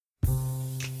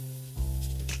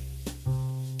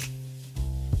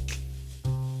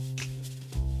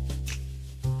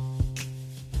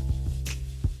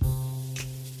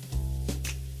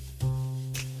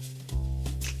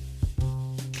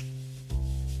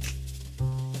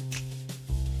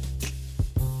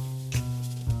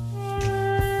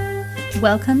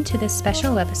Welcome to this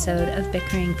special episode of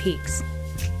Bickering Peaks.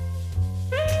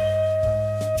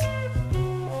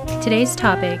 Today's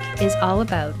topic is all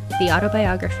about the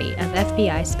autobiography of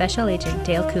FBI Special Agent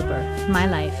Dale Cooper, My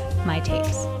Life, My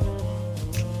Tapes.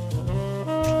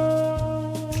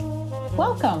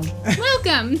 Welcome.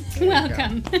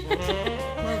 Welcome.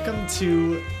 Welcome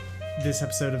to this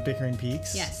episode of Bickering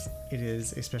Peaks. Yes. It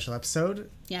is a special episode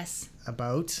Yes.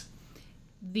 about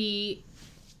The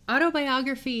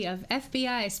autobiography of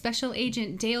FBI Special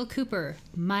Agent Dale Cooper,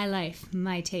 My Life,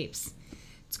 My Tapes.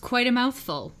 It's quite a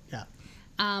mouthful. yeah.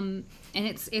 And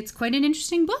it's quite an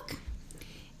interesting book.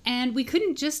 And we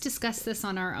couldn't just discuss this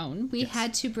on our own. We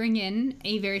had to bring in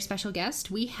a very special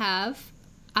guest. We have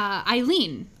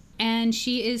Eileen, and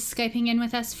she is Skyping in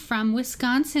with us from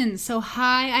Wisconsin. So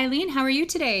hi, Eileen. How are you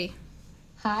today?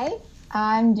 Hi,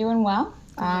 I'm doing well.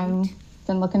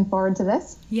 Been looking forward to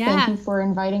this. Yeah. Thank you for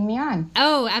inviting me on.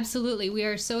 Oh, absolutely. We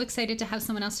are so excited to have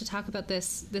someone else to talk about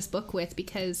this book with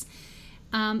because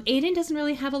Aiden doesn't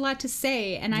really have a lot to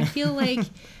say. And I feel like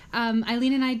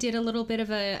Eileen and I did a little bit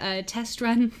of a test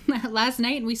run last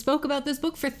night, and we spoke about this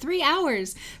book for 3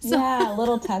 hours. So Yeah, a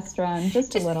little test run,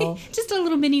 just a little. Just a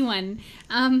little mini one.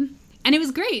 And it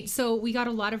was great. So we got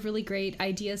a lot of really great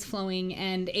ideas flowing.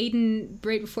 And Aiden,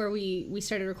 right before we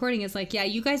started recording, is like, yeah,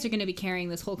 you guys are going to be carrying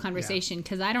this whole conversation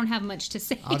because I don't have much to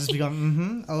say. I'll just be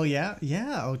going, oh, yeah,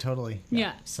 oh, totally.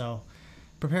 Yeah. So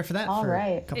prepare for that All for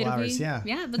right. a couple hours, yeah.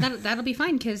 Yeah, but that'll be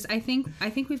fine because I think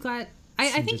we've got... I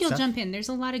Some think good you'll stuff. jump in. There's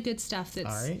a lot of good stuff All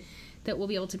right. that we'll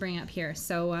be able to bring up here.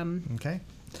 So Okay.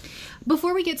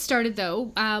 before we get started,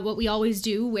 though, what we always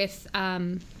do with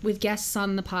guests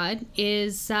on the pod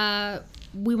is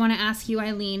we want to ask you,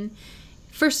 Eileen,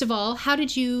 first of all, how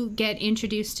did you get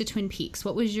introduced to Twin Peaks?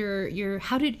 What was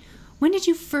when did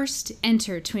you first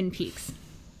enter Twin Peaks?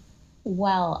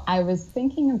 Well, I was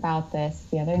thinking about this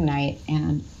the other night,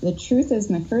 and the truth is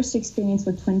my first experience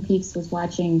with Twin Peaks was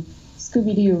watching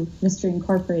Scooby-Doo Mystery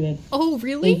Incorporated. Oh, They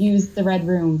really? used the Red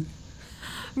Room,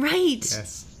 Right.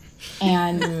 Yes.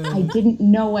 and I didn't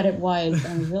know what it was.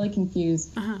 I was really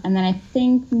confused. Uh-huh. And then I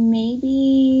think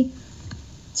maybe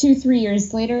 2-3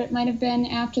 years later, it might have been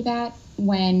after that,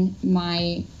 when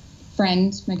my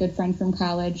good friend from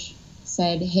college,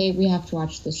 said, hey, we have to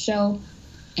watch this show.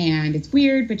 And it's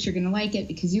weird, but you're going to like it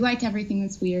because you like everything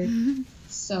that's weird. Mm-hmm.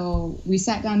 So we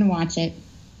sat down to watch it.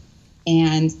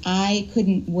 And I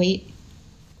couldn't wait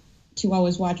to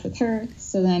always watch with her.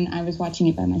 So then I was watching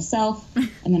it by myself.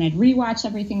 And then I'd rewatch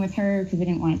everything with her because I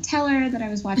didn't want to tell her that I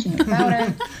was watching it without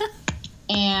her.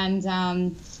 And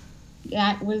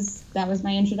that was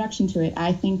my introduction to it.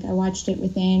 I think I watched it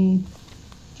within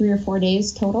 3 or 4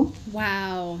 days total.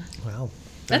 Wow. Wow.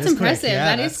 That's is quick. impressive.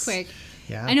 Yeah, That is quick.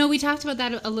 Yeah. I know we talked about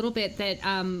that a little bit, that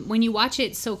when you watch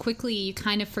it so quickly, you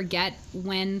kind of forget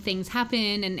when things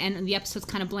happen and the episodes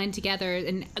kind of blend together.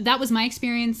 And that was my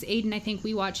experience. Aiden, I think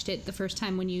we watched it the first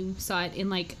time when you saw it in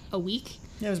like a week,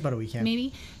 Yeah, it was about a weekend.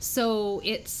 maybe. So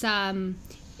it's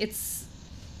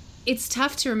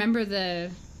tough to remember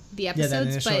the Yeah, episodes, that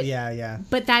initial, but yeah.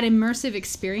 but that immersive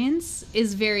experience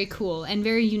is very cool and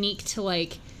very unique to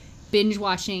like binge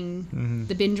watching,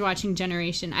 the binge watching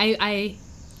generation.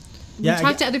 We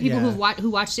talked to other people who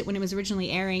watched it when it was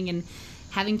originally airing and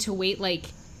having to wait like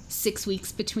 6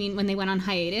 weeks between when they went on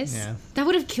hiatus. Yeah. That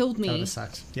would have killed me. That would have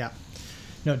sucked. Yeah.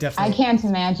 No, I definitely. can't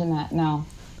imagine that, no.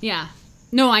 Yeah.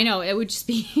 No, I know. It would just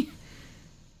be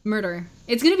murder.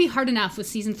 It's going to be hard enough with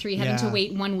season 3 having to Yeah.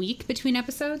 wait 1 week between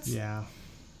episodes. Yeah.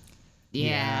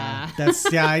 Yeah.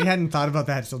 I hadn't thought about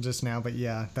that till just now, but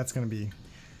yeah, that's going to be...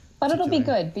 But it'll be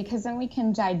particular. good because then we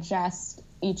can digest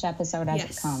each episode as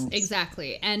it comes.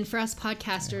 Exactly. And for us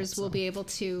podcasters, we'll be able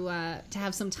to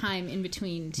have some time in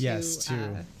between to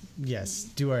Yes,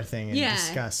 do our thing and Yeah.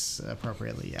 discuss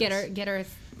appropriately. Yes. get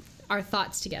our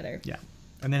thoughts together. Yeah.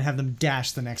 And then have them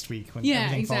dash the next week when Yeah,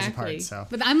 everything exactly. falls apart. So,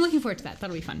 But I'm looking forward to that.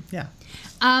 That'll be fun. yeah.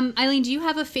 Eileen, do you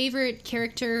have a favorite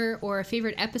character or a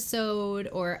favorite episode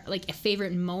or like a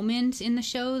favorite moment in the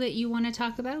show that you want to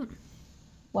talk about?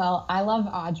 Well, I love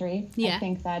Audrey. Yeah. I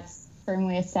think that's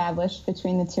firmly established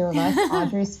between the two of us.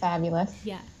 Audrey's fabulous.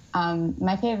 Yeah.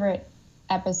 My favorite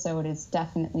episode is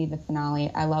definitely the finale.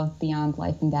 I love Beyond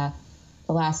Life and Death.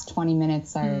 The last 20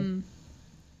 minutes are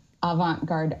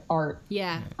avant-garde art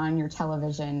Yeah. on your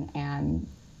television, and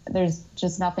there's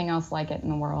just nothing else like it in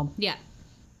the world. Yeah.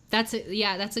 That's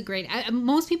a great.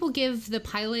 Most people give the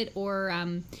pilot or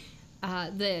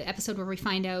the episode where we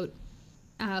find out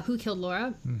who killed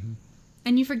Laura. Mm-hmm.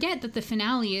 And you forget that the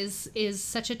finale is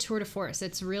such a tour de force.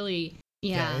 It's really,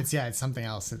 It's something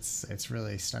else. It's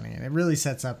really stunning, and it really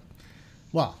sets up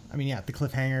well, I mean, yeah, the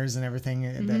cliffhangers and everything.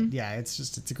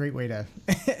 It's a great way to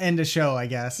end a show, I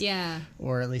guess. Yeah.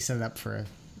 Or at least set it up for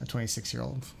a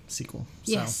 26-year-old sequel.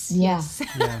 So, Yes. Yeah.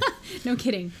 yeah. No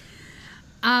kidding.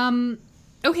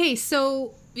 Okay,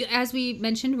 so as we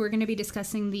mentioned, we're going to be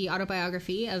discussing the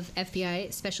autobiography of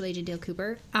FBI Special Agent Dale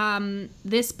Cooper.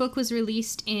 This book was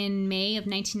released in May of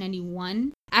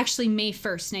 1991. Actually, May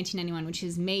 1st, 1991, which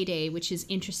is May Day, which is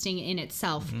interesting in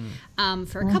itself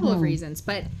for a couple of reasons.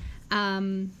 But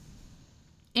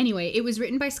anyway, it was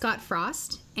written by Scott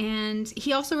Frost, and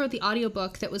he also wrote the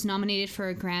audiobook that was nominated for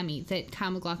a Grammy that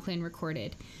Kyle MacLachlan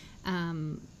recorded.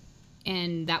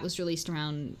 And that was released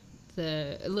around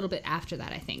a little bit after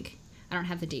that, I think. I don't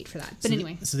have the date for that. But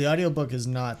anyway. So the audiobook is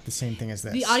not the same thing as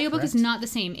this. The audiobook correct? is not the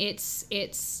same.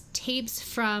 It's tapes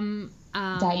from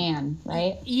Diane,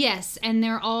 right? Yes, and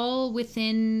they're all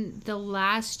within the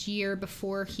last year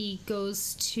before he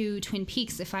goes to Twin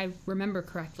Peaks, if I remember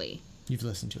correctly. You've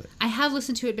listened to it. I have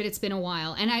listened to it, but it's been a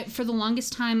while. And for the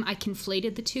longest time, I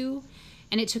conflated the two.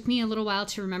 And it took me a little while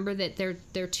to remember that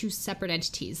they're two separate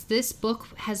entities. This book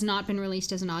has not been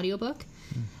released as an audiobook.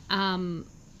 And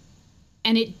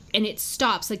it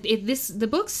stops. The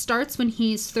book starts when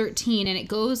he's 13, and it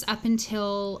goes up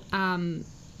until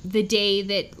the day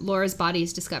that Laura's body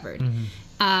is discovered.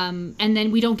 And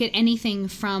then we don't get anything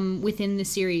from within the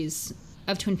series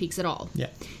of Twin Peaks at all. Yeah.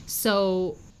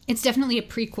 So it's definitely a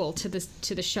prequel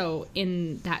to the show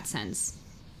in that sense.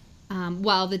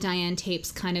 While the Diane tapes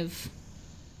kind of,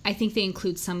 I think they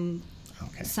include some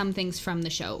things from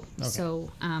the show. Okay.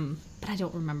 So, but I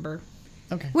don't remember.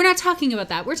 Okay. We're not talking about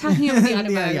that. We're talking about the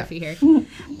autobiography here.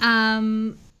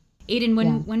 Aiden,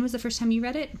 when was the first time you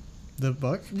read it? The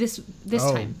book? This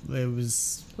time? It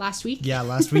was... Last week? Yeah,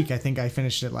 last week. I think I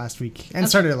finished it last week. And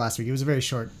started it last week. It was a very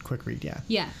short, quick read, yeah.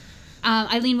 Yeah.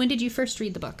 Eileen, when did you first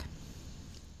read the book?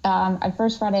 I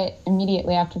first read it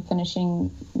immediately after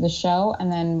finishing the show, and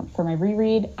then for my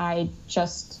reread, I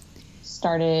just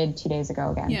started 2 days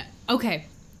ago again. Yeah. Okay.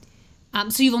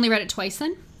 So you've only read it twice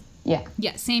then? Yeah.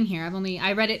 Yeah, same here.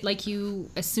 I read it like you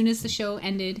as soon as the show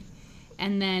ended,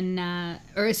 and then,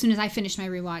 or as soon as I finished my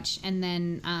rewatch, and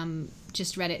then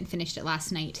just read it and finished it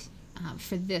last night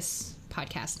for this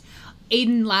podcast.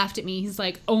 Aiden laughed at me. He's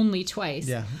like, only twice.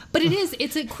 Yeah. But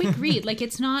it's a quick read. Like,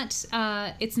 it's not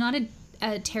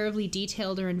a terribly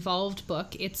detailed or involved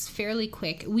book. It's fairly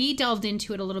quick. We delved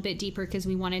into it a little bit deeper because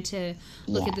we wanted to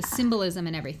look at the symbolism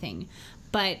and everything.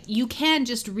 But you can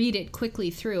just read it quickly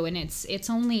through, and it's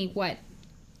only, what,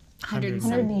 100 and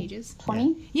some pages?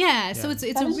 20? Yeah, so it's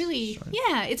a really,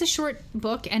 it's a short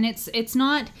book, and it's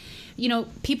not,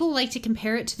 people like to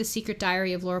compare it to The Secret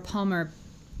Diary of Laura Palmer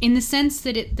in the sense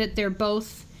that they're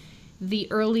both the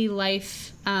early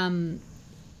life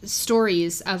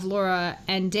stories of Laura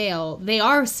and Dale. They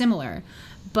are similar,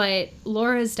 but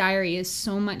Laura's diary is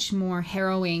so much more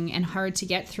harrowing and hard to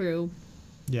get through.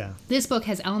 Yeah. This book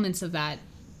has elements of that,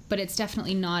 but it's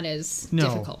definitely not as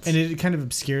difficult. And it kind of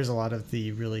obscures a lot of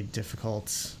the really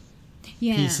difficult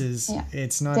pieces. Yeah.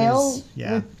 It's not Dale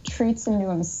retreats into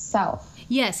himself.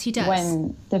 Yes, he does.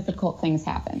 When difficult things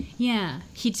happen. Yeah.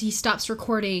 He stops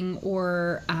recording,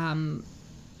 or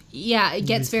it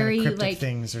gets very kind of cryptic like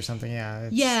things or something.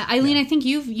 Eileen, I think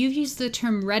you've used the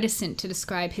term reticent to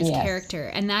describe his character,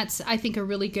 and that's, I think, a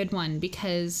really good one,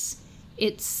 because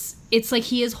it's like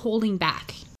he is holding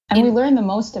back. And we learn the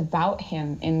most about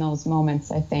him in those moments,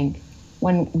 I think.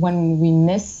 When we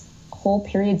miss whole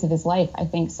periods of his life, I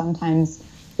think sometimes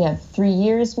we have 3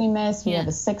 years we miss, we have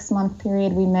a 6-month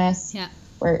period we miss,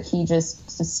 where he just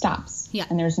stops. Yeah.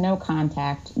 And there's no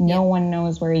contact. No one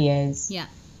knows where he is. Yeah.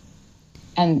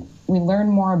 And we learn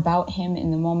more about him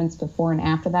in the moments before and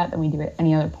after that than we do at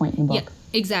any other point in the book. Yeah,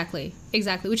 exactly,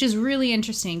 which is really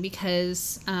interesting,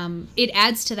 because it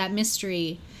adds to that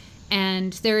mystery,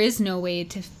 and there is no way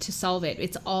to solve it.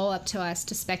 It's all up to us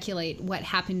to speculate what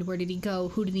happened, where did he go,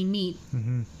 who did he meet,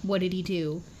 what did he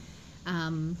do.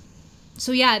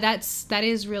 So yeah, that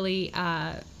is really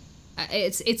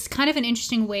it's kind of an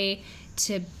interesting way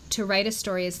to write a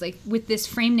story, is like with this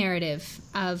frame narrative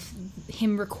of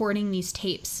him recording these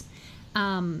tapes,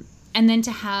 and then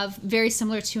to have, very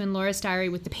similar to in Laura's diary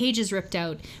with the pages ripped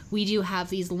out, we do have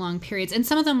these long periods, and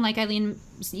some of them, like Eileen,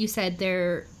 you said,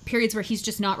 they're periods where he's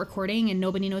just not recording and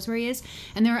nobody knows where he is,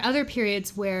 and there are other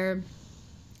periods where,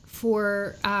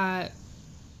 for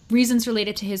reasons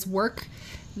related to his work,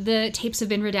 the tapes have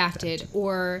been redacted,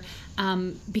 or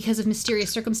because of mysterious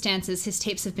circumstances, his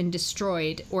tapes have been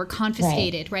destroyed or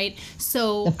confiscated, right?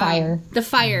 So the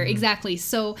fire, exactly.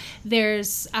 So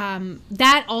there's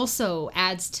that also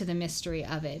adds to the mystery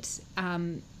of it,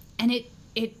 and it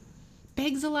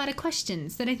begs a lot of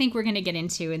questions that I think we're going to get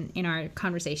into in our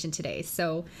conversation today.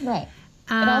 So, right.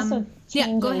 It also go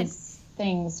ahead. changes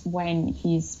things when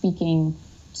he's speaking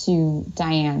to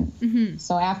Diane. Mm-hmm.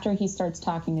 So after he starts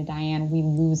talking to Diane, we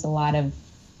lose a lot of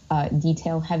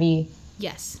detail-heavy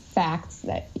Yes. facts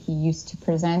that he used to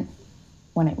present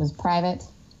when it was private.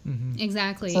 Mm-hmm.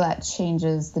 Exactly. So that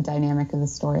changes the dynamic of the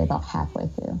story about halfway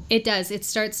through. It does. It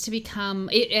starts to become,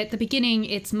 at the beginning,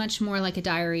 it's much more like a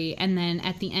diary, and then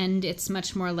at the end, it's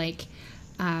much more like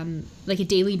a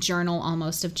daily journal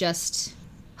almost of just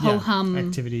ho-hum.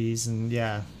 Activities and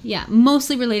Yeah,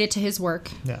 mostly related to his work.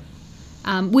 Yeah.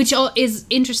 Which is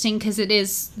interesting because it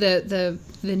is the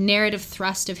narrative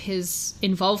thrust of his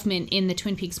involvement in the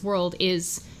Twin Peaks world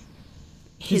is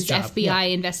his job,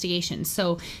 FBI investigation.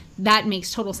 So that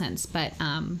makes total sense. But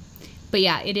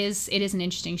yeah, it is an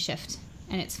interesting shift,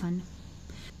 and it's fun.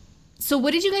 So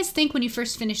what did you guys think when you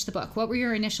first finished the book? What were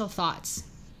your initial thoughts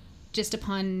just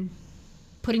upon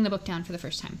putting the book down for the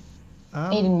first time?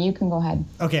 Aiden, you can go ahead.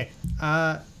 Okay.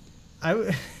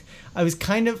 I was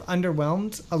kind of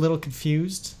underwhelmed, a little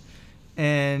confused,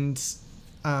 and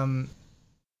I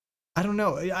don't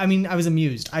know. I mean, I was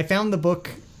amused. I found the book.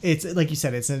 It's like you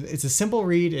said. It's a simple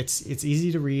read. It's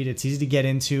easy to read. It's easy to get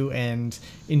into and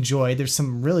enjoy. There's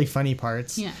some really funny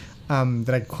parts that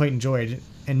I quite enjoyed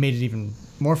and made it even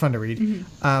more fun to read.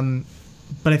 Mm-hmm.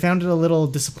 But I found it a little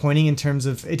disappointing in terms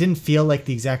of it didn't feel like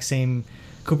the exact same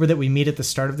Cooper that we meet at the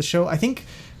start of the show. I think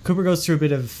Cooper goes through a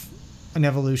bit of an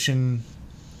evolution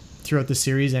throughout the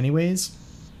series anyways.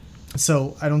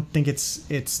 So I don't think it's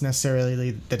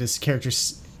necessarily that his character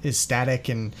is static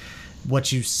and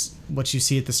what you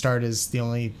see at the start is the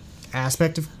only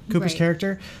aspect of Cooper's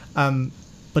character. But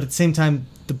at the same time,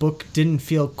 the book didn't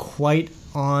feel quite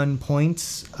on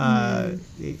point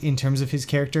in terms of his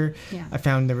character. Yeah. I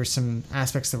found there were some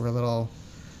aspects that were a little,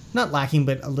 not lacking,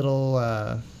 but a little,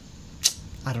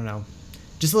 I don't know,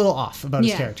 just a little off about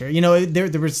his character. You know,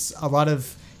 there was a lot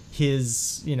of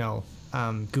his,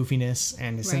 goofiness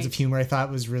and his sense of humor I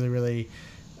thought was really, really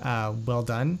well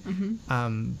done.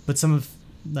 Mm-hmm. But some of,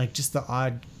 like, just the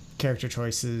odd character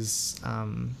choices,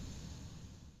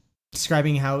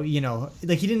 describing how,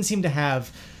 like, he didn't seem to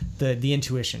have the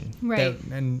intuition. Right.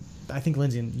 And I think,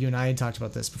 Lindsay, you and I had talked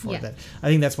about this before, that I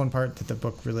think that's one part that the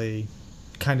book really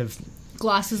kind of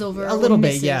glosses over a little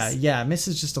bit. misses.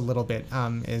 Misses just a little bit,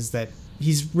 is that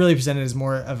he's really presented as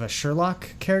more of a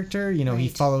Sherlock character. He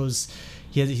follows,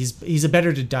 he's a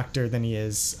better deductor than he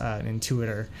is an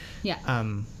intuitor. Yeah.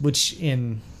 Which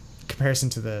in comparison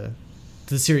to the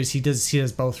series, he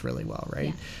does both really well,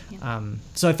 right? Yeah.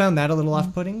 So I found that a little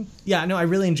off-putting. Yeah, no, I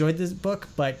really enjoyed this book,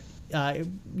 but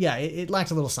it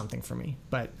lacked a little something for me.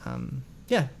 But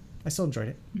I still enjoyed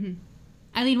it. Mm-hmm.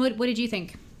 Eileen, what did you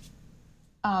think?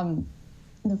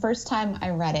 The first time I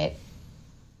read it,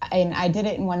 and I did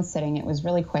it in one sitting. It was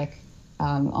really quick.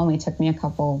 Only took me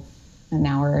an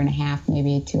hour and a half,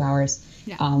 maybe 2 hours.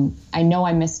 Yeah. I know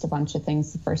I missed a bunch of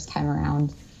things the first time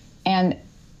around. And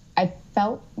I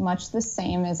felt much the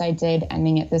same as I did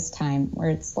ending it this time, where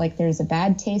it's like there's a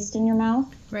bad taste in your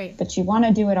mouth, right? But you want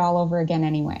to do it all over again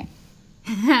anyway.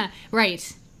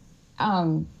 Right.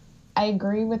 I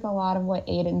agree with a lot of what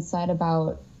Aiden said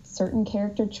about certain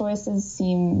character choices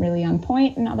seem really on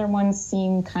point and other ones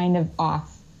seem kind of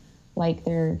off, like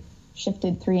they're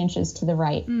shifted 3 inches to the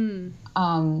right.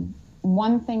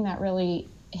 One thing that really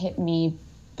hit me,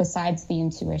 besides the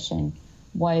intuition,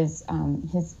 was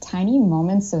his tiny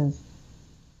moments of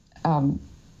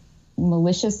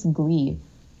malicious glee.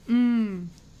 In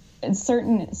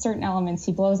certain elements,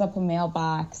 he blows up a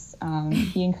mailbox.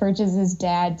 He encourages his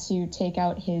dad to take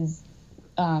out his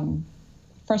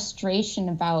frustration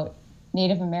about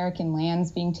Native American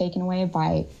lands being taken away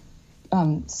by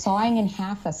sawing in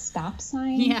half a stop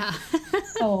sign. Yeah.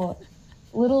 So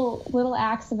little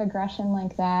acts of aggression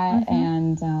like that,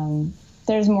 and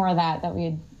there's more of that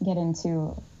we'd get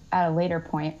into at a later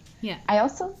point. Yeah. I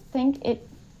also think it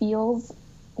feels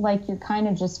like you're kind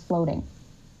of just floating.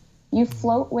 You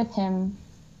float with him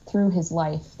through his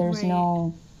life. There's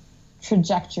no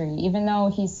trajectory, even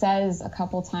though he says a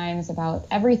couple times about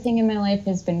everything in my life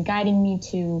has been guiding me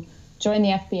to join the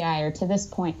FBI or to this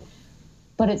point.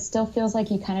 But it still feels like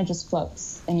he kind of just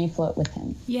floats, and you float with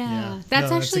him. Yeah.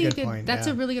 That's actually a good point. That's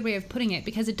a really good way of putting it,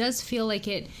 because it does feel like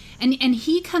it. And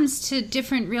he comes to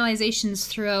different realizations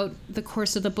throughout the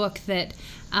course of the book that,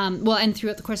 and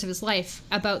throughout the course of his life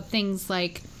about things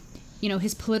like,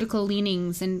 his political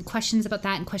leanings and questions about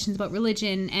that and questions about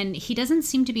religion. And he doesn't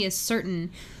seem to be as certain,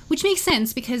 which makes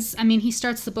sense because, he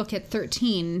starts the book at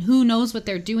 13. Who knows what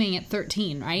they're doing at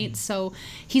 13, right? So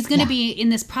he's going to be in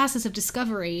this process of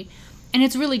discovery. And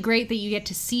it's really great that you get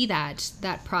to see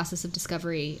that process of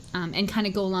discovery, and kind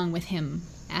of go along with him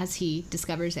as he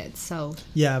discovers it. So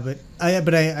yeah, but I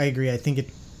agree. I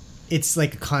think it's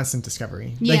like a constant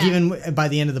discovery. Yeah. Like even by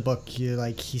the end of the book, you're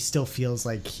like he still feels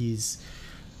like he's,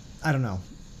 I don't know.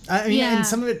 I mean, Yeah. and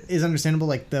some of it is understandable.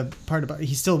 Like the part about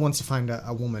he still wants to find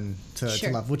a woman to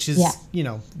Sure. love, which is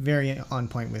very on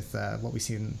point with what we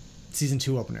see in season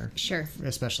 2 opener. Sure.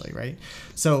 Especially, right?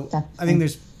 So Definitely. I think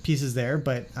there's pieces there,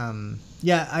 but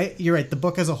you're right. The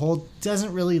book as a whole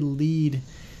doesn't really lead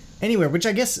anywhere, which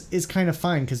I guess is kind of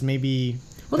fine because maybe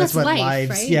that's what life, lives.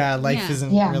 right? Yeah, life Yeah.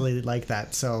 isn't Yeah. really like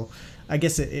that. So I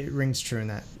guess it rings true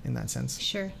in that sense.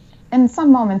 Sure. In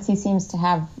some moments, he seems to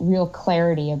have real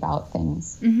clarity about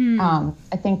things.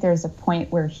 I think there's a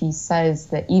point where he says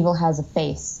that evil has a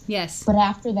face. Yes. But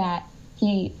after that,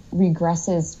 he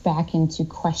regresses back into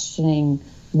questioning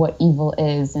what evil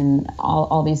is and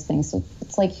all these things. So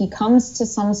it's like he comes to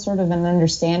some sort of an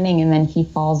understanding and then he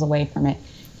falls away from it.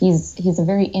 He's a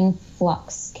very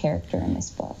influx character in this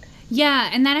book. Yeah,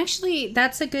 and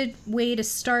that's a good way to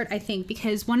start, I think,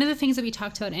 because one of the things that we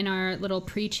talked about in our little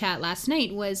pre-chat last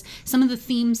night was some of the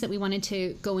themes that we wanted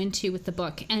to go into with the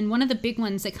book. And one of the big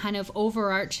ones that kind of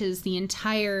overarches the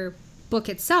entire book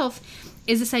itself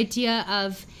is this idea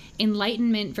of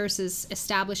enlightenment versus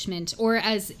establishment, or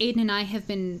as Aiden and I have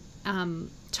been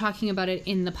talking about it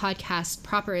in the podcast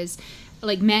proper, is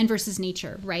like man versus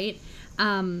nature, right?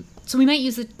 So we might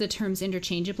use the terms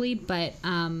interchangeably, but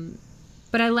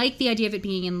I like the idea of it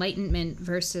being enlightenment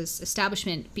versus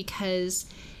establishment because,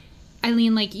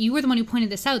 Eileen, like you were the one who pointed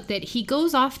this out, that he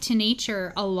goes off to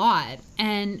nature a lot,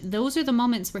 and those are the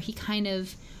moments where he kind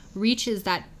of reaches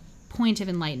that point of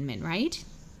enlightenment, right?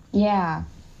 Yeah.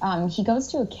 He goes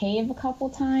to a cave a couple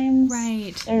times.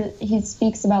 Right. He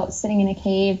speaks about sitting in a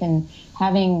cave and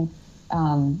having,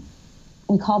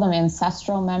 we call them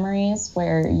ancestral memories,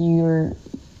 where you're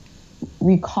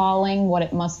recalling what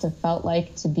it must have felt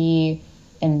like to be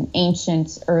an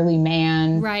ancient early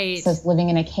man. Right. Says living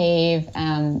in a cave.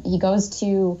 He goes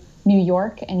to New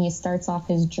York and he starts off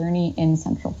his journey in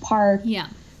Central Park. Yeah.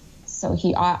 So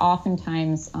he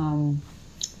oftentimes,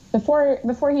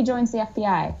 before he joins the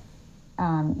FBI,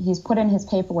 he's put in his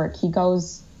paperwork. He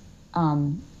goes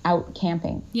out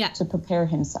camping to prepare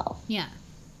himself. Yeah.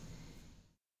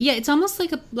 Yeah, it's almost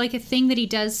like a thing that he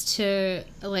does to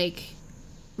like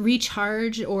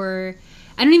recharge, or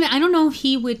I don't know if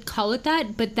he would call it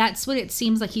that, but that's what it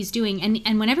seems like he's doing.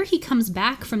 And whenever he comes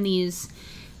back from these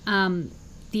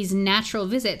natural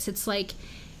visits, it's like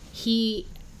he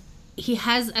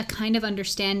has a kind of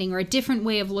understanding or a different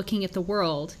way of looking at the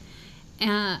world.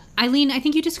 Eileen, I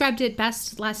think you described it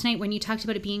best last night when you talked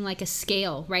about it being like a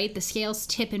scale, right? The scales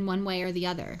tip in one way or the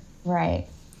other. Right.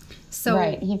 So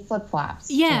right, he flip-flops.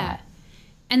 Yeah.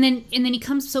 And then he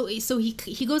comes, so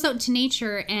he goes out into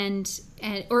nature and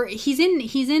or he's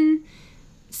in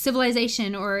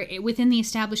civilization or within the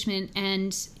establishment,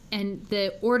 and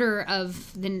the order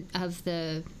of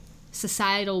the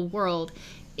societal world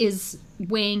is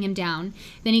weighing him down.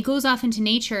 Then he goes off into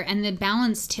nature and the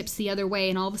balance tips the other way,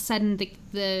 and all of a sudden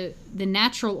the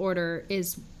natural order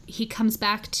is, he comes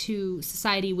back to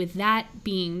society with that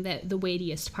being the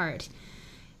weightiest part.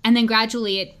 And then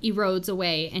gradually it erodes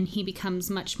away and he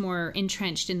becomes much more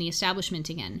entrenched in the establishment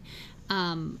again,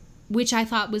 which I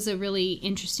thought was a really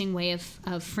interesting way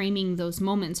of framing those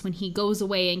moments when he goes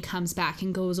away and comes back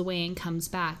and goes away and comes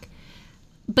back.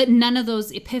 But none of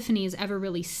those epiphanies ever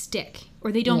really stick,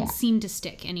 or they don't seem to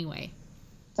stick anyway.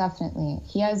 Definitely.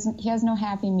 He has no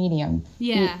happy medium.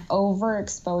 Yeah. He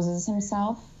overexposes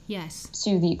himself Yes.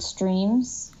 to the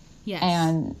extremes. Yes.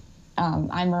 And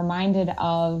I'm reminded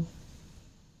of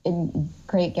in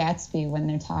Great Gatsby when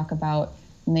they talk about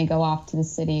when they go off to the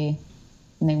city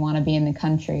and they want to be in the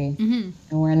country. Mm-hmm.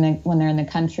 And when they're in the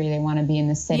country, they want to be in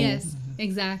the city. Yes,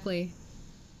 exactly.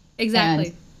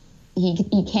 Exactly. And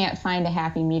he can't find a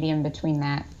happy medium between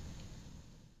that.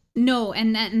 No,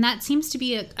 and that seems to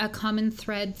be a common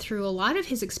thread through a lot of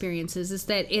his experiences, is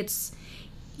that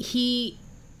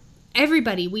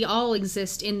everybody, we all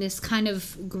exist in this kind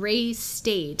of gray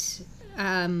state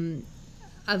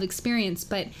of experience,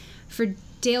 but for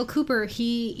Dale Cooper,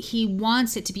 he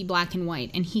wants it to be black and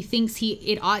white, and he thinks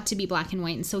it ought to be black and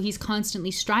white, and so he's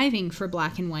constantly striving for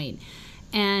black and white,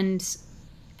 and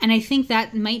I think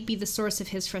that might be the source of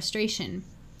his frustration.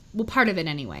 Well, part of it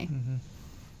anyway. Mm-hmm.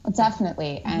 Well,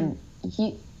 definitely, and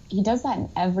he does that in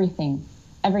everything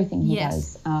he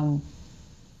does.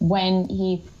 When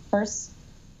he first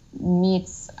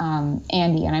meets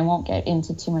Andy, and I won't get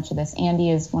into too much of this.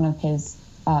 Andy is one of his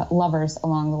lovers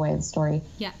along the way of the story.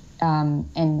 Yeah.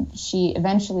 And she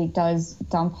eventually does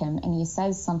dump him, and he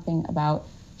says something about,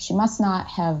 she must not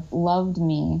have loved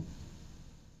me,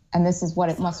 and this is what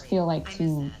it must feel like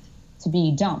to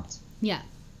be dumped. Yeah.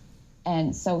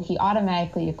 And so he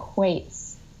automatically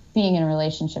equates being in a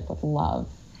relationship with love.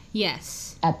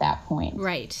 Yes. At that point.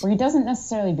 Right. Where he doesn't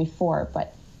necessarily before,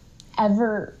 but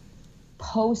ever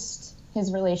post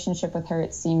his relationship with her,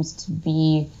 it seems to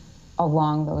be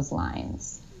along those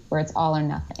lines, where it's all or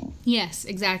nothing. Yes,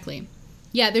 exactly.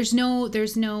 Yeah, there's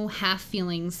no half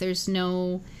feelings. There's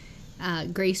no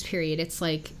grace period. It's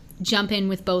like jump in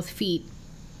with both feet.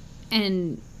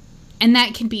 And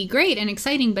that can be great and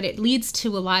exciting, but it leads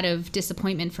to a lot of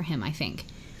disappointment for him, I think.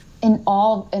 In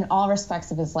all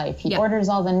respects of his life. He orders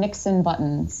all the Nixon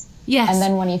buttons. Yes. And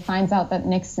then when he finds out that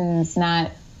Nixon's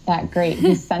not that great,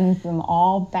 he sends them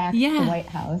all back to the White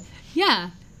House. Yeah.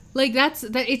 Like that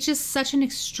it's just such an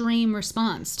extreme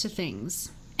response to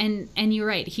things. And you're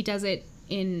right, he does it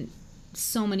in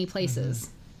so many places.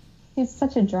 He's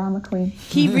such a drama queen.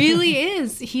 He really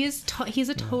is. He's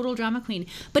a total drama queen.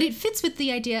 But it fits with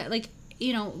the idea, like,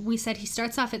 you know, we said he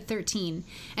starts off at 13.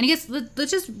 And I guess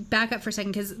let's just back up for a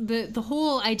second, because the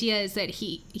whole idea is that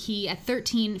he at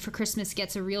 13 for Christmas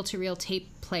gets a reel-to-reel tape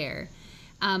player,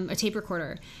 a tape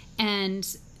recorder. And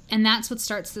that's what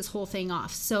starts this whole thing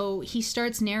off. So he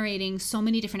starts narrating so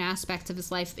many different aspects of his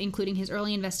life, including his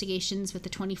early investigations with the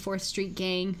 24th Street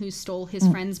gang who stole his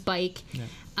friend's bike.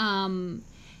 Yeah.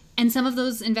 And some of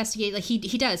those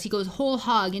he goes whole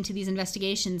hog into these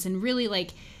investigations, and really,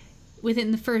 like,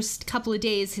 within the first couple of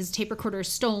days, his tape recorder is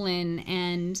stolen,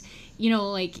 and, you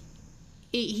know, like,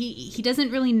 he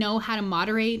doesn't really know how to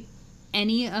moderate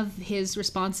any of his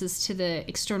responses to the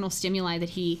external stimuli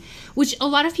which a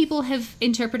lot of people have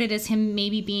interpreted as him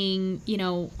maybe being, you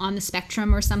know, on the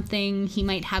spectrum or something. He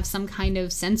might have some kind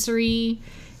of sensory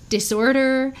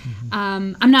disorder.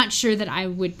 Mm-hmm. I'm not sure that I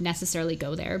would necessarily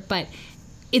go there, but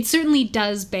it certainly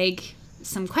does beg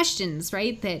some questions,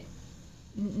 right? That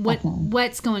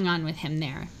what's going on with him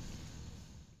there?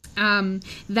 You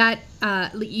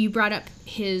brought up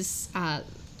his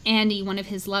Andy, one of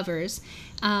his lovers.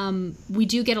 We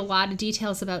do get a lot of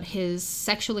details about his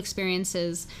sexual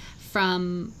experiences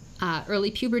from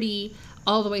early puberty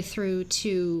all the way through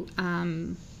to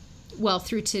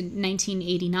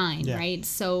 1989, right?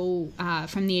 So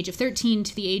from the age of 13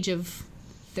 to the age of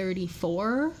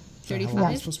 34, 35. How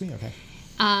long is it supposed to be? Okay.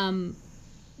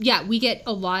 We get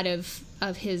a lot of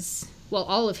his,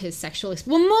 all of his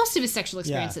most of his sexual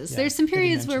experiences. There's some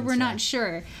periods where we're not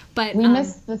sure, but we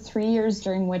missed the 3 years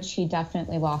during which he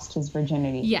definitely lost his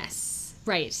virginity. Yes,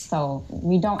 right. So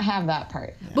we don't have that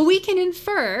part. Yeah. But we can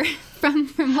infer from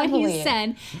what he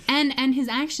said and his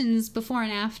actions before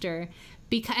and after,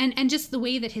 and just the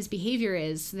way that his behavior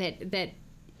is, that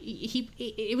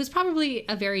it was probably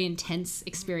a very intense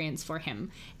experience for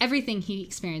him. Everything he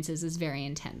experiences is very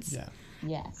intense. Yeah.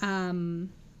 Yes.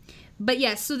 But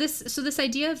yes, so this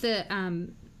idea of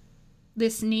the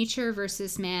this nature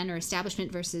versus man, or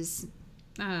establishment versus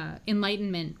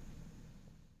enlightenment,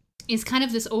 is kind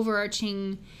of this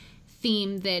overarching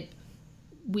theme that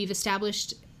we've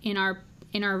established in our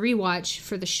rewatch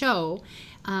for the show.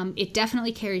 It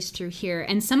definitely carries through here,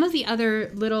 and some of the other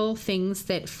little things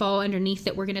that fall underneath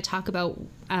that we're going to talk about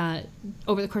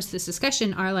over the course of this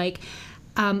discussion are like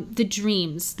the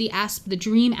dreams, the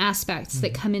dream aspects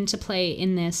that come into play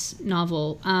in this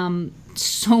novel.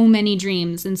 So many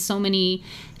dreams and so many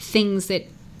things that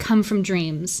come from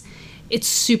dreams. It's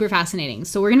super fascinating.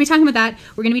 So we're going to be talking about that.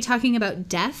 We're going to be talking about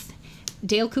death.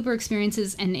 Dale Cooper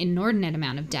experiences an inordinate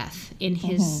amount of death in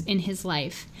his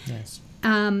life. Yes.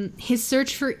 His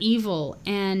search for evil,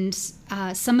 and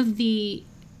some of the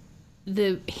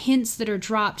hints that are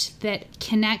dropped that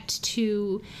connect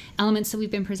to elements that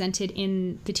we've been presented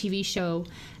in the TV show,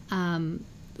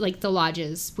 like the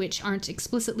lodges, which aren't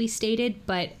explicitly stated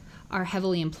but are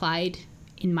heavily implied,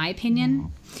 in my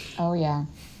opinion. Oh yeah.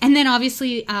 And then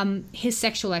obviously his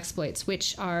sexual exploits,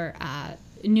 which are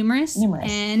numerous.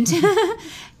 And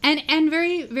and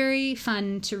very, very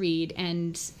fun to read,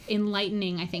 and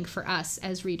enlightening, I think, for us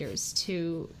as readers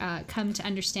to come to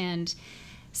understand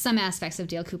some aspects of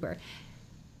Dale Cooper.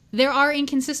 There are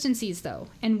inconsistencies, though,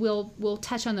 and we'll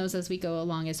touch on those as we go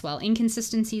along as well.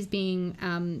 Inconsistencies being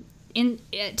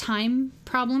time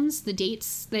problems, the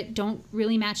dates that don't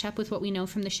really match up with what we know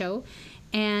from the show,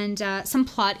 and some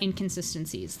plot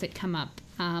inconsistencies that come up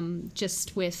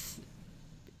just with,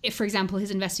 for example,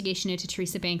 his investigation into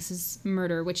Teresa Banks's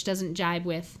murder, which doesn't jibe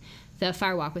with the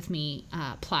Fire Walk with Me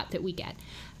plot that we get.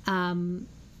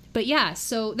 But yeah,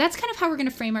 so that's kind of how we're going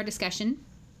to frame our discussion.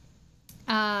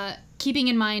 Keeping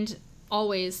in mind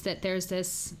always that there's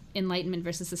this enlightenment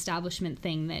versus establishment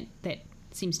thing that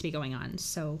seems to be going on.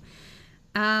 So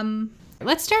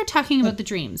let's start talking about the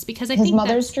dreams, because I think His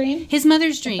mother's dream? His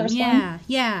mother's dream. first Yeah. one?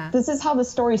 Yeah. This is how the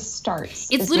story starts.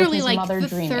 It's is with literally his like mother the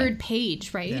dreaming. third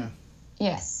page, right? Yeah.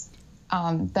 Yes.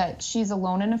 That she's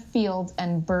alone in a field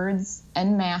and birds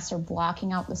en masse are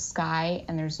blocking out the sky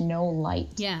and there's no light.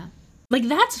 Yeah. Like,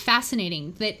 that's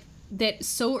fascinating that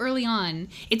so early on,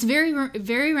 it's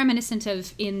very reminiscent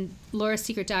of in Laura's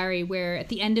Secret Diary, where at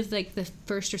the end of like the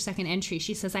first or second entry,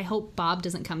 she says, "I hope Bob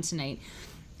doesn't come tonight."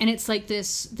 And it's like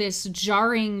this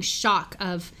jarring shock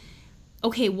of,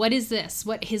 okay, what is this?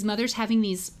 What, his mother's having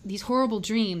these horrible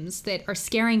dreams that are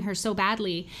scaring her so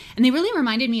badly. And they really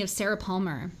reminded me of Sarah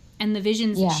Palmer and the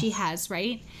visions that she has,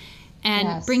 right?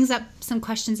 And brings up some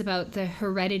questions about the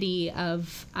heredity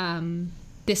of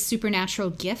this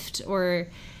supernatural gift or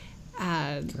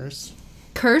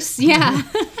curse. Yeah.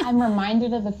 I'm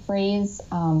reminded of the phrase,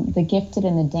 the gifted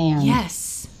and the damned.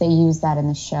 Yes. They use that in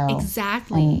the show.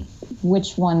 Exactly. And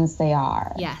which ones they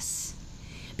are. Yes.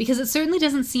 Because it certainly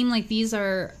doesn't seem like these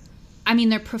are, I mean,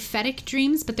 they're prophetic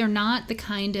dreams, but they're not the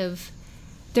kind of,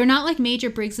 they're not like Major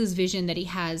Briggs's vision that he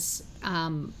has,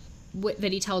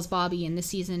 that he tells Bobby in the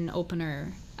season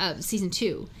opener, season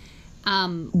 2,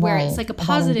 where it's like a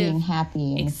positive, being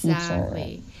happy in the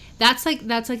future. That's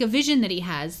like a vision that he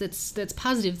has that's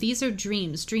positive. These are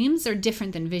dreams. Dreams are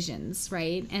different than visions,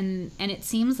 right? And it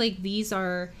seems like these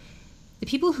are, the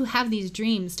people who have these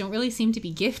dreams don't really seem to be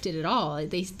gifted at all.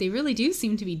 They really do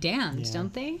seem to be damned,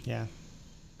 don't they? Yeah.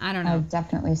 I don't I know. would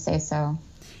definitely say so.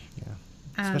 Yeah.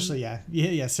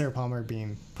 Especially, Sarah Palmer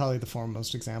being probably the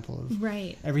foremost example of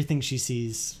Right. everything she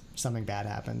sees, something bad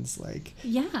happens. Like,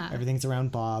 everything's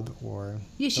around Bob or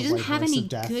yeah, she the doesn't white have horse any of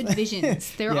death. good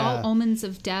visions. They're all omens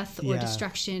of death or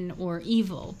destruction or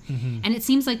evil. And it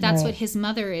seems like that's what his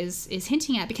mother is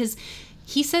hinting at, because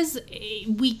he says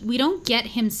we don't get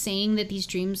him saying that these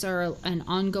dreams are an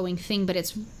ongoing thing, but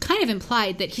it's kind of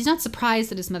implied that he's not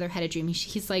surprised that his mother had a dream.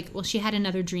 He's like, well, she had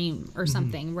another dream or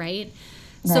something, right?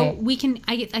 So we can,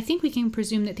 I think we can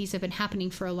presume that these have been happening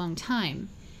for a long time.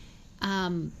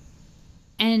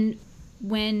 And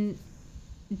when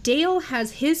Dale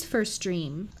has his first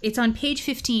dream, it's on page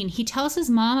 15. He tells his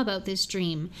mom about this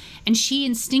dream, and she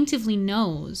instinctively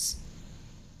knows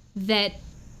that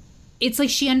it's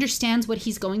like she understands what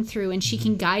he's going through, and she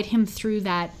can guide him through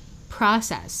that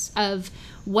process of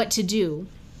what to do.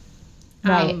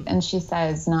 Right. And she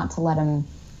says not to let him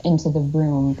into the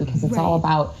room because it's all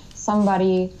about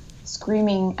somebody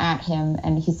screaming at him.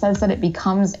 And he says that it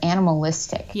becomes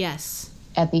animalistic. Yes.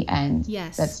 At the end.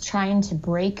 Yes. That's trying to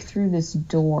break through this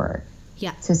door.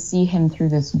 Yeah. To see him through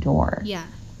this door. Yeah.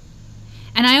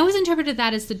 And I always interpreted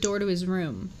that as the door to his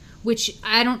room, which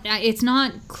it's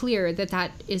not clear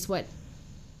that is what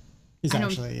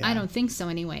I don't think so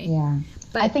anyway. Yeah.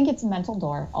 But I think it's a mental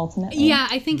door, ultimately. Yeah,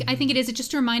 I think it is. It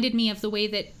just reminded me of the way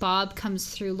that Bob comes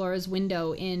through Laura's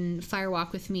window in Fire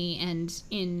Walk with Me and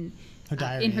in her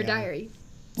diary.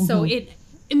 So it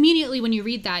immediately, when you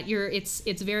read that,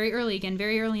 it's very early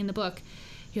in the book.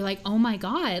 You're like, oh my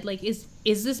God, like is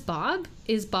this Bob?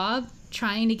 Is Bob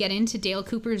trying to get into Dale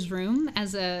Cooper's room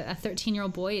as a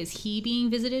 13-year-old boy? Is he being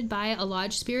visited by a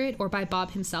lodge spirit or by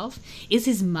Bob himself? Is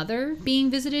his mother being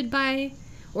visited by,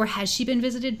 or has she been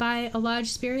visited by a lodge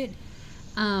spirit?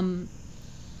 I'm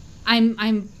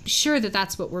sure that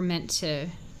that's what we're meant to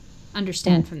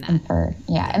understand from that. Infer.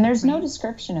 Yeah, and there's no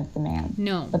description of the man.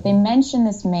 No. But they mention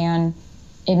this man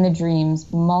in the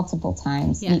dreams multiple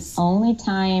times. Yes. The only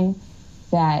time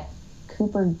that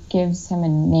Cooper gives him a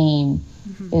name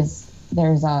is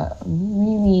there's a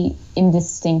really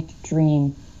indistinct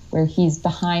dream where he's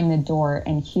behind the door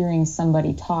and hearing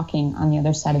somebody talking on the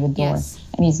other side of the door. Yes.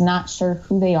 And he's not sure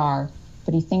who they are,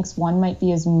 but he thinks one might be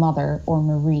his mother or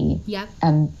Marie. Yep.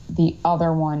 And the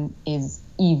other one is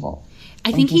evil.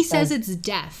 I think he says it's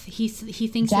death. He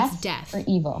thinks it's death. Or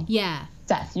evil. Yeah.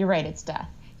 Death. You're right, it's death.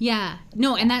 Yeah.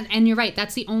 No, and you're right.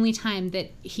 That's the only time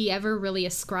that he ever really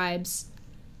ascribes,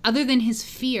 other than his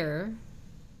fear,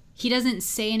 he doesn't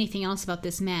say anything else about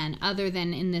this man other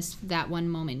than in that one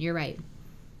moment. You're right.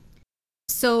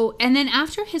 So, and then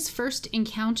after his first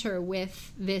encounter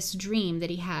with this dream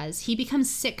that he has, he becomes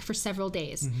sick for several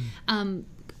days.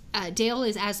 Dale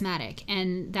is asthmatic,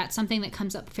 and that's something that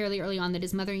comes up fairly early on, that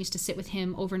his mother used to sit with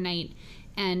him overnight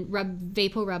and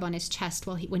vapor rub on his chest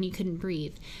when he couldn't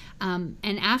breathe. And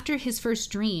after his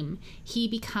first dream, he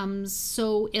becomes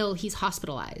so ill he's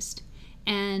hospitalized.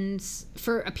 And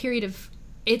for a period of,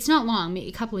 it's not long, maybe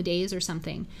a couple of days or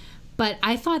something, But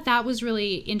I thought that was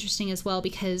really interesting as well,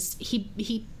 because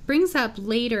he brings up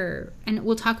later, and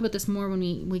we'll talk about this more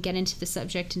when we get into the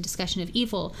subject and discussion of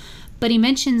evil, but he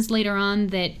mentions later on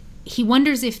that he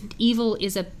wonders if evil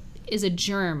is a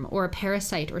germ or a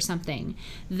parasite or something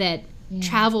that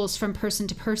travels from person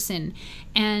to person,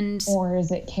 and or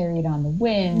is it carried on the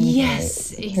wind?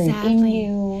 Yes, exactly. In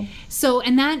you? So,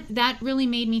 and that really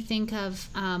made me think of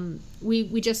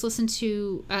we just listened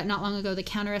to not long ago the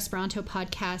Counter Esperanto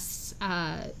podcast's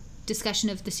discussion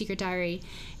of The Secret Diary,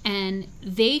 and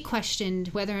they questioned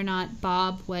whether or not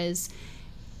Bob was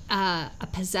a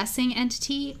possessing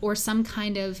entity or some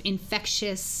kind of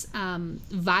infectious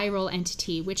viral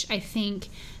entity, which I think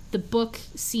this book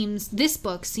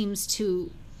seems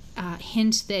to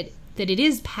hint that it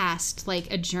is passed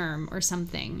like a germ or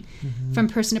something from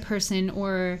person to person,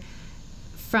 or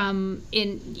from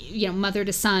mother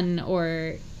to son,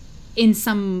 or in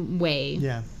some way.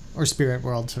 Yeah. Or spirit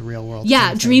world to real world.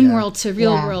 Yeah, dream world to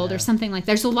real world, or something like that.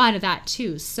 There's a lot of that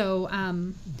too. So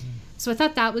so I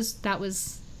thought that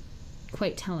was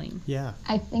quite telling. Yeah.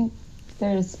 I think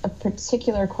there's a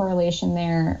particular correlation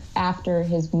there after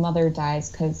his mother dies,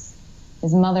 because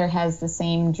his mother has the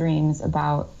same dreams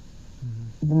about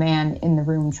the man in the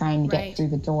room trying to get through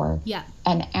the door. Yeah.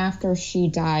 And after she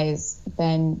dies,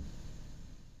 then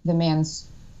the man's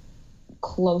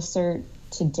closer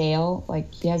to Dale.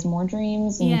 Like, he has more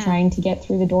dreams and trying to get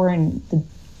through the door, and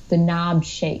the knob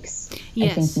shakes, I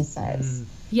think he says.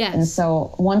 Yes. And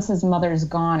so once his mother's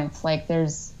gone, it's like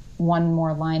there's one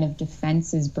more line of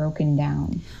defense is broken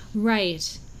down.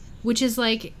 Right. Which is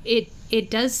like,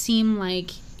 it does seem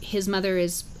like his mother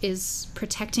is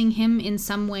protecting him in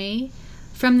some way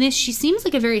from this. She seems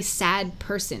like a very sad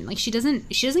person. Like, she doesn't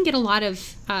get a lot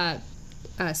of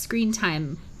screen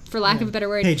time, for lack of a better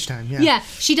word. Page time, yeah. Yeah.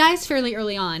 She dies fairly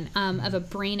early on of a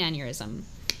brain aneurysm.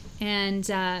 And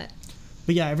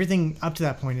but yeah, everything up to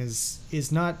that point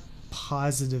is not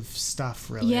positive stuff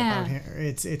really about him.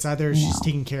 It's either she's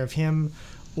taking care of him,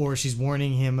 or she's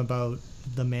warning him about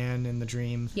the man in the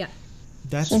dream. Yeah. She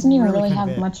doesn't even really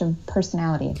have much of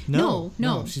personality. No.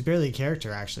 She's barely a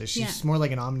character, actually. She's more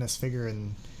like an ominous figure,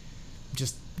 and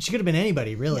just she could have been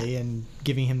anybody really, and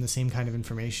giving him the same kind of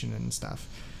information and stuff.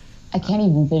 I can't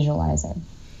even visualize her.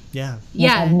 Yeah. I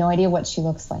have no idea what she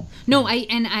looks like. No,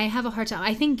 I have a hard time.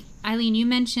 I think, Eileen, you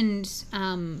mentioned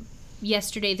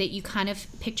yesterday that you kind of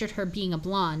pictured her being a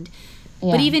blonde.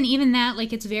 Yeah. But even that,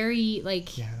 like, it's very, like,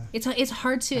 it's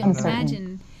hard to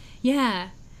imagine. Yeah.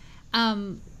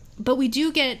 But we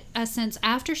do get a sense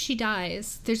after she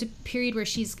dies, there's a period where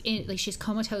she's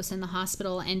comatose in the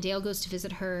hospital, and Dale goes to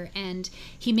visit her, and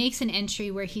he makes an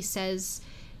entry where he says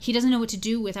he doesn't know what to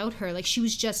do without her. Like, she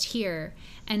was just here,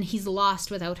 and he's lost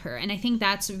without her. And I think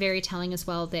that's very telling as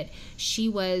well, that she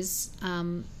was, if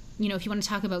you want to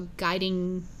talk about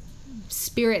guiding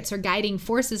spirits or guiding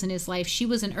forces in his life, she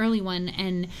was an early one,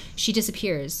 and she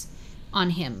disappears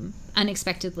on him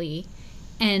unexpectedly,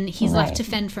 and he's left to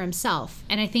fend for himself.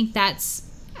 And I think that's,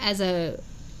 as a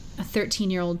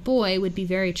 13-year-old boy, would be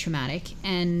very traumatic,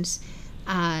 and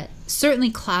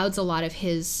certainly clouds a lot of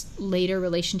his later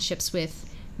relationships with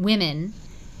women,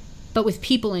 but with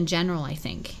people in general, I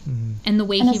think, and the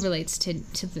way he relates to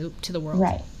the world.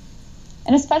 Right.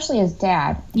 And especially his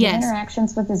dad. His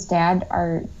interactions with his dad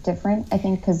are different, I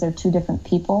think, because they're two different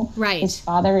people. Right. His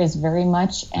father is very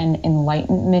much an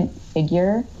Enlightenment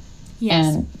figure.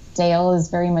 Yes. And Dale is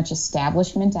very much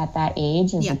establishment at that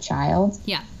age as a child.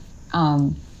 Yeah.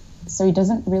 So he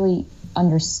doesn't really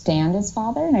understand his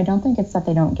father, and I don't think it's that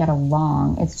they don't get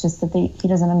along. It's just that he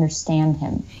doesn't understand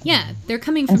him. Yeah, they're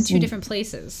coming from two different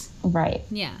places. Right.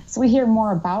 Yeah. So we hear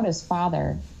more about his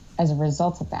father as a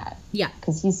result of that. Yeah.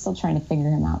 Because he's still trying to figure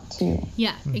him out too.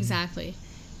 Yeah, exactly.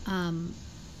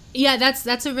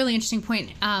 That's a really interesting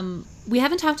point. We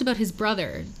haven't talked about his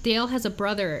brother. Dale has a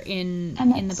brother in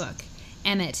the book,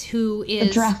 Emmett, who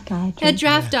is a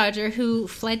draft dodger who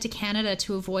fled to Canada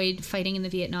to avoid fighting in the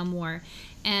Vietnam War,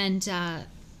 and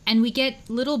we get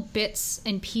little bits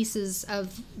and pieces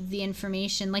of the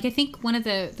information. Like, I think one of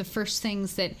the first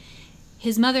things that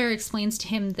his mother explains to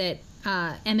him, that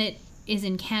Emmett is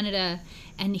in Canada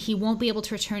and he won't be able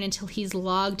to return until he's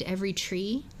logged every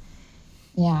tree.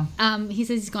 Yeah. He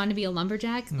says he's gone to be a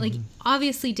lumberjack. Like,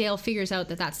 obviously Dale figures out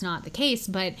that that's not the case,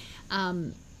 but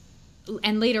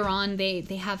and later on they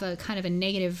have a kind of a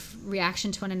negative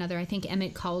reaction to one another. I think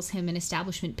Emmett calls him an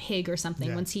establishment pig or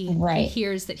something once he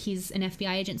hears that he's an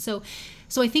FBI agent. So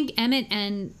I think Emmett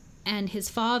and his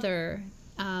father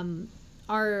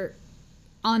are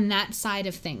on that side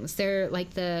of things. They're like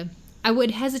I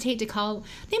would hesitate to call,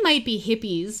 they might be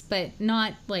hippies, but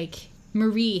not like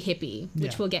Marie hippie,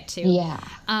 which Yeah. we'll get to. Yeah.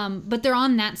 But they're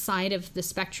on that side of the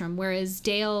spectrum, whereas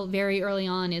Dale very early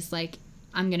on is like,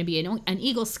 I'm going to be an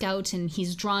Eagle Scout, and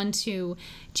he's drawn to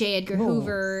J. Edgar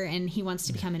Hoover, and he wants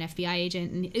to become an FBI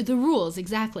agent, and the rules,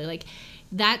 exactly. Like,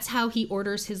 that's how he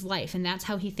orders his life, and that's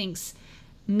how he thinks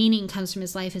meaning comes from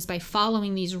his life, is by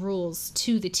following these rules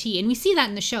to the T. And we see that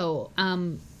in the show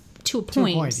to a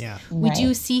point. Yeah. We Right.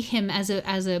 do see him as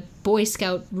a Boy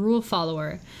Scout rule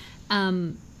follower.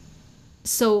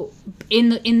 So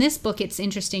in this book, it's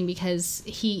interesting because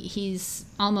he's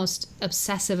almost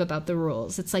obsessive about the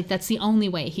rules. It's like that's the only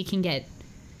way he can get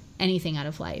anything out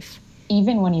of life,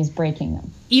 Even when he's breaking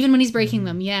them. even when he's breaking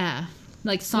them. Yeah,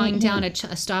 like sawing down a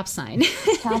stop sign.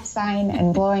 Stop sign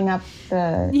and blowing up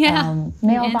the Nancy's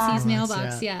mailbox.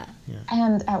 mailbox. Yeah. Yeah.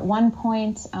 And at one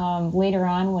point, later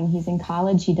on, when he's in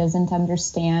college, he doesn't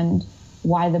understand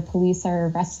why the police are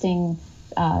arresting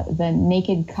the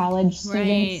naked college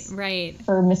Right. students Right.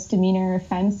 for misdemeanor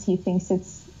offense. He thinks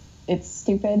it's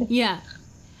stupid. Yeah.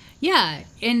 Yeah.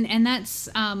 And that's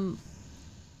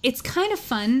it's kind of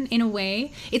fun in a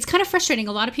way. It's kind of frustrating.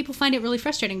 A lot of people find it really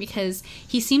frustrating because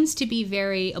he seems to be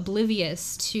very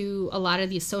oblivious to a lot of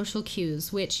these social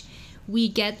cues, which we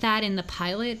get that in the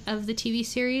pilot of the TV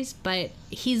series, but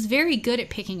he's very good at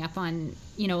picking up on,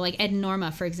 like Ed and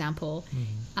Norma, for example.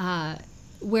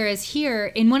 Whereas here,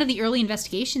 in one of the early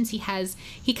investigations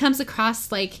he comes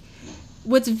across like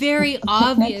what's very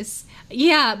obvious.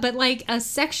 Yeah, but like a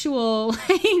sexual,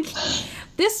 like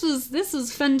this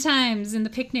was fun times in the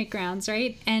picnic grounds,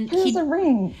 right? And Here's a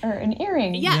ring or an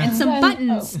earring. yeah, and some then-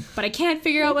 buttons, but I can't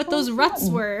figure out what those ruts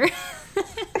were.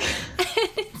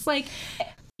 It's like,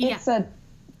 yeah, It's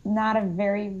not a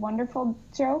very wonderful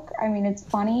joke. I mean, it's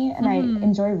funny and I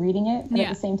enjoy reading it, but Yeah.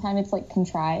 at the same time, it's like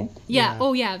contrived. yeah, Yeah.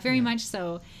 oh yeah, very much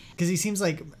so. Because he seems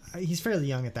like he's fairly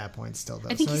young at that point still, though.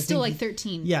 I think So he's still like he-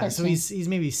 13. Yeah, so 13. he's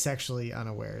maybe sexually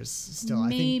unawares still.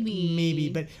 Maybe. I think maybe,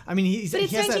 but I mean But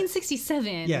it's he has that.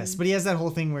 1967. Yes, but he has that whole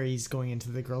thing where he's going into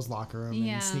the girls' locker room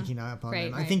Yeah. and sneaking up on Right,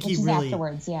 them. I right. think Which he is really.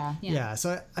 afterwards, yeah. Yeah,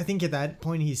 so I think at that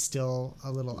point he's still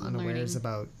a little unawares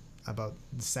Learning. about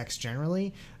the sex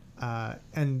generally, but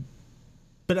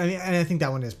I mean, and I think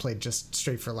that one is played just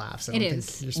straight for laughs. I It don't is.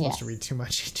 think you're supposed to Yes. read too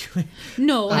much into it.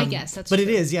 No, I guess that's But true. it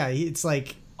is, yeah. It's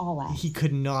like All laughs. he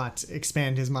could not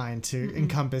expand his mind to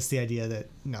encompass the idea that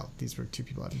no, these were two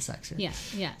people having sex here. Yeah,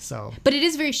 yeah. So But it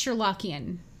is very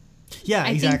Sherlockian. yeah, I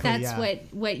exactly. think that's yeah.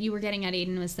 what you were getting at,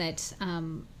 Aiden, was that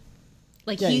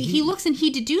like Yeah, he looks and he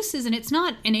deduces, and it's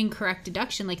not an incorrect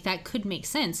deduction. Like that could make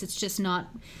sense. It's just not.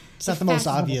 It's not the most facts-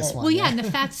 obvious one. Well, yeah, and the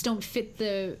facts don't fit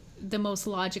the most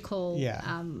logical Yeah.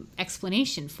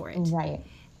 explanation for it. Right.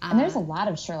 And there's a lot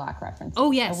of Sherlock references.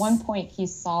 Oh, yes. At one point, he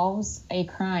solves a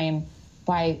crime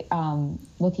by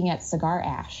looking at cigar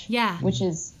ash. Yeah. Which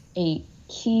is a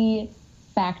key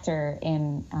factor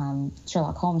in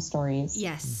Sherlock Holmes stories.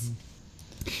 Yes.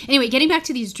 Anyway, getting back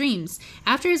to these dreams.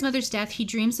 After his mother's death, he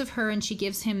dreams of her, and she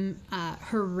gives him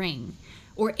her ring,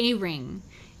 or a ring,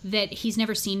 that he's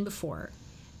never seen before.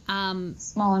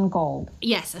 Small and gold.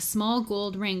 Yes, a small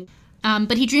gold ring.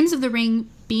 But he dreams of the ring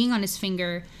being on his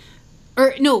finger.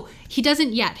 Or, no, he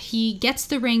doesn't yet. He gets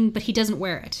the ring, but he doesn't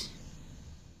wear it.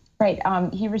 Right.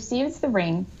 He receives the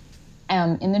ring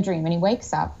in the dream, and he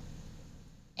wakes up,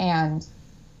 and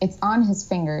it's on his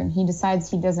finger, and he decides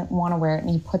he doesn't want to wear it, and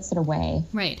he puts it away.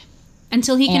 Right.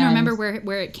 Until he can And- remember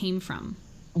where it came from.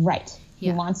 Right.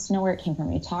 Yeah. He wants to know where it came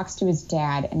from. He talks to his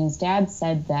dad, and his dad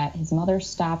said that his mother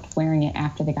stopped wearing it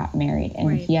after they got married, and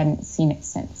Right. he hadn't seen it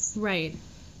since. Right.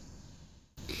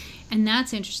 And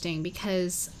that's interesting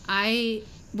because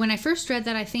when I first read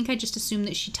that, I think I just assumed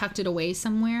that she tucked it away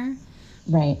somewhere.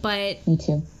 Right. But Me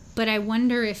too. I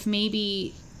wonder if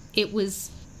maybe it was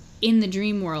in the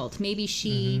dream world. Maybe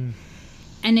she,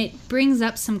 and it brings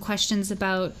up some questions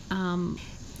about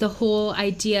the whole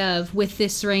idea of with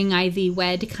this ring I thee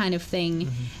wed kind of thing.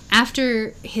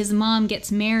 After his mom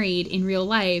gets married in real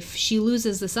life, she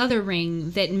loses this other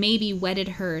ring that maybe wedded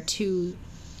her to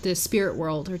the spirit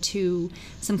world or to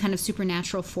some kind of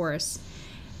supernatural force.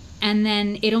 And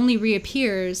then it only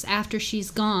reappears after she's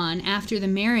gone, after the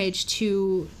marriage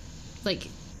to, like,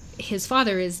 his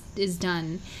father is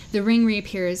done. The ring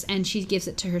reappears and she gives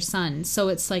it to her son. So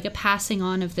it's like a passing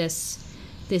on of this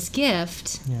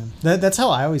gift. Yeah, that's how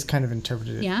I always kind of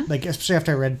interpreted it. Yeah? Like, especially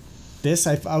after I read this,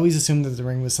 I always assumed that the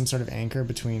ring was some sort of anchor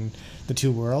between the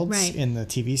two worlds Right. in the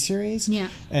TV series. Yeah.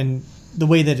 And the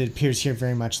way that it appears here,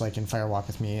 very much like in Fire Walk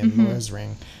with Me and Laura's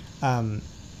ring.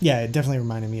 Yeah, it definitely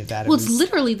reminded me of that. Well, it's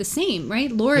literally the same,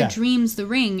 right? Laura Yeah. dreams the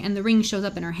ring and the ring shows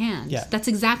up in her hand. Yeah. That's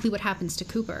exactly what happens to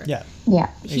Cooper. Yeah. Yeah.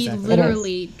 He Exactly.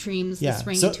 literally dreams Yeah. this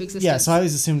ring so, into existence. yeah, so I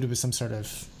always assumed it was some sort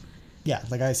of yeah,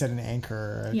 like I said, an anchor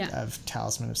or a Yeah.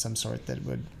 talisman of some sort that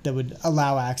would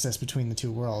allow access between the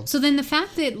two worlds. So then the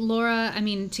fact that Laura, I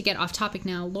mean, to get off topic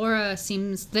now, Laura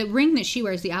seems, the ring that she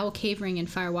wears, the Owl Cave ring in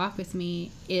Fire Walk with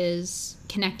Me, is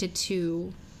connected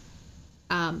to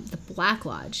the Black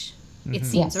Lodge, it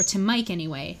seems, Yes. or to Mike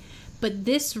anyway. But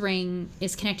this ring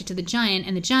is connected to the Giant,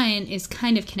 and the Giant is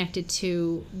kind of connected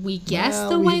to, we guess, Well,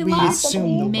 the White we Lodge?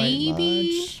 assume the Maybe.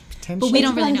 White Lodge, potentially. But we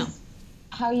don't really know. Depends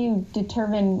how you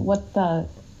determine what the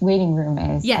waiting room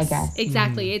is, Yes, I guess.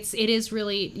 exactly. It is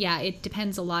really, yeah, it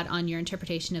depends a lot on your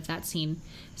interpretation of that scene.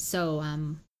 So,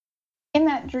 In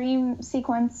that dream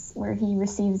sequence where he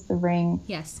receives the ring,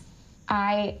 yes.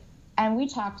 and we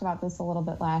talked about this a little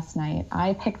bit last night,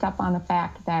 I picked up on the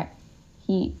fact that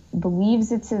he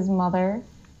believes it's his mother,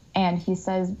 and he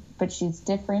says, but she's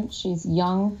different. She's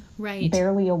young, Right.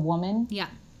 barely a woman, Yeah.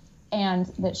 and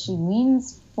that she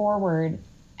leans forward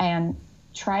and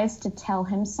tries to tell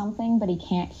him something, but he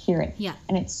can't hear it. Yeah.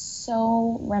 And it's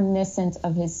so reminiscent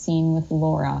of his scene with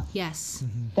Laura Yes.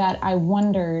 that I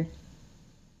wondered,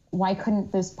 why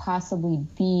couldn't this possibly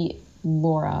be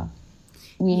Laura?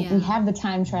 We Yeah. have the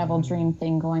time travel dream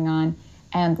thing going on,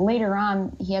 and later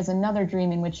on he has another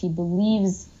dream in which he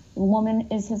believes the woman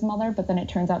is his mother, but then it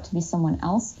turns out to be someone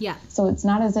else. Yeah. So it's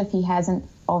not as if he hasn't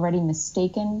already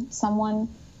mistaken someone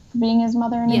for being his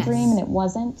mother in Yes. a dream, and it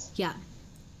wasn't. Yeah.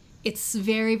 It's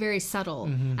very, very subtle.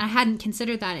 I hadn't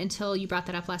considered that until you brought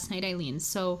that up last night, Eileen.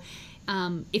 So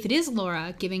if it is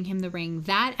Laura giving him the ring,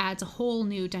 that adds a whole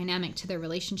new dynamic to their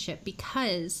relationship,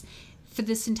 because for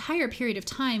this entire period of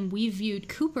time, we viewed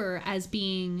Cooper as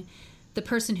being the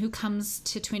person who comes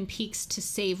to Twin Peaks to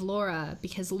save Laura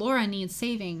because Laura needs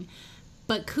saving.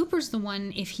 But Cooper's the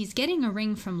one, if he's getting a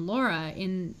ring from Laura,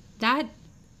 in that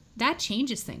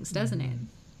changes things, doesn't it?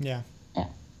 Yeah.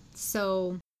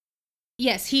 So,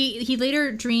 yes, he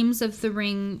later dreams of the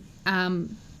ring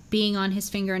being on his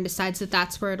finger and decides that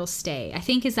that's where it'll stay. I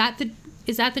think, is that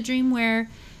the dream where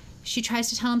she tries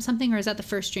to tell him something, or is that the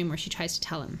first dream where she tries to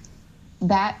tell him?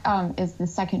 That is the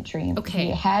second dream.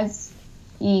 Okay.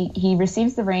 He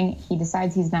receives the ring. He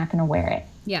decides he's not going to wear it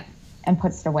Yeah. and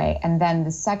puts it away. And then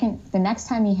the next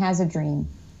time he has a dream,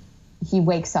 he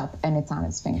wakes up and it's on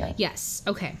his finger. Yes.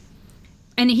 Okay.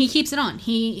 And he keeps it on.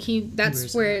 That's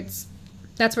wears where it.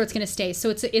 it's going to stay. So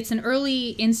it's an early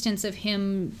instance of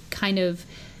him kind of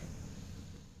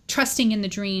trusting in the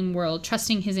dream world,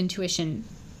 trusting his intuition,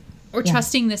 or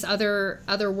trusting this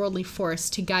otherworldly force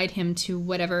to guide him to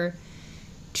whatever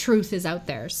truth is out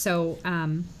there. So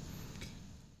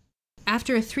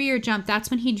after a 3-year jump, that's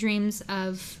when he dreams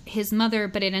of his mother,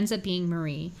 but it ends up being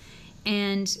Marie.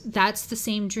 And that's the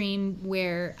same dream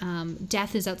where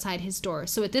death is outside his door.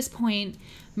 So at this point,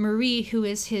 Marie, who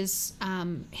is his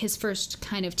first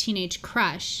kind of teenage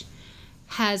crush,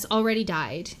 has already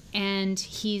died, and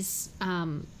he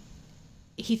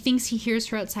thinks he hears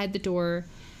her outside the door,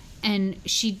 and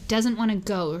she doesn't want to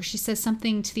go, or she says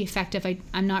something to the effect of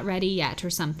 "I'm not ready yet" or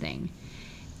something.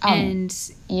 And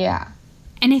Yeah.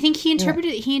 I think he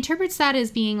interprets that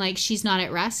as being like she's not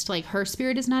at rest, like her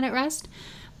spirit is not at rest.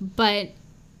 But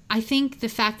I think the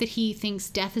fact that he thinks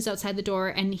death is outside the door,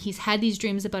 and he's had these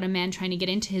dreams about a man trying to get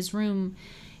into his room,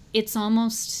 it's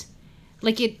almost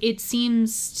like it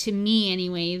seems to me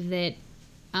anyway that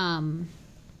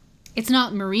it's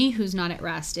not Marie who's not at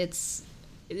rest.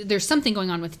 There's something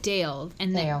going on with Dale,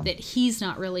 and that he's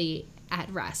not really at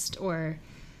rest or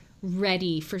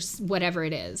ready for whatever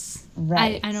it is.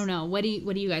 Right. I don't know. What do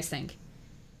you guys think?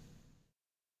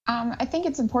 I think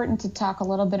it's important to talk a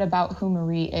little bit about who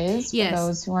Marie is. Yes. For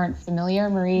those who aren't familiar,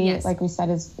 Marie, Yes. like we said,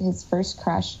 is his first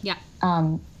crush. Yeah.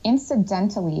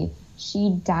 Incidentally,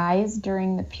 she dies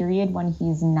during the period when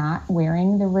he's not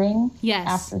wearing the ring. Yes.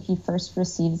 After he first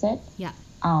receives it. Yeah.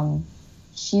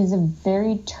 She's a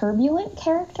very turbulent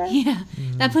character. Yeah.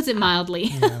 That puts it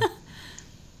mildly.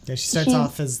 Yeah, she starts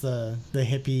off as the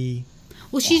hippie.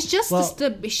 Well, she's just Well,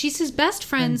 she's his best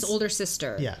friend's older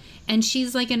sister. Yeah. And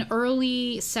she's like an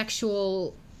early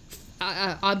sexual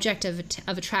object of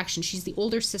attraction. She's the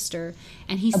older sister,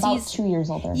 and he About sees 2 years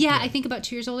older. Yeah, I think about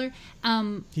 2 years older.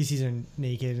 He sees her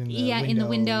naked in the window. In the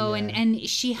window, yeah. and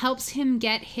she helps him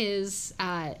get his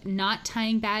knot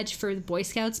tying badge for the Boy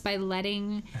Scouts by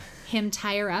letting him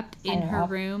tie her up in her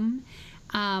room.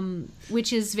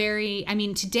 Which is very, I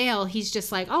mean, to Dale, he's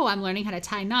just like, oh, I'm learning how to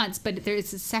tie knots, but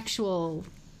there's a sexual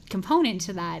component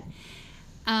to that.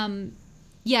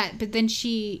 Yeah, but then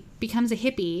she becomes a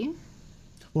hippie.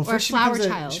 Well, or a flower first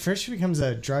child. First she becomes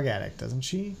a drug addict, doesn't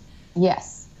she?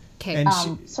 Yes. Okay. And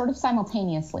Sort of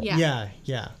simultaneously. Yeah.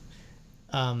 Yeah.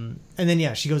 And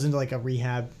then she goes into like a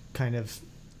rehab kind of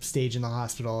stage in the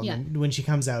hospital. And Yeah. then when she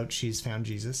comes out, she's found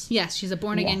Jesus. Yes, she's a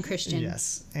born-again Yes. Christian.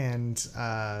 Yes. And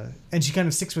she kind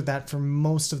of sticks with that for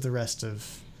most of the rest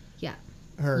of Yeah.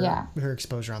 her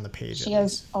exposure on the page. She at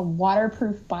has least. a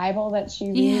waterproof Bible that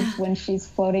she reads Yeah. when she's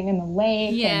floating in the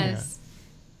lake. Yes.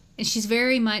 And she's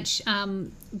very much,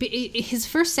 his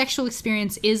first sexual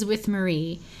experience is with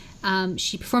Marie.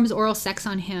 She performs oral sex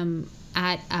on him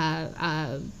at,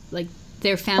 like,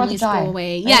 their families go July,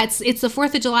 away. right? Yeah, it's the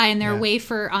 4th of July, and they're Yeah. away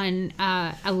on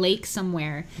a lake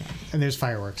somewhere. And there's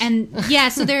fireworks. And yeah,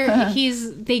 so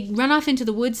they run off into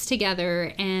the woods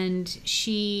together, and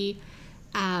she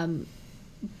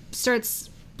starts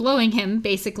blowing him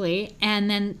basically, and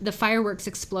then the fireworks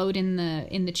explode in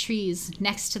the trees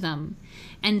next to them.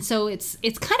 And so it's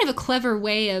kind of a clever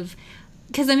way of,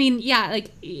 because I mean, yeah,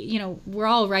 like, you know, we're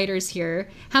all writers here.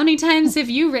 How many times have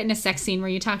you written a sex scene where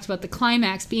you talked about the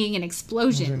climax being an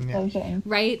explosion? Yeah. Okay.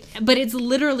 Right? But it's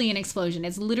literally an explosion.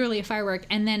 It's literally a firework.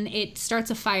 And then it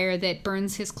starts a fire that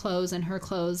burns his clothes and her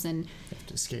clothes, and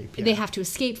To escape. they have to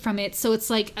escape from it. So it's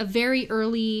like a very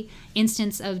early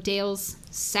instance of Dale's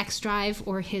sex drive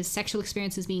or his sexual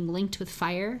experiences being linked with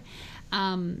fire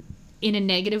in a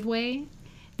negative way.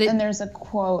 And there's a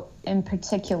quote in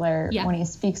particular Yeah. when he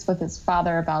speaks with his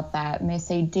father about that, and they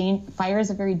say, fire is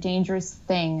a very dangerous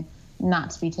thing not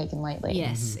to be taken lightly.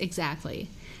 Yes, exactly.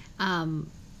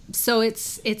 So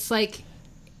it's like,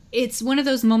 it's one of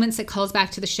those moments that calls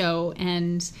back to the show,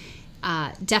 and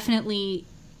definitely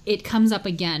it comes up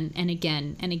again and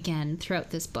again and again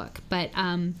throughout this book. But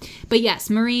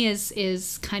yes, Marie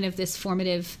is kind of this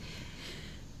formative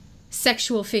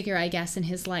sexual figure, I guess, in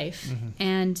his life.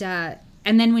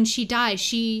 And then when she dies,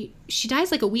 she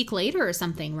dies like a week later or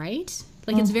something, right?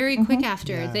 Like, it's very quick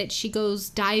after that she goes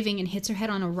diving and hits her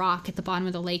head on a rock at the bottom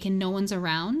of the lake, and no one's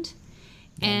around,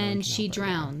 and she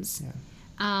drowns.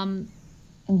 Yeah.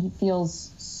 And he feels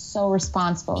so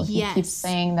responsible. He Yes. keeps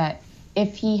saying that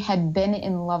if he had been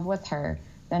in love with her,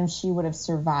 then she would have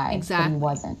survived, Exactly. but he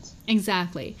wasn't.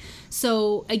 Exactly.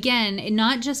 So again,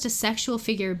 not just a sexual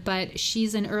figure, but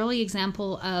she's an early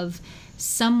example of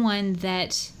someone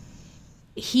that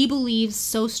he believes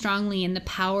so strongly in the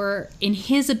power, in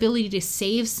his ability to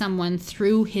save someone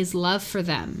through his love for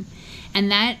them. And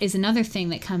that is another thing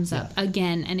that comes up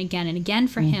again and again and again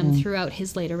for him throughout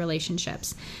his later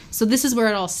relationships. So this is where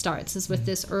it all starts, is with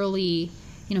this early,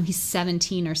 you know, he's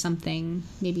 17 or something,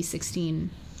 maybe 16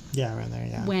 Yeah, around there,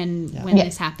 yeah. when Yeah.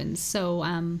 this happens. So,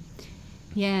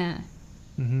 yeah.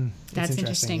 It's That's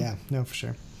interesting. Yeah, no, for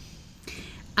sure.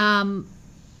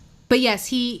 But yes,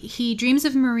 he dreams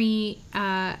of Marie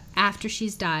after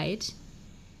she's died.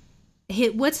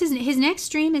 What's his next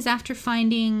dream is after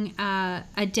finding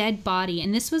a dead body,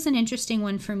 and this was an interesting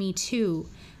one for me too,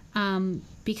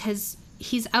 because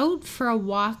he's out for a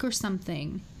walk or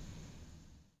something,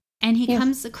 and he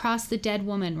comes across the dead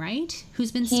woman, right,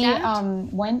 who's been He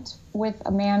stabbed. went with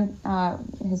a man,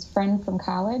 his friend from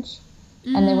college,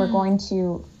 and they were going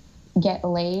to get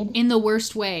laid In the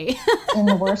worst way. in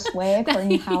the worst way, according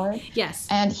to Howard. Yes.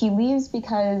 And he leaves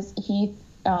because he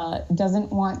doesn't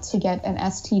want to get an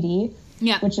STD,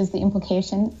 Yeah. which is the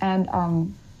implication.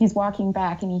 And he's walking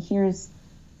back, and he hears.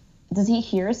 Does he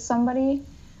hear somebody?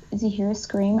 Does he hear a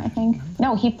scream? I think.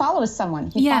 No, he follows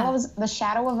someone. He Yeah. follows the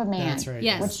shadow of a man. That's right.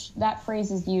 Yes. Which that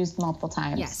phrase is used multiple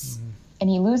times. Yes. And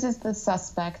he loses the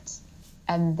suspect,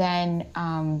 and then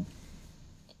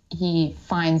he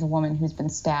finds a woman who's been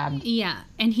stabbed. Yeah,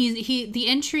 and the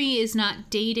entry is not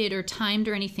dated or timed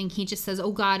or anything. He just says,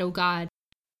 "Oh God, oh God."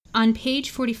 On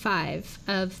page 45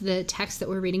 of the text that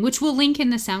we're reading, which we'll link in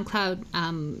the SoundCloud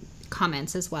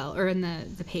comments as well, or in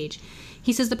the page,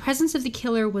 he says, "The presence of the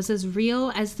killer was as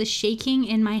real as the shaking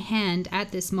in my hand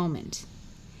at this moment."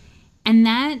 And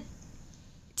that,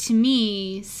 to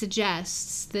me,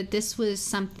 suggests that this was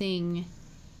something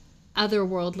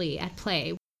otherworldly at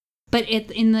play. But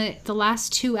in the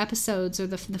last two episodes, or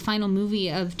the final movie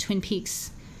of Twin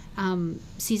Peaks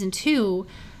season 2,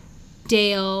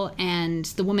 Dale and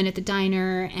the woman at the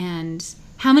diner, and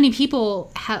how many people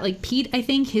have, like Pete, I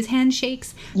think, his hand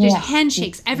shakes. There's Yes.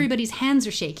 handshakes. Everybody's hands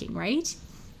are shaking, right?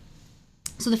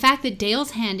 So the fact that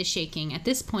Dale's hand is shaking at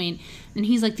this point, and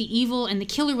he's like the evil, and the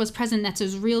killer was present, that's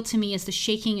as real to me as the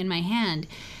shaking in my hand.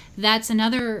 That's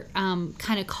another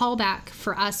kind of callback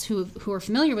for us who are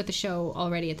familiar with the show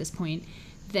already at this point,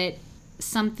 that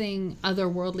something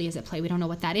otherworldly is at play. We don't know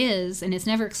what that is, and it's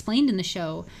never explained in the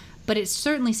show, but it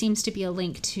certainly seems to be a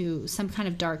link to some kind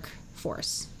of dark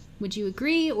force. Would you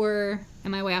agree, or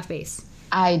am I way off base?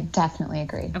 I definitely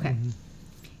agree. Okay.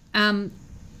 And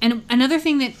another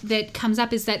thing that comes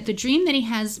up is that the dream that he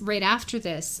has right after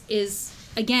this is,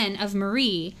 again, of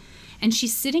Marie. and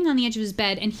she's sitting on the edge of his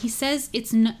bed, and he says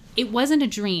it wasn't a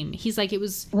dream. He's like, it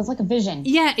was like a vision.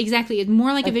 Yeah, exactly. It's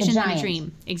more like a Like the vision than a giant.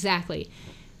 dream. Exactly.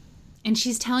 And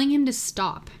she's telling him to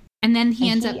stop. And then he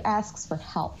ends up asks for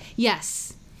help.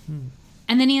 Yes.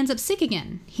 And then he ends up sick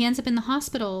again. He ends up in the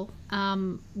hospital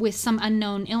with some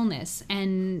unknown illness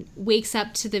and wakes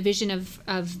up to the vision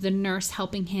of the nurse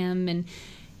helping him. And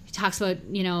he talks about,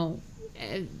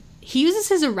 he uses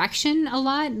his erection a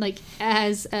lot, like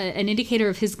as an indicator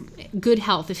of his good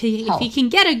health. If he can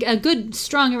get a good,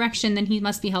 strong erection, then he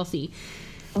must be healthy.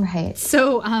 Right.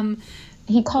 So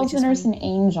he calls the nurse an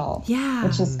angel. Yeah.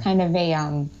 Which is kind of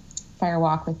a Fire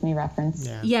Walk With Me reference.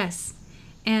 Yeah. Yes.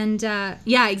 And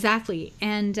yeah, exactly.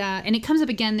 And it comes up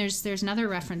again. There's another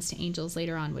reference to angels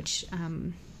later on, which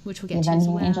we'll get to as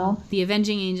well. Angel? The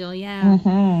avenging angel, yeah.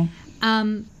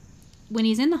 Mm-hmm. When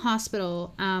he's in the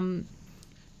hospital,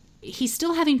 he's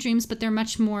still having dreams, but they're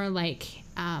much more like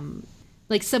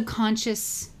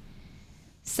subconscious,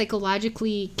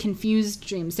 psychologically confused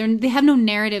dreams. They have no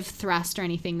narrative thrust or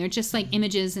anything. They're just like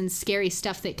images and scary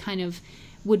stuff that kind of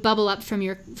would bubble up from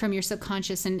your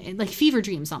subconscious, and like fever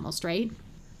dreams almost, right?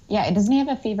 Yeah, doesn't he have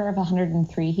a fever of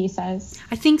 103, he says?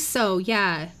 I think so,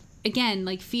 yeah. Again,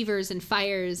 like fevers and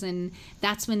fires, and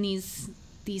that's when these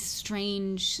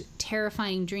strange,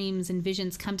 terrifying dreams and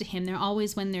visions come to him. They're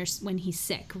always when he's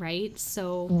sick, right?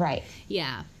 So Right.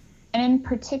 Yeah. And in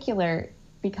particular,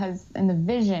 because in the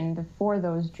vision before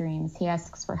those dreams, he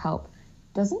asks for help.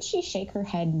 Doesn't she shake her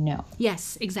head no?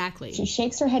 Yes, exactly. She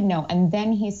shakes her head no, and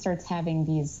then he starts having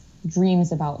these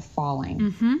dreams about falling.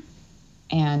 Mm-hmm.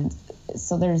 And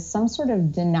so there's some sort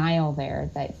of denial there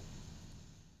that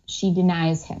she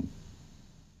denies him.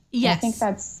 Yes. And I think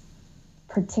that's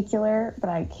particular, but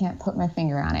I can't put my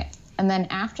finger on it. And then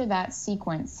after that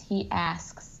sequence, he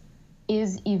asks,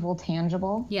 is evil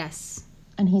tangible? Yes.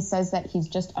 And he says that he's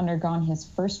just undergone his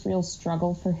first real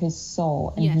struggle for his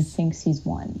soul, and he Yes. thinks he's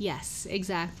won. Yes,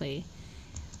 exactly.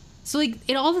 So like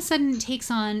it all of a sudden takes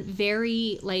on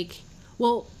very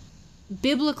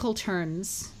biblical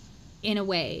terms in a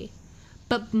way,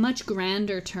 but much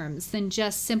grander terms than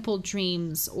just simple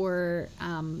dreams or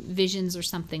visions or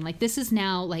something. Like this is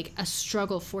now like a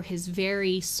struggle for his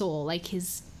very soul, like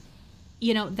his,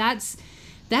 that's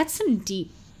some deep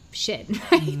shit,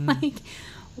 right? Like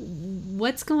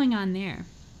what's going on there?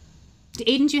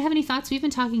 Aiden, do you have any thoughts? We've been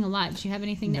talking a lot. Do you have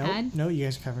anything to add? No, you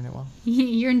guys are covering it well.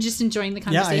 You're just enjoying the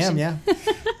Yeah, I conversation. am, yeah.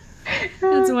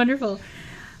 That's wonderful.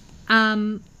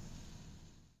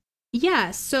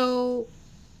 Yeah, so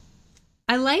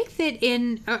I like that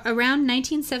in around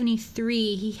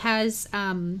 1973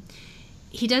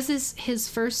 he does his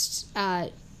first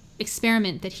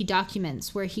experiment that he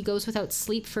documents where he goes without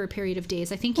sleep for a period of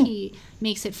days. I think he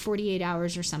makes it 48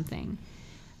 hours or something.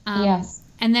 Yes.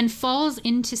 And then falls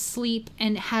into sleep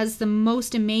and has the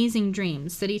most amazing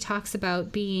dreams that he talks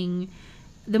about being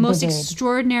the most Vivid.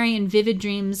 extraordinary and vivid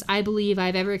dreams I believe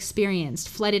I've ever experienced,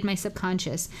 flooded my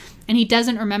subconscious. And he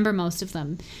doesn't remember most of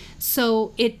them.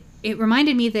 So it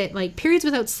reminded me that like periods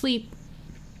without sleep,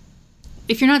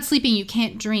 if you're not sleeping, you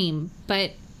can't dream.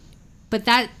 But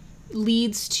that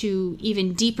leads to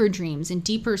even deeper dreams and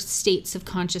deeper states of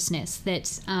consciousness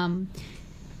that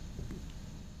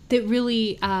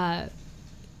really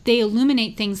they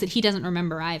illuminate things that he doesn't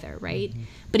remember either, right? Mm-hmm.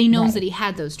 But he knows Right. that he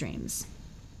had those dreams.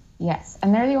 Yes.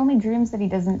 And they're the only dreams that he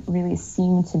doesn't really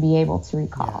seem to be able to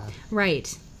recall. Yeah.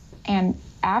 Right. And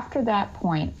after that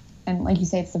point, and like you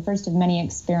say, it's the first of many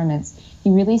experiments,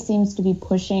 he really seems to be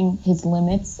pushing his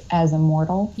limits as a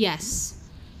mortal. Yes.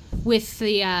 With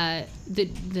the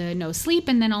no sleep,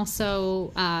 and then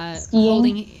also Skiing.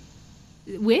 holding.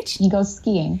 Which? He goes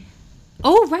skiing.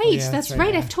 Oh, right. Oh, yeah, that's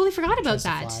right. yeah. I totally forgot about Tries to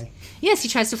that. fly. Yes, he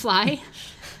tries to fly.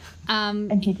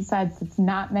 And he decides it's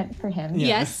not meant for him. Yeah.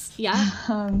 Yes. Yeah.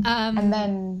 And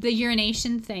then, The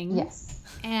urination thing. yes.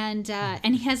 And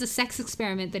he has a sex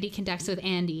experiment that he conducts with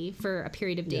Andy for a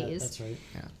period of days. Yeah, that's right.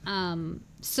 Yeah.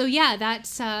 So yeah,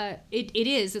 that's it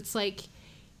is. It's like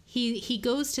he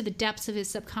goes to the depths of his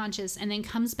subconscious and then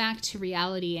comes back to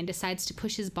reality and decides to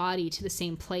push his body to the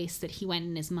same place that he went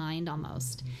in his mind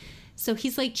almost. Mm-hmm. So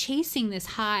he's like chasing this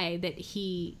high that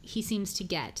he seems to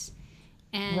get.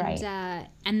 And Right.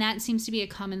 And that seems to be a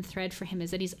common thread for him, is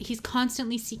that he's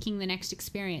constantly seeking the next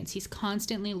experience. He's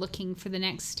constantly looking for the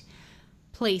next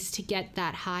place to get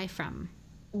that high from.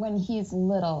 When he's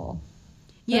little,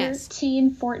 Yes.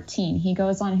 13, 14, he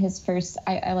goes on his first,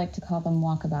 I like to call them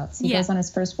walkabouts. He Yeah. goes on his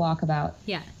first walkabout.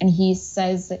 Yeah. And he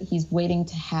says that he's waiting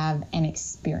to have an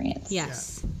experience.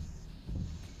 Yes.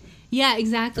 Yeah,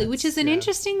 exactly. Which is an yeah.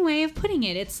 interesting way of putting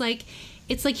it. It's like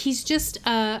it's like he's just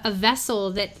a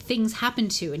vessel that things happen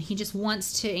to, and he just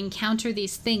wants to encounter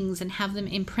these things and have them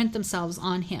imprint themselves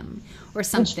on him or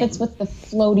something. Which fits with the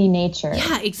floaty nature.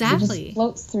 Yeah, exactly. He just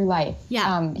floats through life.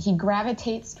 Yeah. He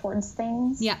gravitates towards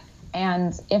things. Yeah.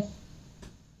 And if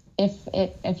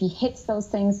he hits those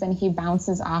things, then he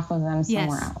bounces off of them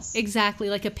somewhere else. Exactly,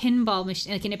 like a pinball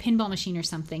machine, like in a pinball machine or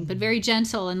something, but very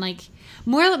gentle and like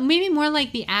maybe more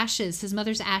like the ashes, his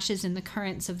mother's ashes in the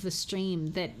currents of the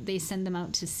stream that they send them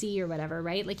out to sea or whatever,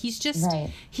 right? Like he's just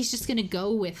gonna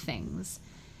go with things,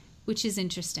 which is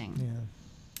interesting. Yeah.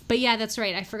 But yeah, that's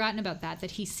right. I've forgotten about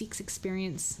that he seeks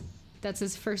experience. That's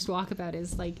his first walkabout,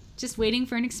 is like just waiting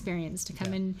for an experience to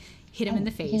come and hit him in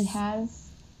the face. He has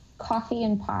coffee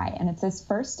and pie, and it's his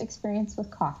first experience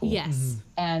with coffee. Yes.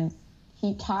 And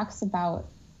he talks about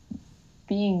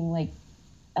being like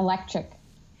electric.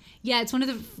 Yeah, it's one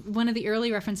of the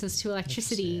early references to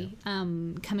electricity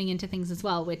coming into things as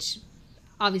well, which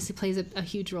obviously plays a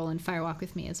huge role in Fire Walk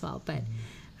with Me as well. But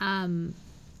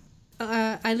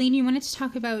Eileen, you wanted to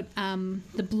talk about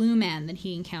the blue man that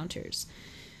he encounters,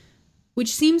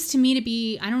 which seems to me to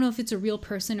be, I don't know if it's a real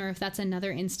person or if that's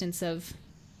another instance of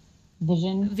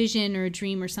vision or a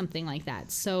dream or something like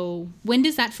that. So when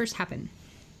does that first happen?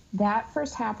 That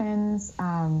first happens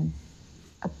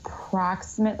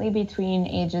approximately between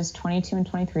ages 22 and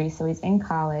 23. So he's in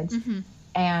college,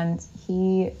 and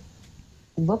he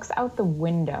looks out the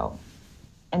window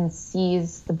and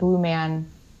sees the blue man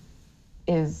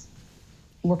is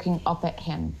looking up at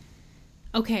him.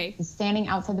 Okay. He's standing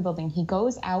outside the building. He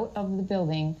goes out of the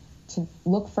building to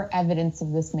look for evidence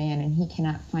of this man, and he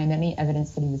cannot find any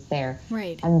evidence that he was there.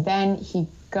 Right. And then he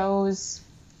goes,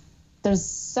 there's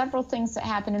several things that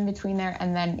happen in between there,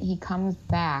 and then he comes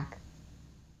back.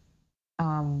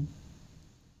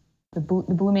 The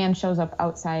blue man shows up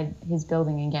outside his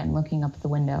building again, looking up the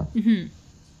window. And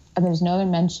there's no other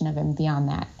mention of him beyond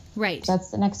that. Right. So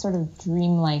that's the next sort of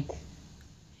dreamlike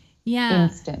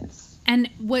instance. And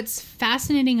what's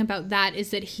fascinating about that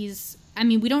is that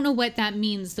we don't know what that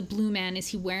means, the blue man. Is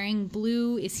he wearing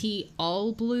blue? Is he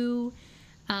all blue?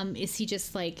 Is he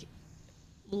just like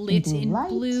lit in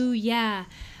blue? Yeah.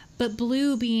 But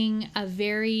blue being a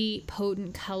very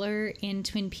potent color in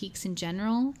Twin Peaks in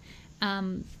general.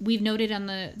 We've noted on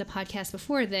the podcast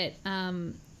before that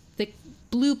the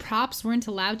blue props weren't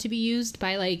allowed to be used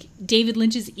by like David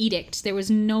Lynch's edict. There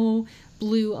was no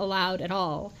blue allowed at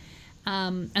all,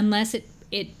 unless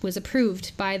it was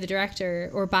approved by the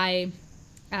director or by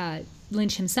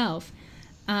Lynch himself.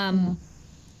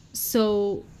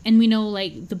 So, and we know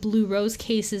like the Blue Rose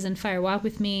cases in Fire Walk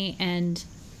with Me and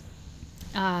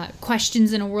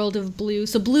Questions in a World of Blue.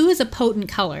 So blue is a potent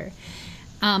color.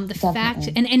 Fact,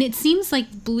 and it seems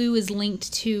like blue is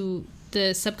linked to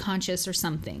the subconscious or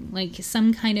something, like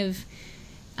some kind of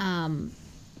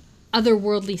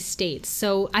otherworldly states.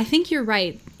 So I think you're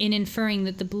right in inferring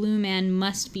that the blue man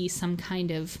must be some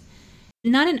kind of,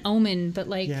 not an omen, but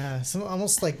like... Yeah, some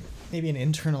almost like maybe an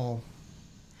internal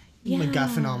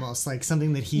MacGuffin, almost like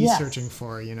something that he's searching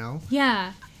for, you know?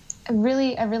 Yeah. I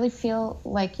really feel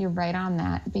like you're right on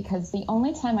that, because the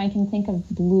only time I can think of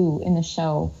blue in the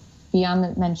show, beyond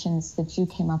the mentions that you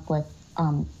came up with,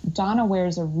 Donna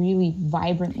wears a really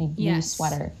vibrantly blue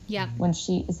sweater. Yeah. When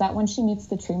she meets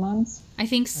the Tremons? I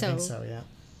think so. I think so, yeah.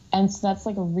 And so that's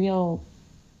like a real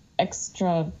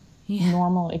extra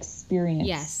normal experience.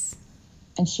 Yes.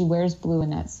 And she wears blue in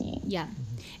that scene. Yeah.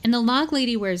 And the Log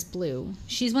Lady wears blue.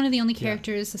 She's one of the only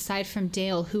characters aside from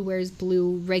Dale who wears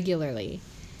blue regularly.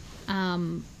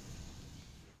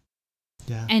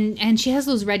 Yeah. And she has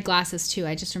those red glasses too.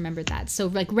 I just remembered that. So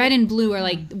like red and blue are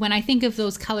like, when I think of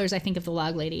those colors, I think of the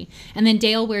Log Lady. And then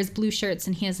Dale wears blue shirts,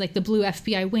 and he has like the blue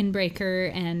FBI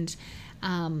windbreaker, and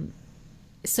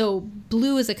so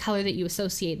blue is a color that you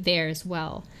associate there as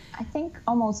well. I think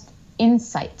almost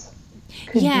insight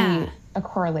could be a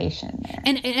correlation there.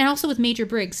 And also with Major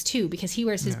Briggs too, because he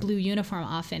wears his blue uniform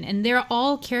often. And they're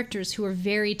all characters who are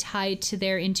very tied to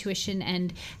their intuition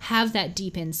and have that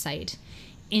deep insight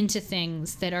into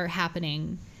things that are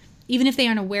happening. Even if they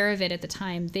aren't aware of it at the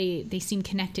time, they seem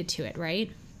connected to it, right?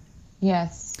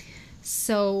 Yes.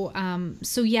 So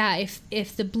yeah,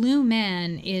 if the blue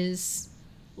man is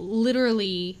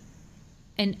literally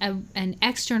an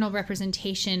external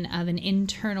representation of an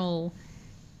internal,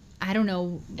 I don't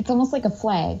know. It's almost like a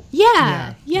flag.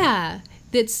 Yeah.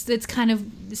 That's kind of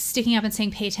sticking up and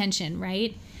saying, pay attention,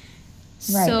 right?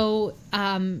 Right. So,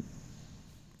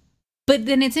 but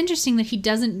then it's interesting that he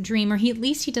doesn't dream, or at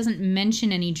least he doesn't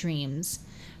mention any dreams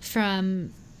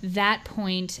from that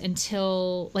point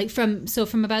until, like, from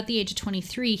about the age of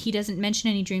 23, he doesn't mention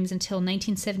any dreams until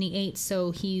 1978.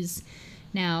 So he's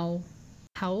now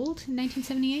how old in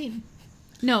 1978?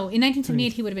 No, in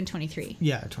 1978 he would have been 23.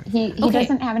 Yeah, 20. He Okay.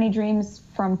 doesn't have any dreams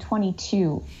from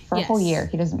 22 for a whole Yes. year.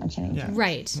 He doesn't mention any Yeah. dreams.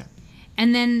 Right. Yeah.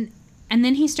 And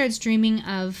then he starts dreaming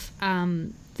of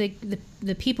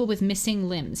the people with missing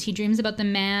limbs. He dreams about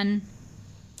the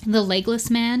legless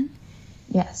man.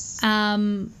 Yes.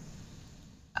 Um,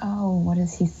 What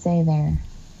does he say there?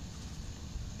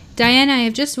 Diana, I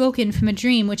have just woken from a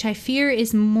dream which I fear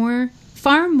is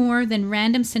far more than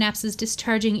random synapses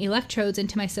discharging electrodes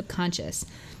into my subconscious.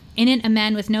 In it, a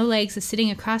man with no legs is sitting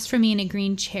across from me in a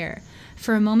green chair.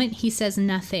 For a moment, he says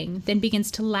nothing, then begins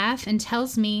to laugh and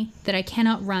tells me that I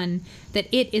cannot run, that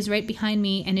it is right behind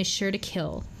me and is sure to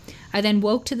kill. I then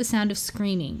woke to the sound of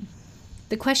screaming.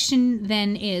 The question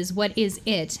then is, what is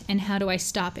it, and how do I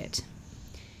stop it?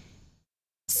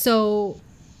 So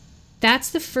that's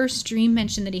the first dream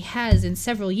mention that he has in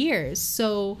several years.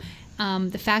 So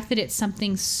the fact that it's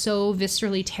something so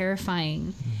viscerally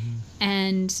terrifying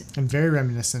and very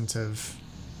reminiscent of,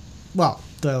 well,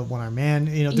 the One-Armed Man.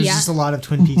 You know, there's Yeah. just a lot of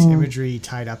Twin Peaks imagery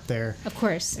tied up there, of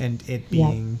course, and it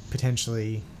being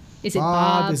potentially is it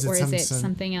Bob Is it or some- is it some-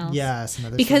 something else? Yeah, some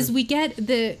other Because sort of- we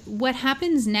get what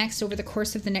happens next over the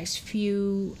course of the next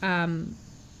few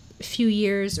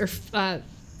years, or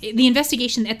the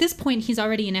investigation. At this point, he's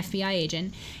already an FBI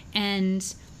agent, and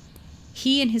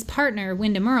he and his partner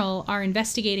Wyndham Earle are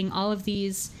investigating all of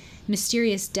these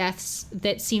mysterious deaths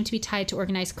that seem to be tied to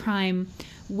organized crime,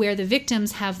 where the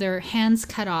victims have their hands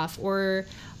cut off or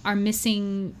are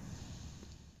missing,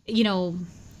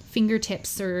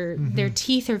 fingertips, or their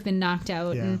teeth have been knocked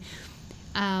out. Yeah.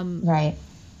 And Right.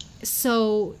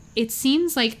 so it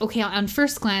seems like, okay, on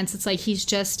first glance, it's like he's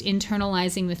just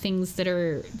internalizing the things that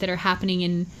are happening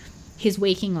in his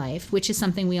waking life, which is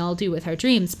something we all do with our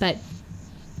dreams. But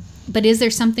is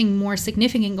there something more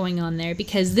significant going on there?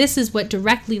 Because this is what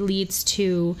directly leads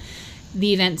to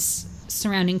the events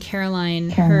surrounding Caroline.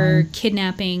 Her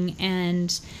kidnapping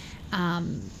and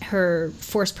her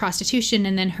forced prostitution,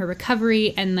 and then her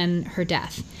recovery, and then her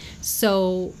death.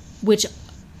 So, which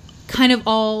kind of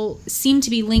all seem to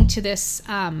be linked to this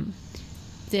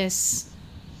this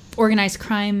organized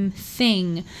crime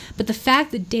thing. But the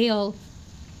fact that Dale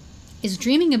is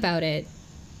dreaming about it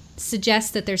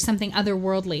suggests that there's something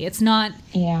otherworldly. It's not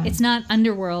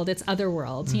underworld, it's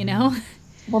otherworld, you know?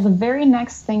 Well, the very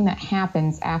next thing that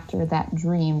happens after that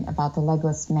dream about the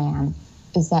legless man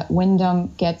is that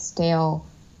Wyndham gets Dale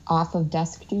off of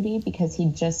desk duty because he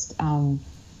just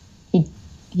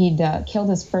he'd killed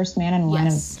his first man in the line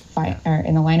of fire, or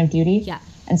in the line of duty. Yeah.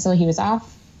 And so he was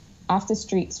off the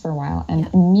streets for a while, and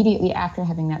immediately after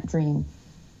having that dream,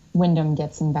 Wyndham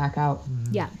gets him back out.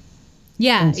 Yeah.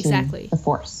 Yeah, into exactly. the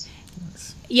force.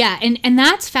 Yeah, and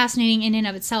that's fascinating in and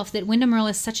of itself, that Wyndham Earle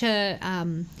is such a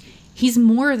he's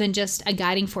more than just a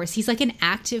guiding force. He's like an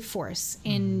active force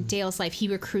in Dale's life. He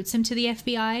recruits him to the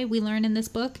FBI, we learn in this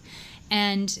book,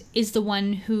 and is the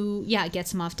one who,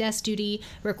 gets him off desk duty,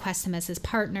 requests him as his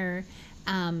partner,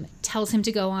 tells him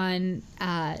to go on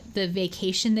the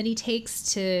vacation that he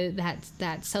takes to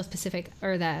that South Pacific,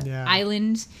 or that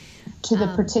island. To the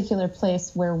particular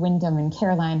place where Wyndham and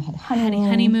Caroline had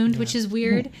honeymooned. Which is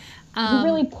weird. He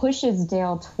really pushes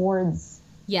Dale towards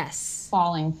Yes.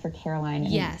 falling for Caroline.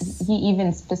 And Yes. he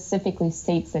even specifically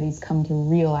states that he's come to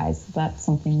realize that's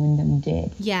something Wyndham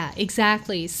did. Yeah,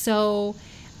 exactly. So,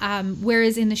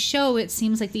 whereas in the show, it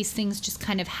seems like these things just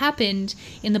kind of happened.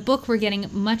 In the book, we're getting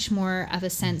much more of a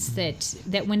sense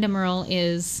that Wyndham Earle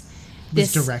is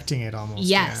was directing it almost.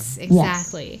 Yes, yeah.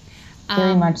 exactly.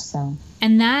 Very much so.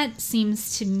 And that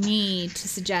seems to me to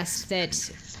suggest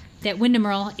that Wyndham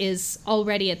Earle is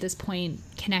already at this point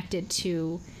connected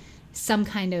to some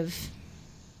kind of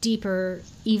deeper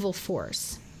evil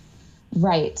force.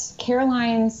 Right.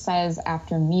 Caroline says,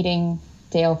 after meeting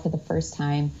Dale for the first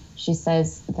time, she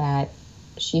says that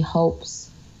she hopes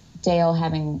Dale,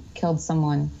 having killed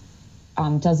someone,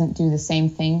 doesn't do the same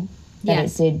thing that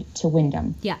it did to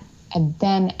Wyndham. Yeah. And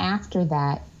then after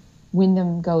that,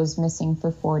 Wyndham goes missing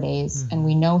for 4 days, and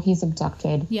we know he's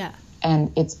abducted. Yeah.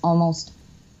 And it's almost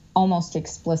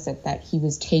explicit that he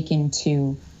was taken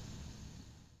to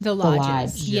the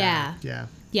lodges. Yeah.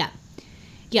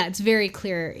 It's very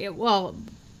clear.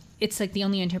 It's like the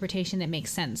only interpretation that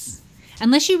makes sense,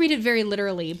 unless you read it very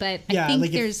literally. But I think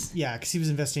there's because he was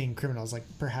investigating criminals. Like,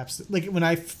 perhaps, like, when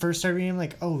I first started reading him,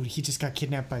 like, oh, he just got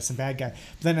kidnapped by some bad guy.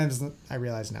 But then I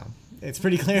realized, no, it's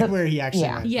pretty clear where he actually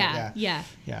went.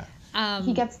 Yeah.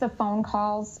 He gets the phone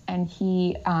calls, and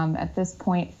he at this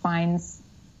point finds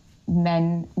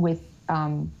men with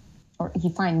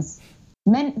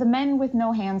the men with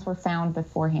no hands were found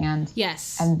beforehand.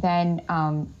 Yes. And then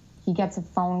he gets a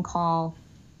phone call,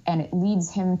 and it leads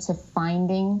him to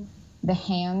finding the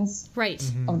hands Right.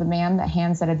 of the man, the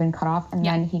hands that had been cut off. And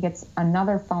Yeah. then he gets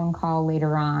another phone call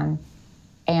later on,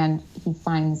 and he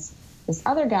finds this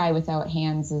other guy without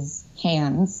hands'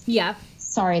 hands. Yeah.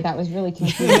 Sorry, that was really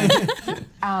confusing.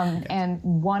 And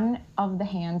one of the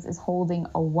hands is holding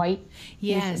a white piece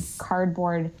Yes. of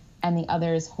cardboard, and the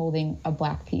other is holding a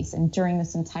black piece. And during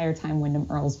this entire time, Wyndham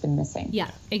Earle's been missing. Yeah,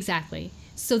 exactly.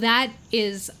 So that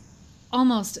is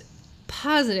almost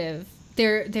positive.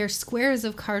 They're squares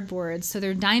of cardboard, so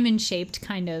they're diamond shaped,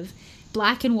 kind of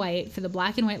black and white for the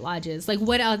black and white lodges. Like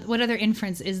what other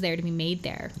inference is there to be made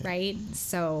there, right?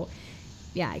 So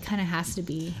yeah, it kind of has to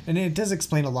be. And it does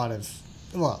explain a lot of,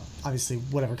 well, obviously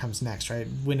whatever comes next, right?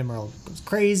 Wyndham Earle goes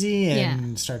crazy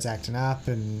and starts acting up,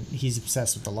 and he's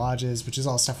obsessed with the lodges, which is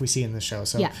all stuff we see in the show.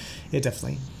 So it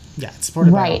definitely, it's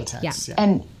supported by all the texts. Yeah.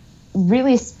 And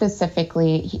really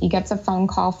specifically, he gets a phone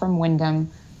call from Wyndham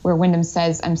where Wyndham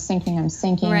says, I'm sinking,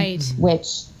 Right.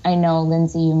 which I know,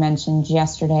 Lindsay, you mentioned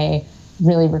yesterday,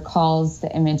 really recalls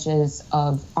the images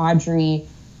of Audrey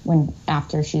when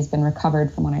after she's been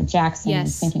recovered from One-Eyed Jackson,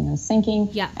 Yes. I'm sinking.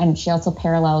 Yeah. And she also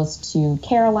parallels to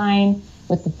Caroline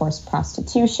with the forced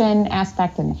prostitution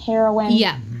aspect and the heroin.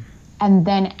 Yeah. And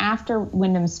then after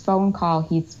Wyndham's phone call,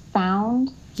 he's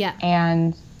found. Yeah.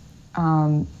 And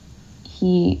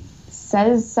he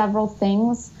says several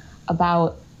things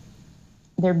about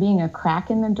there being a crack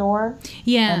in the door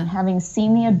Yeah. and having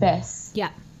seen the abyss, Yeah.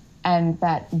 and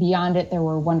that beyond it there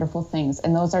were wonderful things.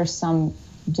 And those are some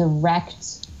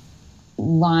direct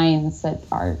lines that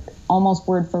are almost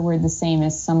word for word the same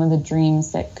as some of the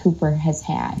dreams that Cooper has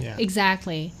had. Yeah.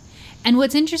 Exactly. And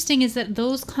what's interesting is that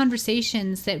those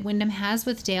conversations that Wyndham has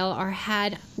with Dale are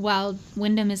had while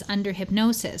Wyndham is under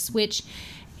hypnosis, which,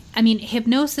 I mean,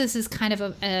 hypnosis is kind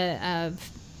of an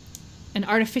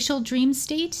artificial dream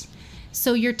state.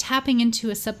 So you're tapping into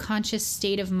a subconscious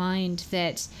state of mind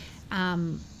that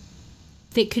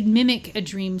that could mimic a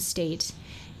dream state.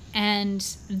 And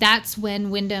that's when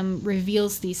Wyndham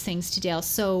reveals these things to Dale.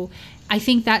 So I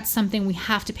think that's something we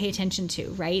have to pay attention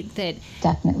to, right?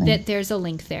 Definitely. That there's a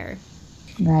link there.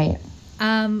 Right.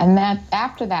 And that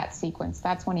after that sequence,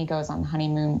 that's when he goes on the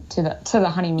honeymoon to the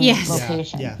honeymoon Yes.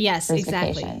 location. Yeah. Yes, for his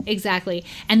exactly. vacation. Exactly.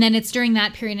 And then it's during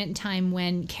that period in time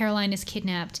when Caroline is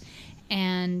kidnapped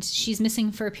and she's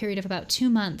missing for a period of about 2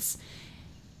 months.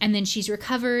 And then she's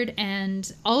recovered,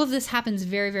 and all of this happens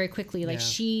very, very quickly. Like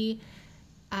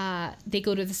they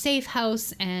go to the safe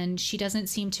house, and she doesn't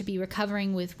seem to be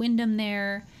recovering with Wyndham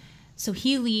there. So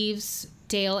he leaves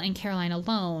Dale and Caroline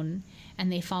alone,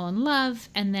 and they fall in love.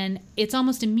 And then it's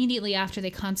almost immediately after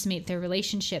they consummate their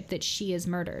relationship that she is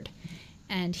murdered,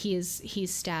 and he's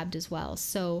stabbed as well.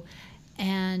 So,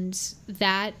 and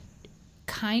that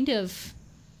kind of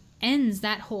ends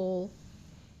that whole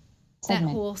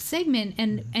segment.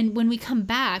 And when we come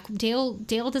back, Dale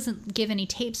doesn't give any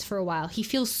tapes for a while. He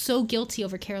feels so guilty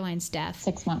over Caroline's death.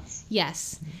 6 months.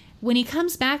 Yes. When he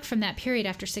comes back from that period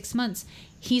after 6 months,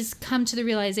 he's come to the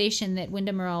realization that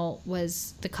Wyndham Earle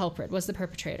was the culprit, was the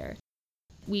perpetrator.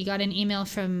 We got an email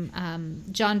from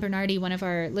John Bernardi, one of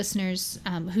our listeners,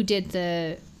 who did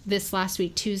this last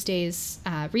week, Tuesday's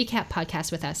recap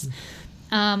podcast with us.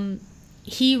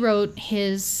 He wrote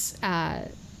his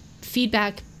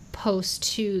feedback post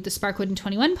to the Sparkwood and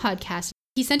 21 podcast.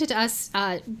 He sent it to us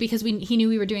because he knew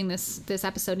we were doing this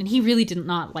episode, and he really did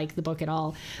not like the book at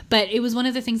all. But it was one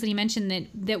of the things that he mentioned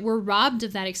that we're robbed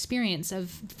of that experience of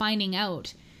finding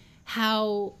out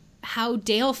how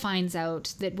Dale finds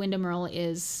out that Wyndham Earle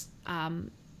is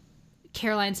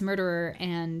Caroline's murderer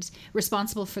and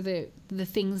responsible for the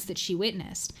things that she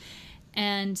witnessed.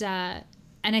 And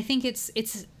I think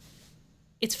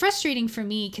it's frustrating for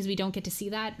me because we don't get to see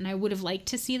that, and I would have liked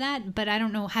to see that, but I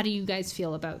don't know. How do you guys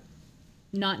feel about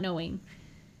not knowing?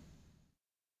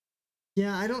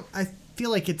 Yeah, I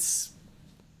feel like it's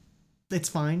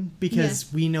fine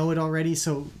because we know it already.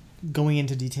 So going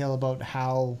into detail about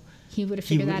how he would have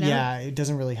figured that out. Yeah, it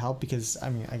doesn't really help because, I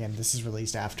mean, again, this is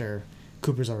released after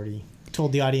Cooper's already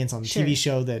told the audience on the TV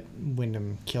show that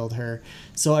Wyndham killed her.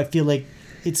 So I feel like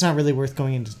it's not really worth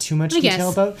going into too much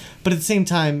detail about. But at the same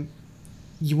time,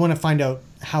 you want to find out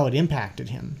how it impacted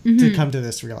him to come to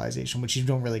this realization, which you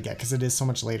don't really get because it is so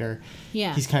much later.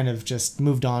 Yeah. He's kind of just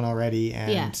moved on already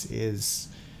and is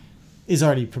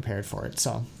already prepared for it.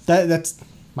 So that's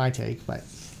my take. But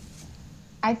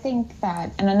I think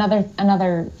that, and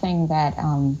another thing that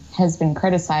has been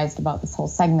criticized about this whole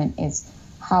segment is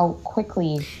how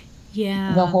quickly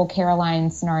the whole Caroline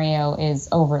scenario is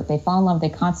over. They fall in love, they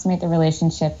consummate the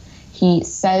relationship. He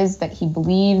says that he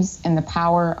believes in the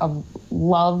power of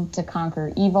love to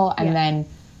conquer evil, and then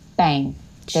bang,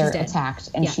 they're dead. attacked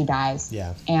and Yeah. she dies.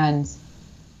 Yeah. And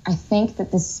I think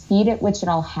that the speed at which it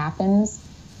all happens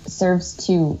serves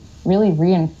to really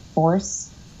reinforce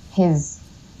his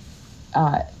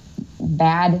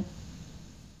bad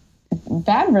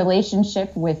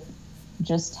relationship with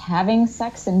just having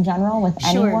sex in general with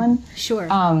anyone. Sure.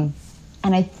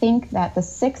 And I think that the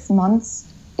 6 months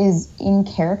is in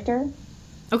character,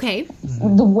 Okay.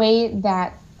 the way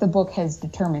that the book has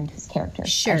determined his character,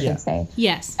 Sure. I should Yeah. say.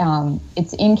 Yes.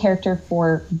 It's in character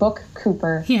for Book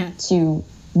Cooper Yeah. to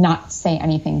not say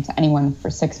anything to anyone for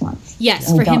 6 months.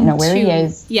 Yes. We For don't him know where to, he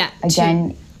is. Yeah.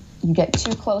 Again, you get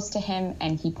too close to him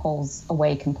and he pulls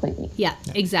away completely. Yeah.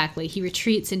 Exactly. He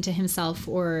retreats into himself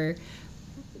or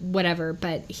whatever,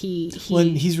 but he Well,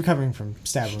 he's recovering from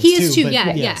stab wounds He is too, but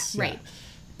yeah, yes, right.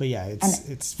 But yeah, And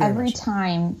it's very every much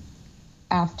time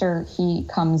after he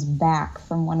comes back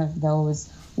from one of those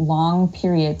long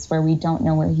periods where we don't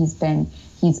know where he's been,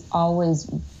 he's always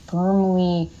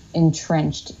firmly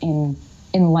entrenched in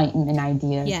Enlightenment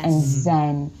ideas Yes. and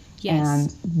Zen, Yes.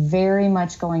 and very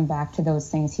much going back to those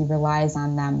things. He relies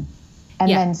on them. And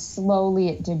Yeah. then slowly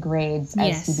it degrades as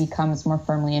Yes. he becomes more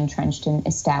firmly entrenched in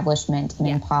establishment and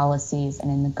Yeah. in policies and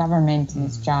in the government and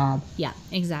his job. Yeah,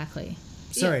 exactly.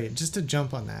 Sorry, just to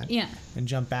jump on that. Yeah. And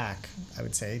jump back, I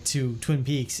would say, to Twin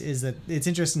Peaks, is that it's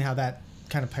interesting how that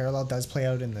kind of parallel does play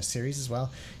out in the series as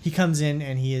well. He comes in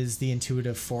and he is the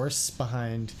intuitive force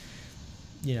behind,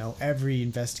 every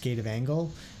investigative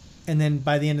angle. And then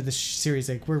by the end of the series,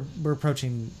 like we're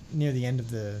approaching near the end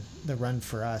of the run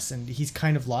for us, and he's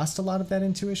kind of lost a lot of that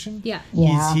intuition. Yeah.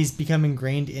 Yeah. He's become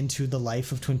ingrained into the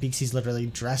life of Twin Peaks. He's literally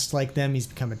dressed like them. He's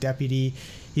become a deputy.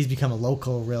 He's become a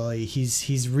local. Really,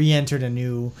 he's re-entered a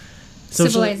new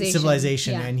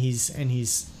civilization, Yeah. and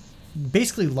he's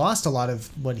basically lost a lot of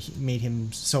what made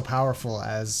him so powerful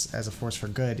as a force for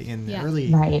good in the Yeah. early,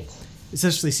 Right.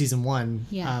 especially season 1.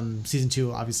 Yeah. Season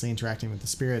 2, obviously interacting with the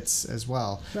spirits as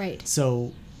well. Right.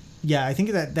 So, yeah, I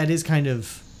think that is kind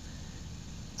of.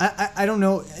 I don't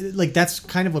know, like that's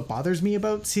kind of what bothers me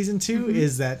about season 2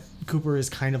 is that Cooper has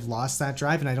kind of lost that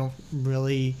drive, and I don't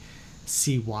really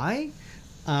see why.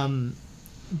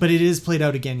 But it is played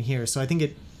out again here, so I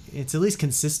think it's at least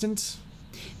consistent.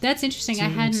 That's interesting. To I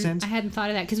an extent. hadn't thought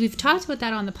of that because we've talked about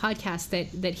that on the podcast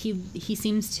that he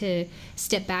seems to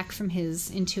step back from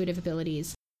his intuitive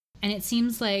abilities. And it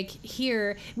seems like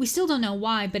here we still don't know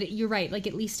why, but you're right. Like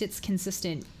at least it's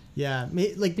consistent. Yeah,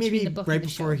 maybe the book right and the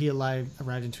before show. he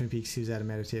arrived in Twin Peaks, he was at a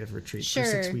meditative retreat for 6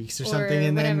 Sure, weeks or or something,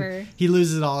 and whatever. then he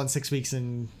loses it all in 6 weeks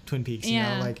in Twin Peaks. You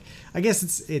Yeah. know, like I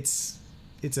guess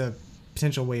it's a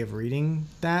potential way of reading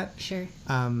that. Sure.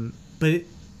 But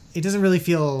it doesn't really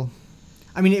feel.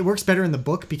 I mean, it works better in the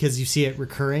book because you see it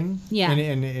recurring. Yeah.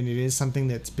 And it is something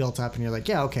that's built up, and you're like,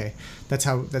 yeah, okay, that's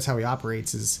how he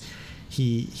operates. Is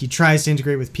he tries to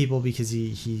integrate with people because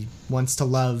he wants to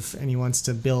love and he wants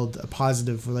to build a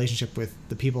positive relationship with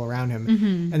the people around him.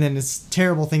 Mm-hmm. And then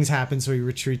terrible things happen, so he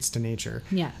retreats to nature.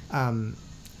 Yeah.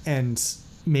 And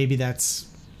maybe that's.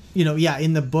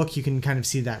 In the book you can kind of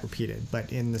see that repeated, but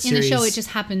in the series, In the show, it just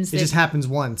happens. it just happens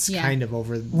once, Yeah. kind of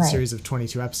over the Right. series of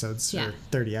 22 episodes Yeah. or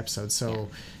 30 episodes, so Yeah.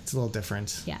 it's a little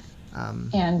different. Yeah.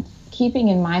 And keeping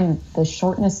in mind the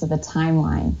shortness of the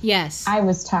timeline, Yes. I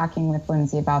was talking with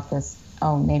Lindsay about this,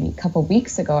 maybe a couple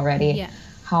weeks ago already, Yeah.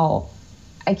 how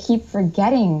I keep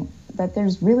forgetting that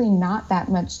there's really not that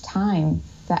much time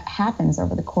that happens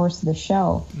over the course of the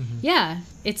show. Yeah.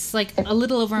 It's like a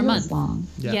little over a It month. feels long.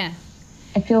 Yeah. Yeah.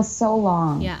 It feels so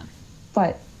long. Yeah.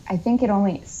 But I think it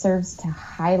only serves to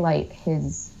highlight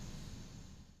his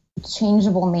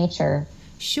changeable nature.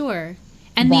 Sure.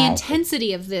 And the That-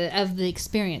 intensity of the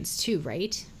experience too,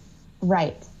 right?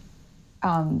 Right.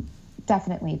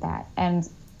 Definitely that. And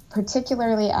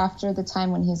particularly after the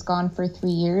time when he's gone for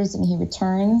 3 years and he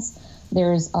returns,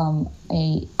 there's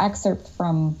a excerpt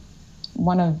from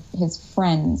one of his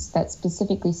friends that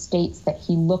specifically states that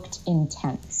he looked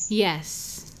intense. Yes.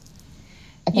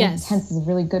 I think Yes. intense is a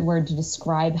really good word to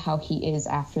describe how he is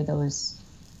after those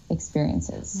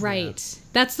experiences. Right.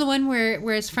 That's the one where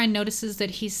his friend notices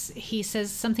that he says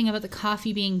something about the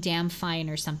coffee being damn fine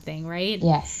or something, right?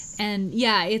 Yes. And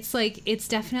yeah, it's like it's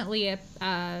definitely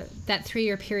that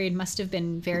 3-year period must have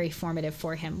been very formative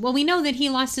for him. Well, we know that he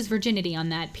lost his virginity on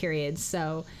that period,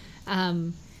 so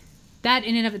that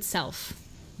in and of itself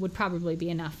would probably be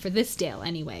enough for this Dale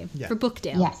anyway. Yeah. For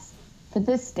Bookdale. Yes. For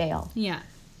this Dale. Yeah.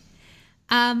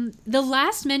 The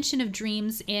last mention of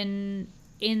dreams in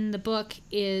in the book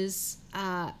is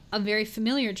a very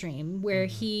familiar dream where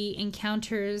he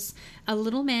encounters a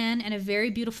little man and a very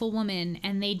beautiful woman,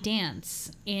 and they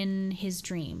dance in his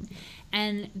dream.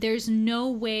 And there's no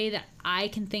way that I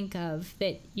can think of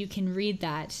that you can read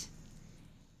that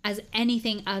as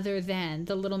anything other than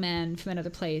the little man from another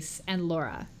place and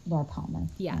Laura. Laura Palmer.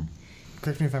 Yeah.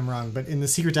 Correct me if I'm wrong, but in The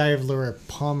Secret Diary of Laura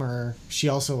Palmer, she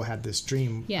also had this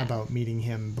dream about meeting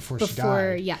him before she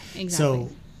died. Yeah, exactly. So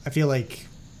I feel like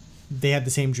they had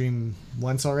the same dream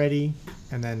once already,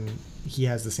 and then he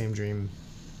has the same dream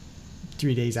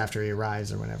 3 days after he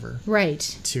arrives or whenever.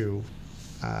 Right. To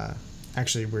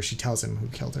actually where she tells him who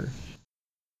killed her.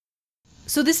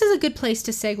 So this is a good place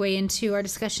to segue into our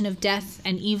discussion of death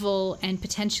and evil and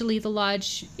potentially the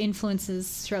Lodge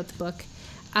influences throughout the book.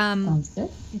 Sounds good.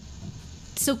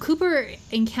 So Cooper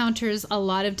encounters a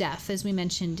lot of death, as we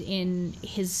mentioned, in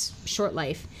his short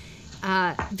life.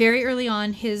 Very early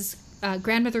on, his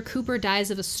grandmother Cooper dies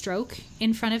of a stroke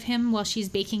in front of him while she's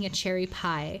baking a cherry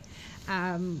pie,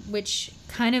 which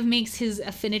kind of makes his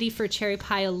affinity for cherry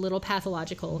pie a little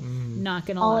pathological, not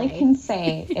gonna lie. All I can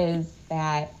say is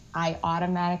that I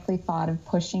automatically thought of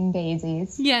Pushing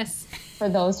Daisies. Yes. For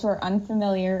those who are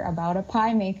unfamiliar, about a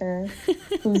pie maker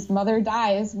whose mother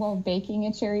dies while baking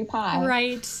a cherry pie.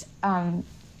 Right.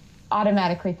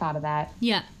 Automatically thought of that.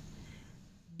 Yeah.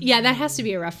 Yeah, that has to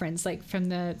be a reference, like from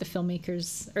the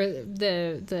filmmakers or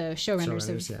the showrunners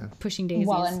of Pushing Daisies.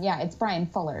 Well, and it's Brian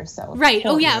Fuller, so right.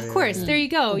 Oh yeah, of course. There you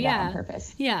go. Yeah, on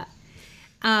purpose. Yeah.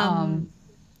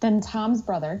 Then Tom's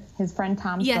brother, his friend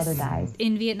Tom's brother dies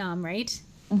in Vietnam, right?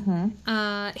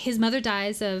 Mm-hmm. His mother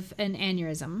dies of an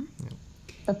aneurysm.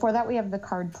 Before that, we have the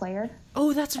card player.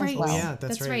 Oh, that's right. Well. Oh, yeah,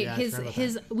 that's right. Yeah,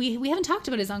 his we haven't talked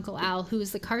about his Uncle Al, who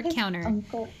is the card counter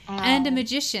Uncle Al. and a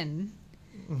magician.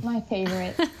 My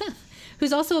favorite.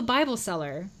 Who's also a Bible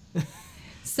seller. So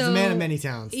he's a man of many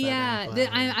talents.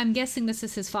 I'm guessing this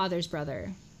is his father's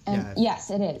brother. And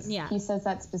yes, it is. Yeah. He says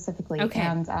that specifically. Okay.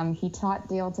 And he taught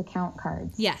Dale to count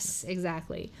cards. Yes,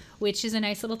 exactly. Which is a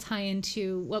nice little tie-in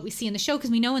to what we see in the show,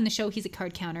 because we know in the show he's a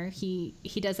card counter. He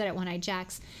does that at One-Eyed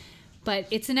Jacks. But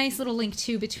it's a nice little link,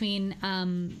 too, between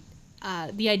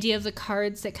the idea of the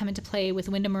cards that come into play with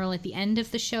Wyndham Earle at the end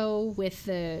of the show, with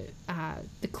the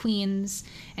queens,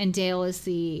 and Dale is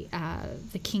the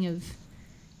king of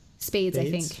spades, I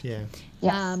think. Yeah.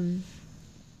 Yes.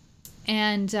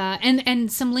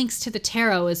 And some links to the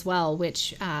tarot as well,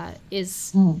 which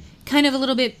is kind of a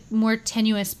little bit more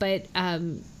tenuous, but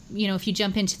if you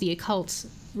jump into the occult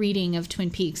reading of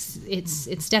Twin Peaks,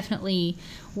 it's definitely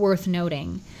worth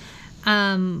noting.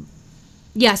 So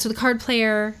the card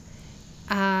player,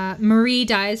 Marie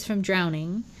dies from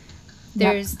drowning.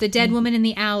 There's the dead woman in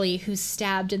the alley who's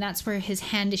stabbed, and that's where his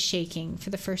hand is shaking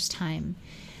for the first time.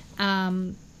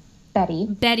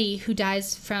 Betty, who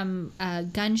dies from a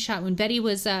gunshot wound. Betty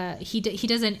was he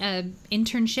does an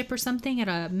internship or something at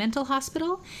a mental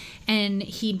hospital, and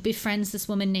he befriends this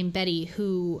woman named Betty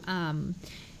who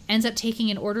ends up taking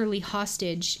an orderly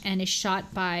hostage and is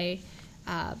shot by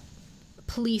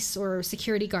police or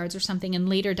security guards or something, and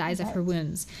later dies of her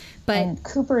wounds. And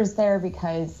Cooper is there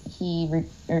because she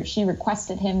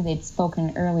requested him. They'd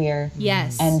spoken earlier.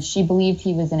 Yes. And she believed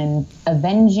he was an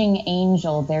avenging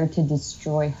angel there to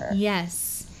destroy her.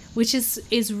 Yes. Which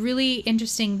is really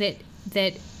interesting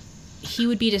that he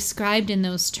would be described in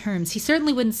those terms. He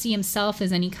certainly wouldn't see himself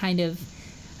as any kind of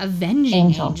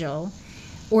avenging angel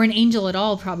or an angel at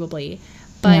all, probably.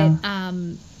 But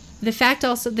the fact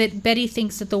also that Betty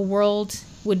thinks that the world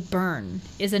would burn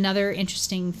is another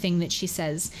interesting thing that she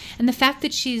says, and the fact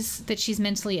that she's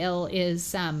mentally ill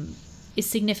is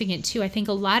significant too. I think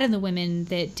a lot of the women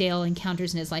that Dale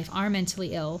encounters in his life are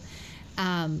mentally ill.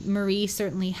 Marie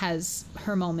certainly has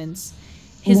her moments.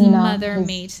 His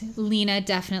mate Lena,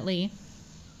 definitely.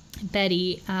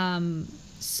 Betty. And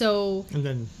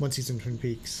then once he's in Twin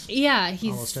Peaks, he's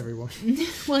almost everyone.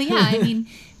 Well, yeah, I mean.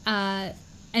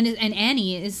 And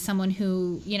Annie is someone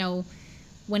who,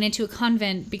 went into a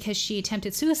convent because she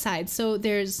attempted suicide. So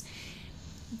there's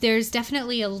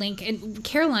definitely a link. And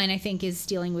Caroline, I think, is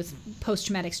dealing with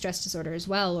post-traumatic stress disorder as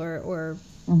well, or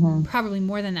probably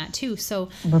more than that too. So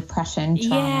repression,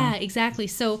 trauma. Yeah, exactly.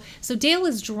 So Dale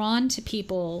is drawn to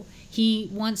people. He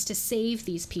wants to save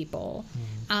these people.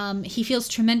 He feels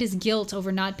tremendous guilt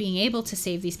over not being able to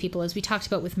save these people, as we talked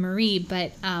about with Marie,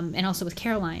 but and also with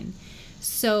Caroline.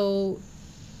 So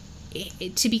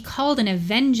to be called an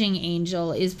avenging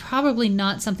angel is probably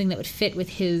not something that would fit with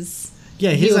his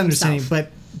his understanding.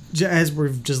 But as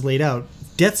we've just laid out,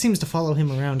 death seems to follow him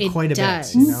around quite a bit.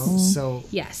 So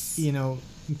yes,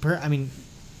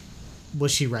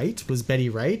 was she right? Was Betty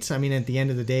right? I mean, at the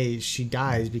end of the day, she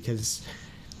dies because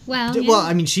Well, Well,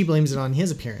 I mean, she blames it on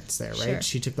his appearance there, right? Sure.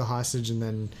 She took the hostage, and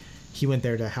then he went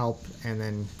there to help, and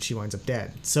then she winds up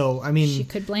dead. So, I mean, she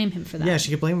could blame him for that. yeah,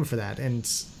 she could blame him for that, and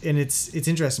it's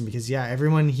interesting because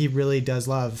everyone he really does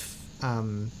love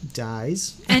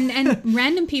dies. and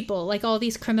random people, like all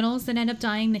these criminals that end up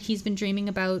dying that he's been dreaming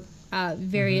about,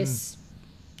 various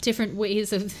different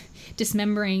ways of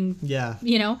dismembering. Yeah,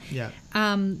 You know. yeah,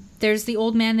 There's the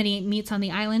old man that he meets on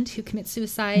the island who commits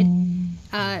suicide.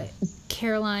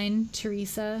 Caroline,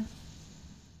 Teresa.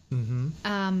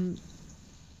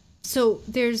 So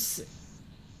there's,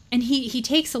 and he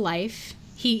takes a life.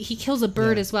 He kills a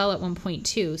bird as well at one point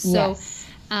too. So, Yes.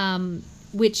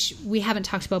 Which we haven't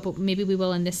talked about, but maybe we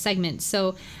will in this segment.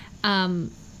 So,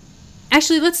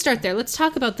 actually, let's start there. Let's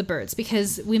talk about the birds,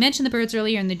 because we mentioned the birds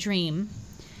earlier in the dream,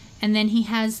 and then he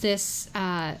has this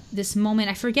this moment.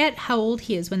 I forget how old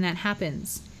he is when that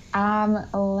happens.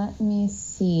 Let me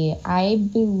see. I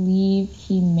believe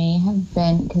he may have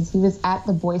been, because he was at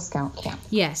the Boy Scout camp.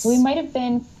 Yes. So he might have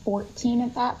been 14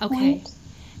 at that point. Okay.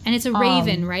 And it's a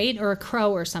raven, right? Or a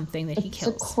crow or something that he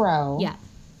kills. It's a crow. Yeah.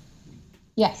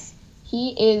 Yes.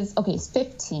 He is, okay, he's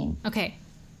 15. Okay.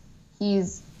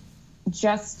 He's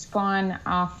just gone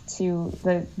off to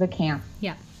the camp.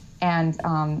 Yeah. And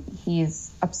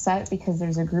he's upset because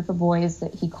there's a group of boys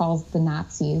that he calls the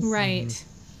Nazis. Right.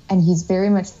 And he's very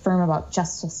much firm about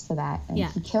justice for that. And Yeah.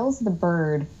 he kills the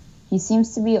bird. He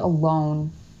seems to be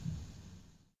alone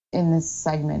in this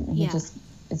segment. He just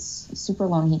is super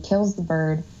alone. He kills the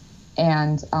bird,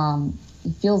 and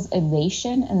he feels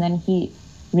elation, and then he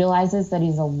realizes that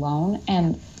he's alone.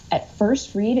 And at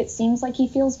first read, it seems like he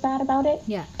feels bad about it.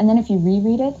 Yeah. And then if you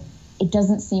reread it, it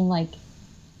doesn't seem like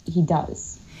he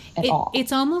does at all.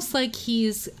 It's almost like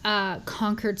he's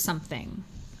conquered something.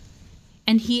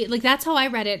 And he, like, that's how I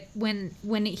read it when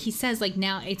he says, like,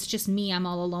 now it's just me, I'm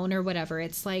all alone or whatever.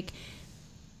 It's like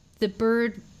the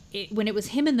bird, when it was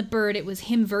him and the bird, it was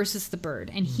him versus the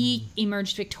bird. And he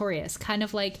emerged victorious, kind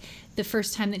of like the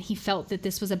first time that he felt that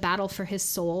this was a battle for his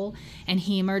soul and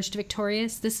he emerged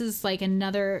victorious. This is like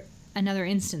another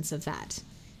instance of that.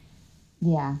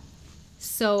 Yeah.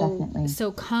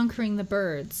 So conquering the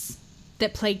birds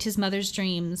that plagued his mother's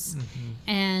dreams,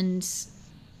 and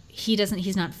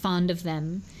he's not fond of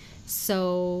them.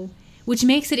 So, which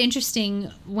makes it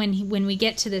interesting when we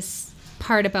get to this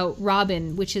part about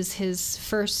Robin, which is his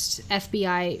first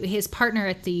FBI, his partner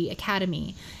at the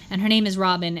academy, and her name is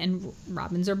Robin, and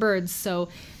robins are birds. So,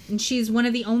 and she's one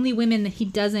of the only women that he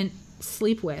doesn't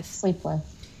sleep with.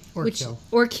 Or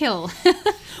kill.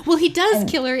 Well, he does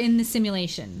kill her in the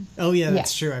simulation. Oh yeah,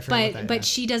 that's true. I forgot about that. But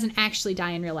she doesn't actually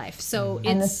die in real life. So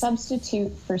and the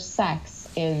substitute for sex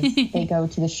is they go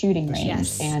to the shooting range.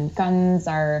 Yes. And guns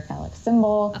are a phallic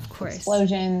symbol. Of course.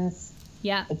 Explosions.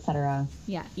 Yeah. Etc.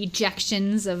 Yeah.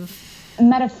 Ejections of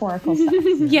metaphorical stuff.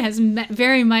 Yes,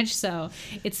 very much so.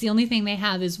 It's the only thing they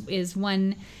have is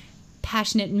one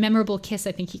passionate, memorable kiss,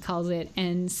 I think he calls it,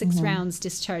 and 6 rounds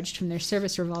discharged from their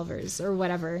service revolvers or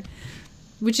whatever,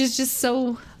 which is just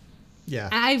so. Yeah.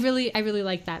 I really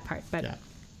like that part, but.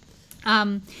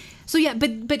 Yeah. So yeah,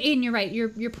 but Aiden, you're right.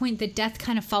 Your point that death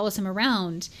kind of follows him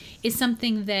around is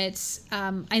something that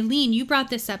Eileen, you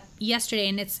brought this up yesterday,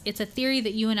 and it's a theory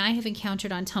that you and I have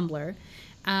encountered on Tumblr.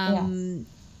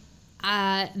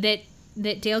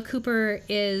 That Dale Cooper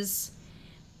is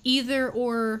either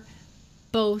or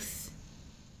both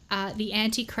the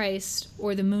Antichrist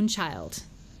or the Moonchild.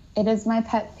 It is my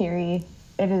pet theory.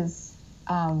 It is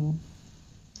I'm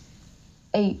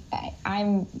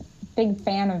a big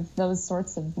fan of those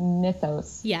sorts of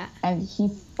mythos. Yeah. And he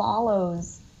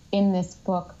follows, in this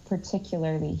book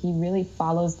particularly, he really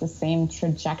follows the same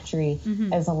trajectory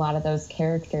as a lot of those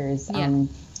characters. Yeah.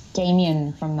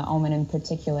 Damien from The Omen in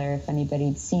particular, if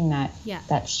anybody's seen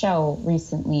that show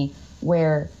recently,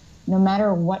 where no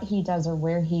matter what he does or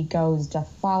where he goes,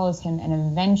 death follows him, and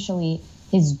eventually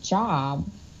his job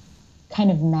kind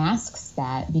of masks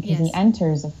that because he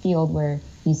enters a field where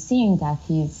he's seeing death.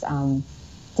 He's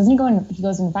he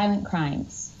goes in violent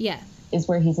crimes. Yeah. Is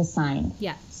where he's assigned.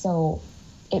 Yeah. So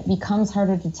it becomes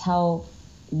harder to tell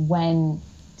when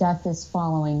death is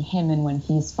following him and when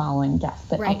he's following death.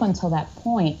 But up until that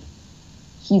point,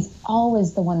 he's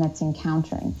always the one that's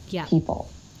encountering people.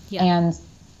 Yeah. And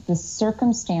the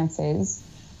circumstances,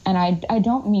 and I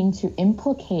don't mean to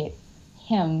implicate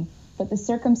him, but the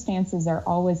circumstances are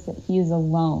always that he is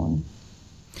alone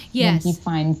when he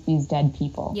finds these dead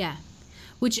people. Yeah.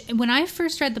 Which, when I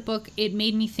first read the book, it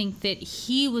made me think that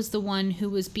he was the one who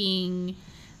was being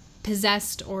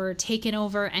possessed or taken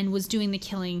over and was doing the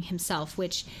killing himself,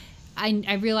 which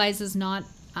I realize is not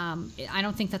I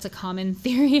don't think that's a common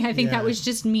theory. I think Yeah. that was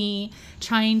just me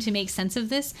trying to make sense of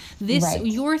this. Right.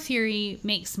 Your theory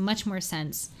makes much more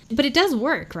sense. But it does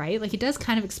work, right? Like, it does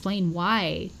kind of explain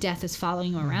why death is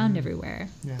following him around everywhere.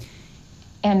 Yeah.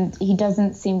 And he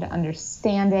doesn't seem to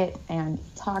understand it, and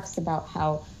talks about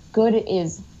how good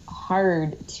is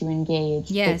hard to engage,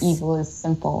 Yes. but evil is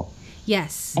simple.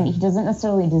 Yes. And he doesn't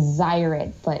necessarily desire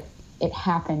it, but it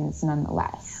happens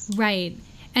nonetheless. Right.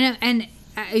 And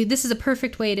this is a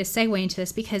perfect way to segue into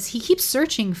this, because he keeps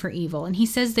searching for evil. And he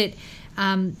says that,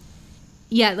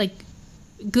 like,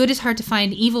 good is hard to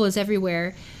find, evil is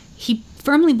everywhere. He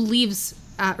firmly believes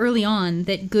early on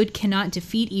that good cannot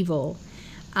defeat evil.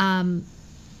 And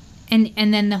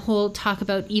then the whole talk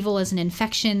about evil as an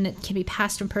infection that can be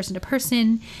passed from person to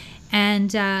person.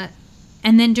 And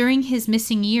then during his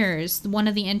missing years, one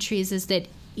of the entries is that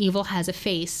evil has a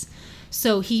face.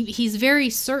 So he's very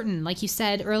certain, like you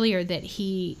said earlier,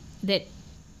 that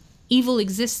evil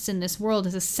exists in this world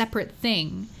as a separate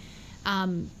thing.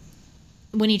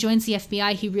 When he joins the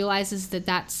FBI, he realizes that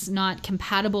that's not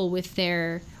compatible with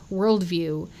their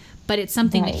worldview, but it's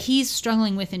something that Right. he's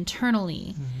struggling with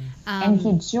internally. And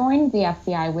he joined the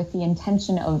FBI with the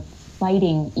intention of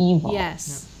fighting evil.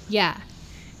 Yes. Yeah.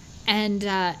 And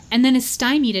then is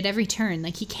stymied at every turn.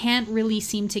 Like, he can't really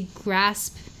seem to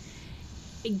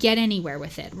get anywhere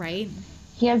with it, right?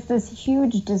 He has this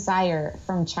huge desire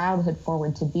from childhood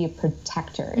forward to be a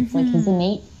protector. It's like his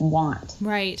innate want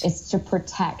Right. is to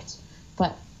protect,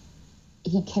 but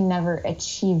he can never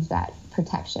achieve that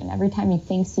protection. Every time he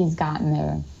thinks he's gotten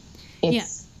there,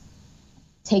 it's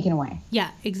taken away.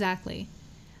 Yeah, exactly.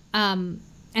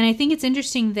 And I think it's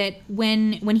interesting that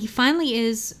when he finally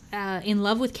is in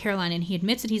love with Caroline, and he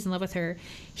admits that he's in love with her,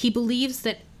 he believes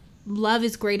that love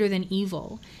is greater than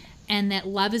evil, and that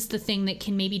love is the thing that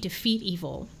can maybe defeat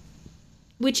evil,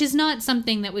 which is not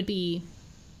something that would be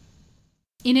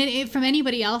from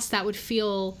anybody else that would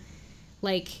feel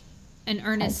like an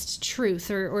earnest truth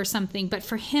or something. But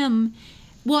for him,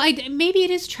 well, maybe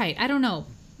it is trite. I don't know,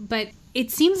 but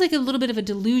it seems like a little bit of a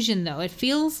delusion, though. It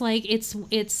feels like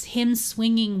it's him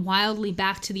swinging wildly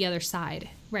back to the other side,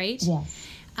 right? Yes.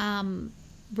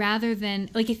 Rather than,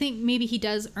 like, I think maybe he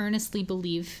does earnestly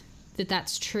believe that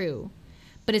that's true,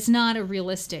 but it's not a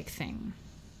realistic thing.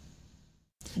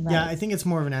 Right. Yeah, I think it's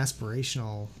more of an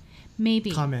aspirational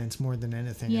Maybe. comment more than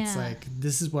anything. It's Yeah. like,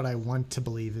 this is what I want to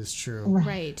believe is true.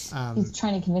 Right. He's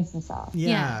trying to convince himself.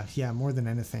 Yeah, more than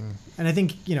anything. And I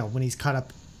think, when he's caught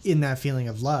up in that feeling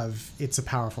of love, it's a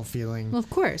powerful feeling. Well, of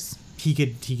course. He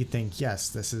could think, yes,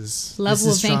 this is Love this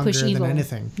will is vanquish stronger evil. than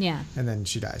anything. Yeah. And then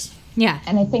she dies. Yeah.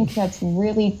 And I think that's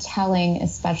really telling,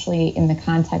 especially in the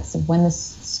context of when this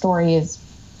story is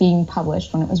being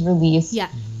published, when it was released, Yeah.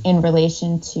 in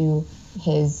relation to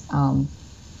his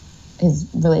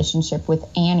relationship with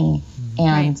Annie,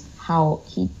 and Right. how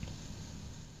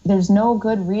there's no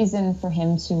good reason for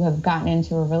him to have gotten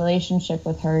into a relationship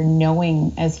with her,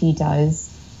 knowing as he does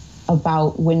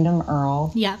about Wyndham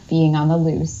Earl Yeah. being on the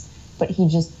loose, but he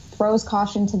just throws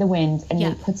caution to the wind, and Yeah.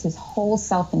 he puts his whole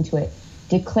self into it,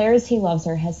 declares he loves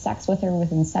her, has sex with her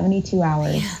within 72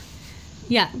 hours,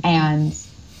 Yeah. and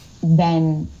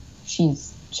then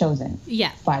she's chosen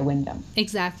Yeah. by Wyndham.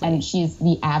 Exactly. And she's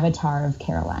the avatar of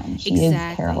Caroline. She is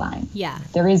Caroline. Yeah.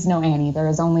 There is no Annie. There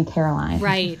is only Caroline.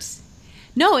 Right.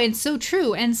 No, it's so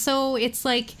true. And so it's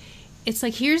like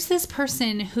here's this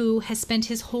person who has spent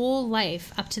his whole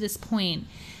life up to this point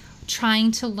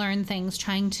trying to learn things,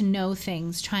 trying to know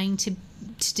things, trying to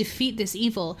defeat this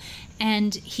evil,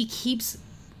 and he keeps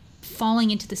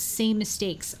falling into the same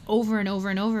mistakes over and over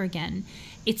and over again.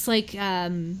 It's like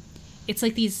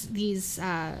these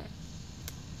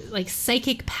like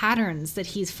psychic patterns that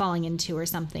he's falling into or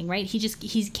something, right?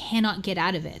 He cannot get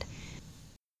out of it.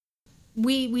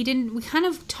 We kind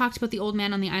of talked about the old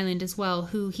man on the island as well,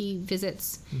 who he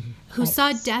visits, who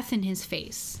saw death in his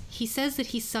face. He says that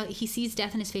he sees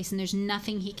death in his face, and there's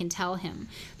nothing he can tell him.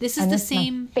 This is And the that's my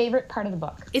same. favorite part of the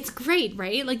book. It's great,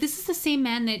 right? Like, this is the same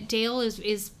man that Dale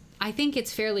is. I think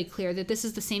it's fairly clear that this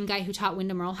is the same guy who taught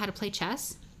Wyndham Earl how to play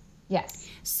chess. Yes.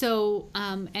 So,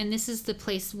 and this is the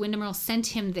place Wyndham Earl sent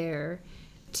him there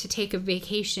to take a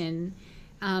vacation,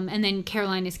 and then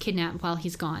Caroline is kidnapped while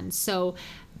he's gone. So,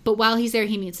 but while he's there,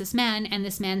 he meets this man, and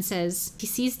this man says he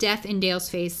sees death in Dale's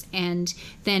face, and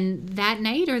then that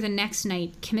night or the next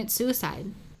night commits suicide.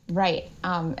 Right.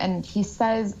 And he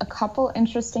says a couple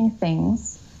interesting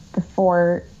things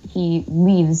before he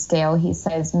leaves Dale. He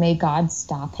says, "May God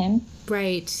stop him."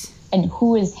 Right. And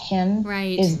who is him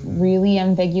Right. is really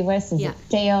ambiguous. Is Yeah. it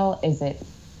Dale? Is it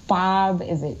Bob?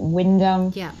 Is it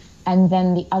Wyndham? Yeah. And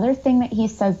then the other thing that he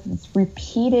says that's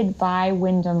repeated by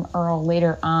Wyndham Earle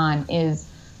later on is,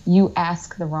 you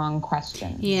ask the wrong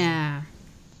question. Yeah.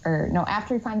 Or no,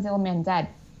 after he finds the old man dead,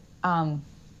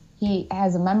 he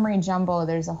has a memory jumble.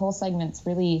 There's a whole segment that's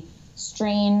really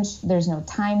strange. There's no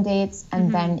time dates.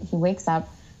 And then he wakes up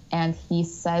and he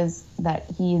says that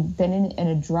he'd been in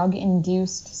a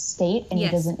drug-induced state and he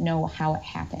doesn't know how it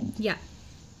happened. Yeah.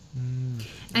 And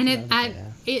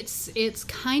it's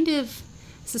kind of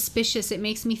suspicious. It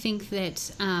makes me think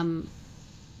that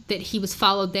that he was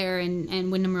followed there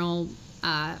and Wyndham Earle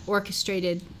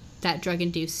orchestrated that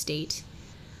drug-induced state.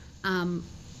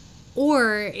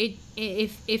 Or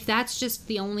if that's just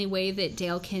the only way that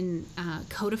Dale can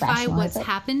codify what's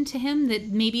happened to him, that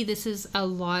maybe this is a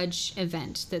lodge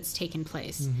event that's taken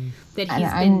place. That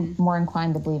I'm more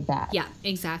inclined to believe that. Yeah,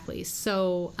 exactly.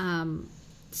 So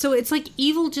so it's like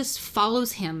evil just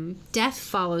follows him. Death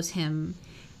follows him.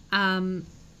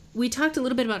 We talked a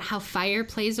little bit about how fire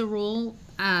plays a role.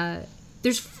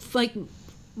 There's like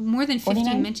more than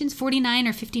 50 mentions, 49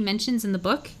 or 50 mentions in the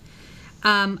book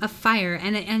of fire,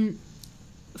 and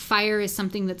fire is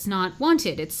something that's not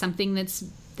wanted. It's something that's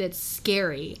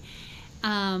scary,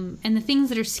 and the things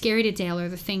that are scary to Dale are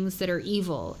the things that are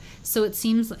evil. So it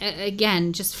seems,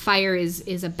 again, just fire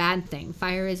is a bad thing.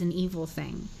 Fire is an evil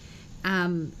thing,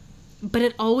 but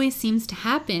it always seems to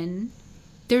happen.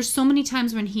 There's so many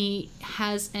times when he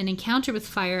has an encounter with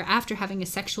fire after having a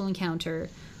sexual encounter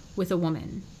with a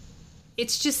woman.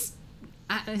 It's just,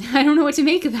 I don't know what to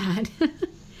make of that.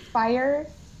 Fire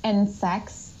and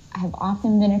sex have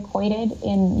often been equated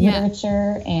in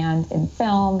literature and in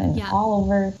film and all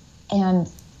over. And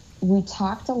we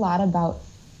talked a lot about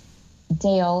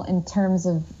Dale in terms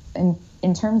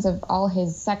of all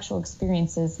his sexual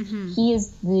experiences. He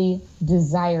is the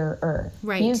desirer.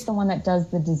 Right. He is the one that does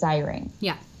the desiring.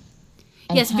 Yeah.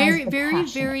 Yes, very, very,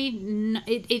 very.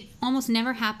 It almost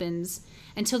never happens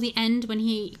until the end when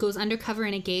he goes undercover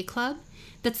in a gay club.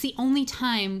 That's the only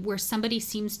time where somebody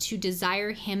seems to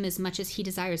desire him as much as he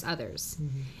desires others.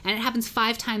 And it happens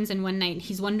 5 times in one night.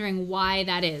 He's wondering why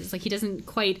that is. Like, he doesn't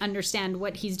quite understand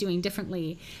what he's doing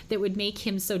differently that would make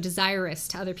him so desirous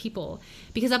to other people.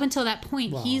 Because up until that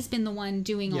point, he's been the one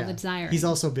doing all the desiring. He's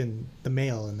also been the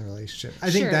male in the relationship. I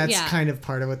think that's kind of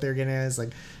part of what they're getting at, is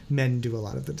like men do a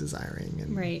lot of the desiring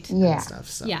and stuff.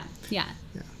 So. Yeah.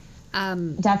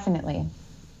 Definitely.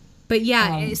 But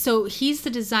so he's the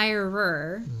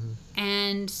desirer,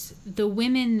 and the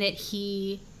women that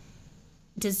he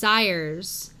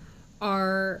desires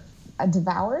are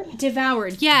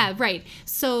devoured. Yeah, right.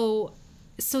 So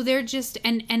they're just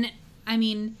and I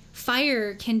mean,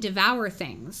 fire can devour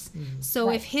things. So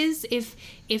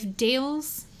if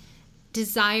Dale's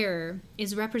desire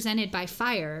is represented by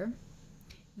fire,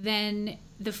 then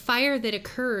the fire that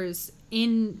occurs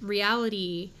in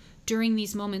reality during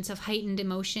these moments of heightened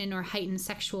emotion or heightened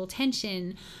sexual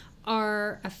tension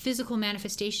are a physical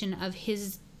manifestation of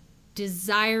his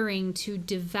desiring to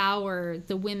devour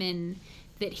the women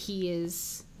that he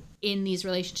is in these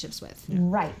relationships with.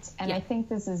 Right. And I think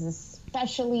this is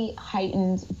especially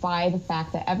heightened by the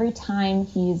fact that every time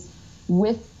he's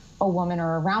with a woman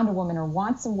or around a woman or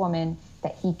wants a woman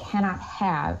that he cannot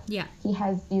have, he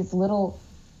has these little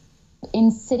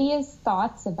insidious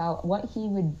thoughts about what he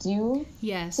would do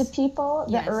to people.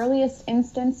 The earliest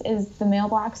instance is the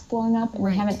mailbox blowing up, and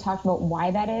we haven't talked about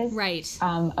why that is. Right.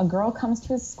 A girl comes to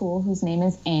his school whose name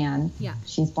is Anne.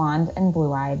 She's blonde and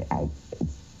blue-eyed.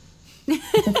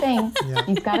 It's a thing.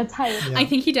 He's got a type. I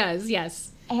think he does,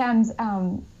 yes. And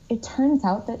it turns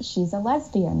out that she's a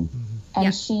lesbian.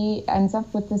 And she ends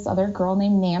up with this other girl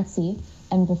named Nancy.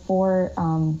 And before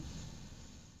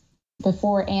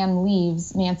Anne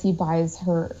leaves, Nancy buys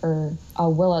her a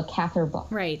Willa Cather book.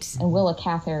 Right. And Willa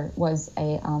Cather was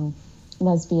a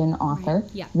lesbian author.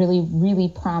 Really, really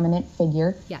prominent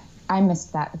figure. I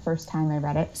missed that the first time I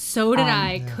read it. So did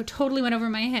I. Totally went over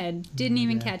my head. Didn't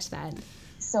even catch that.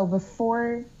 So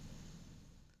before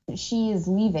she is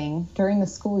leaving during the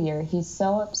school year, he's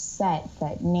so upset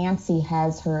that Nancy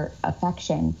has her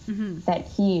affection that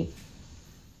he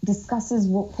discusses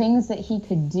things that he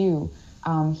could do.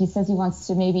 He says he wants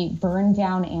to maybe burn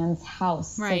down Anne's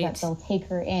house so that they'll take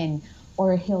her in,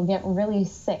 or he'll get really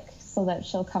sick so that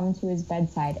she'll come to his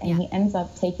bedside. And he ends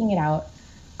up taking it out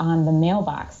on the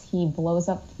mailbox. He blows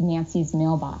up Nancy's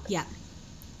mailbox.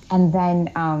 And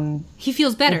then he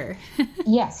feels better.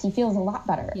 Yes, he feels a lot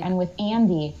better. And with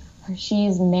Andy,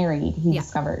 she's married, he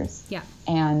discovers.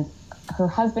 And her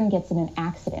husband gets in an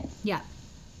accident.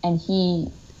 And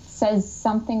he says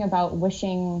something about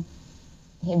wishing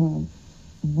him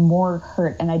more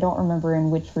hurt, and I don't remember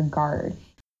in which regard.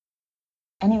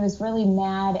 and he was really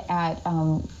mad at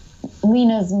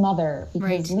Lena's mother because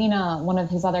Right. Lena, one of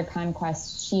his other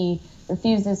conquests, she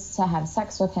refuses to have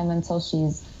sex with him until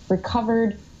she's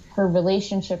recovered her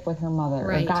relationship with her mother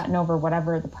Right. or gotten over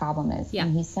whatever the problem is. Yeah.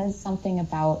 And he says something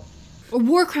about, A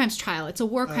war crimes trial. It's a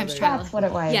war crimes trial. that's what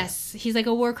it was. Yes, he's like,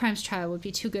 a war crimes trial would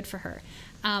be too good for her,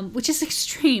 which is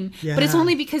extreme. But it's Yeah.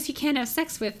 only because he can't have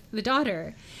sex with the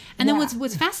daughter. And then Yeah.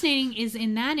 what's fascinating is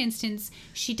in that instance,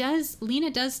 Lena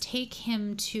does take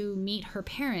him to meet her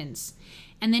parents,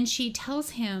 and then she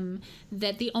tells him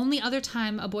that the only other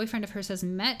time a boyfriend of hers has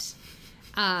met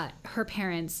her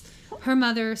parents, her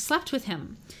mother slept with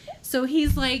him. So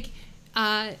he's like,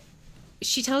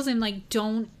 she tells him, like,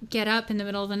 don't get up in the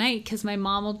middle of the night because my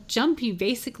mom will jump you,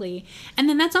 basically. And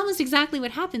then that's almost exactly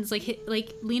what happens.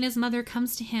 Like Lena's mother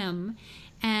comes to him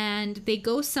and they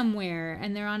go somewhere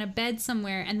and they're on a bed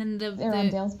somewhere, and then They're on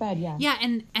Dale's bed, yeah. yeah,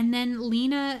 and then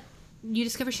Lena, you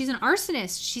discover she's an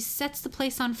arsonist. She sets the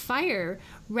place on fire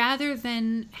rather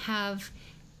than have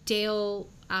Dale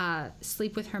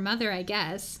sleep with her mother, I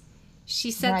guess.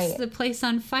 She sets Right. the place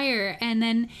on fire, and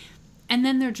then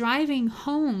they're driving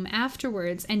home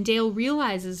afterwards, and Dale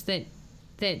realizes that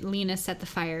Lena set the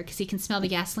fire because he can smell the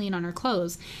gasoline on her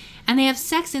clothes. And they have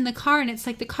sex in the car, and it's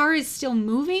like the car is still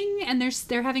moving, and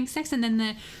they're having sex, and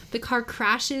then the car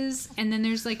crashes, and then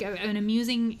there's like an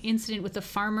amusing incident with the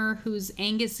farmer whose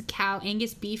Angus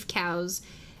beef cows.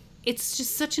 It's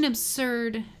just such an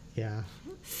absurd Yeah.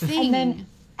 thing. And then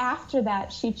after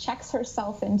that, she checks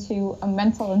herself into a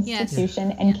mental Yes.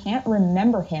 institution and can't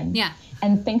remember him. Yeah.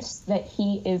 And thinks that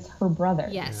he is her brother.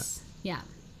 Yes. Yeah.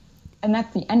 And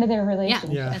that's the end of their Yeah.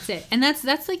 relationship. Yeah. That's it. And that's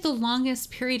like the longest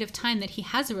period of time that he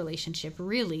has a relationship,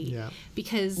 really. Yeah.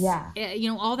 Because Yeah.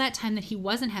 all that time that he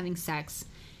wasn't having sex,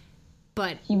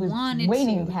 but He was wanted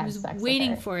waiting to to have he was sex with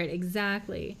waiting her. for it,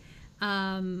 exactly.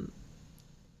 And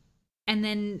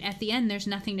then at the end there's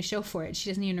nothing to show for it. She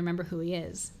doesn't even remember who he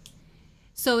is.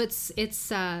 So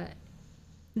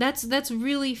that's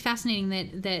really fascinating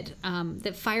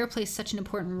that fire plays such an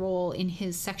important role in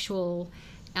his sexual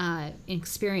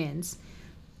experience.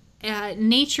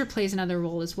 Nature plays another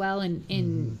role as well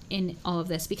in all of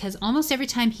this, because almost every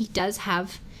time he does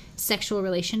have sexual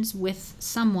relations with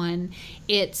someone,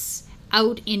 it's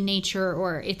out in nature,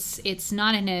 or it's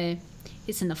not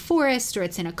it's in the forest, or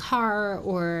it's in a car,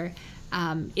 or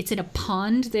it's in a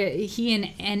pond. He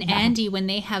and Andy, when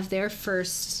they have their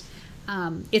first,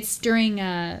 it's during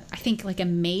I think like a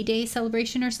May Day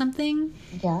celebration or something.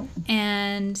 Yeah.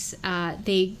 And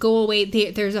they go away.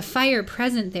 There's a fire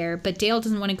present there, but Dale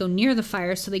doesn't want to go near the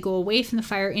fire, so they go away from the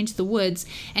fire into the woods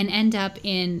and end up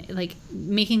in like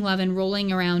making love and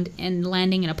rolling around and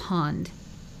landing in a pond.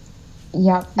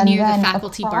 Yep. And Near the then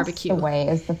faculty across barbecue. the way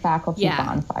is the faculty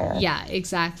bonfire. Yeah,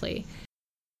 exactly.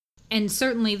 And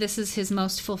certainly this is his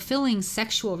most fulfilling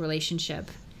sexual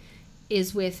relationship,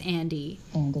 is with Andy.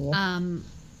 Andy.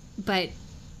 But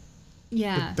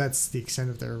yeah. But that's the extent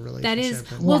of their relationship. That is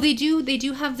And- well. They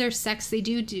do have their sex. They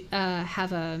do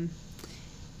have a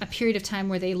period of time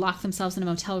where they lock themselves in a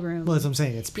motel room. Well, that's what I'm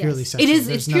saying. It's Yes. purely sexual. It is.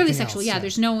 There's It's purely nothing sexual. else, Yeah.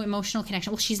 There's no emotional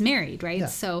connection. Well, she's married, right? Yeah.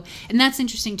 So, and that's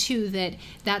interesting too.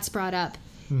 That's brought up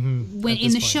Mhm. when At in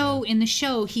this the point, show. yeah. In the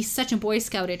show, he's such a Boy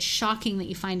Scout. It's shocking that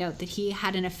you find out that he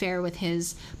had an affair with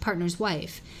his partner's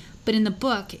wife. But in the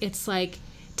book, it's like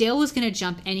Dale was going to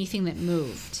jump anything that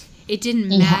moved. It didn't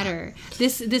matter.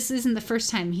 This isn't the first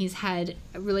time he's had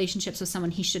relationships with someone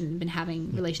he shouldn't have been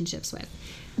having relationships with.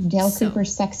 Dale so-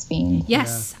 Cooper's sex fiend.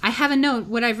 Yes, I have a note.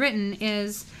 What I've written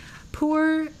is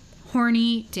poor,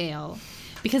 horny Dale,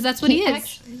 because that's what he is.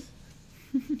 Actually,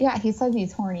 yeah, he says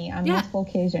he's horny on Yeah. multiple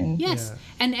occasions. Yes,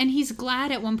 Yeah. and he's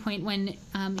glad at one point when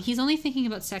he's only thinking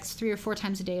about sex 3 or 4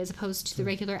 times a day as opposed to the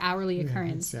regular hourly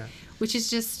occurrence, yeah. which is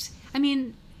just, I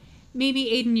mean, maybe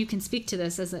Aiden, you can speak to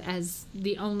this as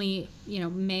the only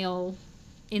male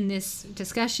in this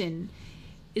discussion.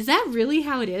 Is that really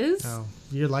how it is? Oh,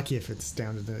 you're lucky if it's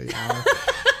down to the hour.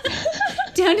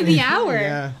 Down to the hour.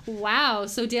 Yeah. Wow.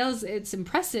 So it's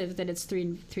impressive that it's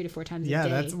three to 4 times Yeah, a day.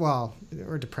 that's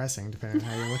or depressing depending on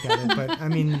how you look at it. But I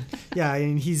mean, yeah, I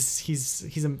mean he's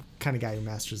a kind of guy who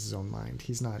masters his own mind.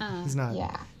 He's not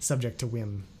Yeah. subject to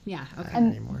whim Yeah. Okay.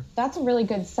 anymore. That's a really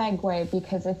good segue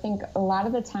because I think a lot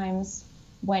of the times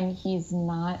when he's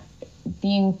not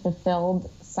being fulfilled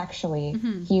sexually,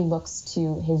 he looks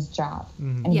to his job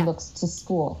and he Yeah. looks to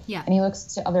school Yeah. and he looks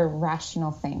to other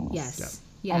rational things. Yes.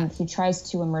 Yeah. And he tries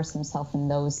to immerse himself in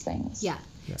those things. Yeah.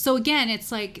 So again,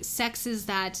 it's like sex is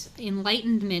that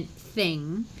enlightenment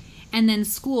thing, and then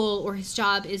school or his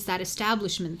job is that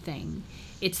establishment thing.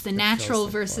 It's the natural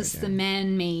philosophical versus the again.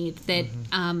 man-made that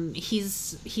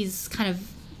he's kind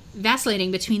of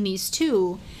vacillating between these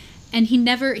two. And he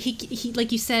never, he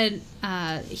like you said,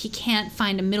 he can't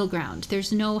find a middle ground.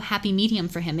 There's no happy medium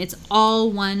for him. It's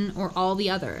all one or all the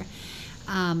other.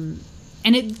 And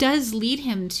it does lead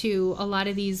him to a lot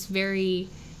of these very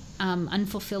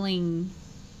unfulfilling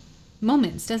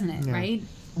moments, doesn't it? Yeah. Right?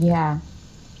 Yeah.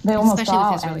 They almost Especially with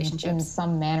all his end relationships. in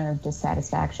some manner of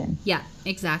dissatisfaction. Yeah,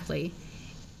 exactly.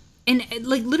 And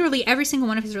like literally every single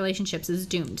one of his relationships is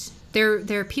doomed. There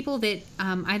are people that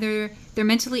either they're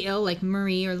mentally ill, like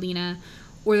Marie or Lena,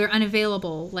 or they're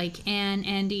unavailable, like Anne,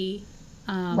 Andy,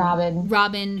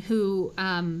 Robin, who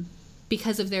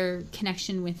because of their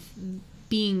connection with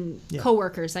being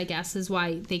co-workers, I guess, is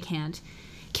why they can't.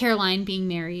 Caroline being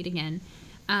married again.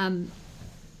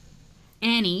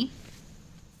 Annie,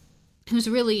 who's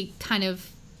really kind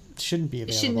of Shouldn't be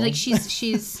available. like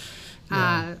she's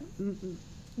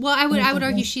well, I would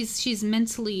argue she's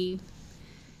mentally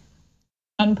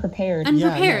unprepared.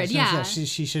 Yeah.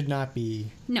 She should not be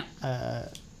No.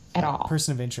 At all.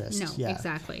 Person of interest. No, yeah.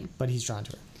 exactly. But he's drawn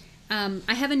to her.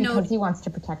 I have a because note. he wants to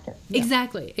protect her.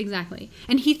 Exactly.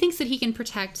 And he thinks that he can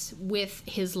protect with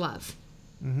his love.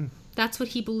 Mm-hmm. That's what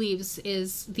he believes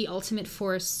is the ultimate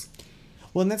force.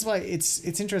 Well, and that's why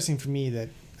it's interesting for me that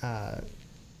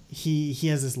he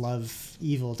has this love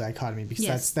evil dichotomy,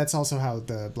 because that's also how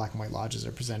the Black and White Lodges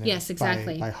are presented. Yes,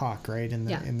 exactly. by Hawk, right?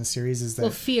 In the series is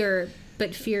that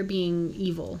fear being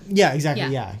evil. Yeah,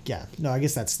 exactly. Yeah. No, I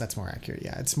guess that's more accurate.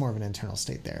 Yeah, it's more of an internal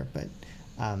state there, but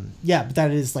but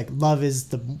that is like love is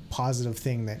the positive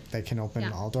thing that can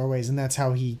open all doorways, and that's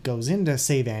how he goes in to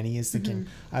save Annie, is thinking,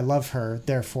 I love her,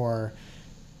 therefore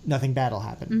nothing bad will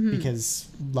happen, because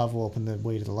love will open the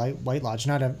way to the White Lodge,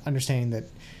 not understanding that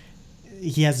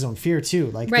he has his own fear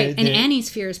too, like right. And Annie's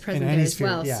fear is present there as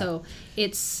well. Yeah. So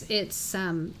it's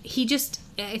he just,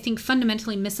 I think,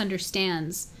 fundamentally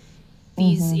misunderstands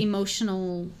these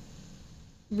emotional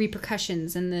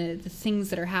repercussions and the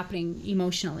things that are happening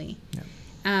emotionally. Yeah.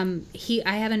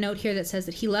 I have a note here that says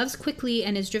that he loves quickly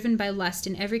and is driven by lust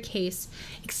in every case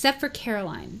except for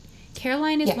Caroline.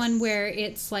 Caroline is one where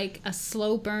it's like a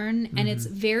slow burn, and it's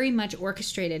very much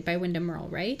orchestrated by Wyndham Earle,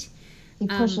 right? He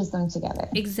pushes them together.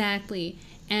 Exactly.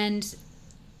 And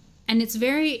it's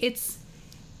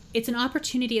an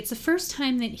opportunity. It's the first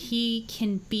time that he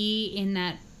can be in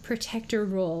that protector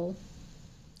role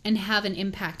and have an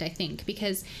impact, I think,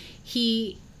 because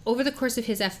he, over the course of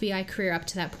his FBI career up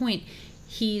to that point,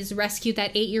 he's rescued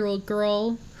that 8-year-old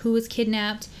girl who was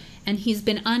kidnapped, and he's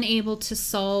been unable to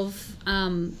solve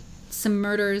some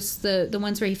murders, the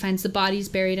ones where he finds the bodies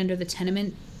buried under the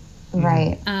tenement.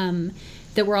 Right.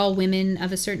 That were all women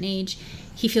of a certain age.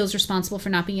 He feels responsible for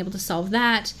not being able to solve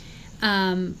that.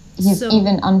 He's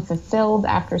even unfulfilled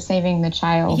after saving the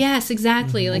child. Yes,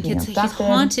 exactly. Like he's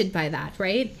haunted by that,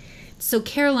 right? So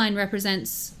Caroline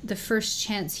represents the first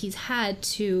chance he's had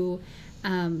to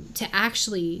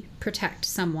actually protect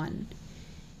someone,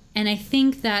 and I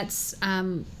think that's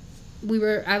I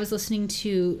was listening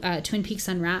to Twin Peaks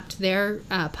Unwrapped, their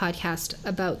podcast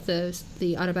about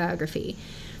the autobiography,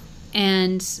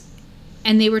 and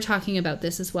they were talking about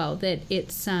this as well, that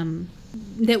it's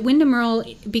that Wyndham Earle,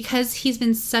 because he's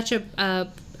been such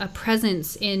a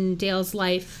presence in Dale's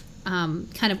life,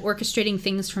 kind of orchestrating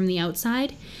things from the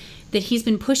outside, that he's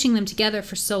been pushing them together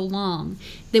for so long,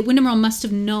 that Wyndham Earle must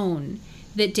have known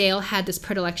that Dale had this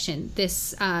predilection,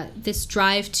 this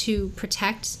drive to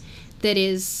protect, that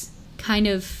is kind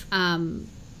of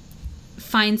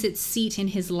finds its seat in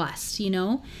his lust, you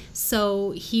know?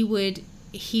 So he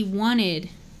wanted,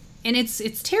 and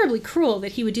it's terribly cruel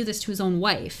that he would do this to his own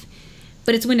wife,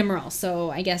 but it's Wyndham Earle,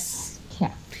 so I guess.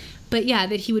 Yeah. But yeah,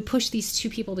 that he would push these two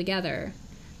people together.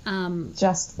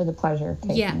 Just for the pleasure of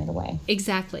taking it away.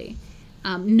 Exactly.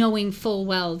 Knowing full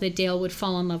well that Dale would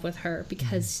fall in love with her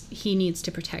because he needs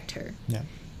to protect her. Yeah.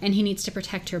 And he needs to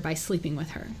protect her by sleeping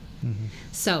with her. Mm-hmm.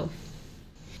 So.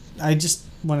 I just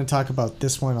want to talk about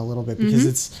this one a little bit, because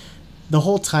it's the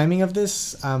whole timing of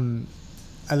this.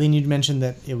 Eileen, you'd mentioned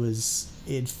that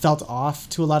it felt off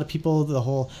to a lot of people, the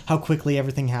whole how quickly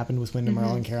everything happened with Wyndham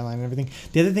Earle and Caroline and everything.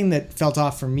 The other thing that felt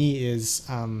off for me is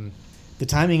the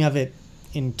timing of it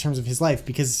in terms of his life,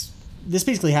 because this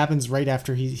basically happens right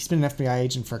after he's been an FBI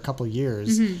agent for a couple of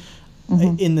years.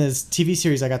 In this TV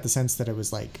series, I got the sense that it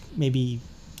was like maybe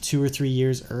 2 or 3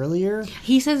 years earlier.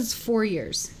 He says it's 4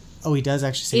 years. Oh, he does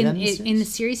actually say that in the series? In the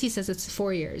series, he says it's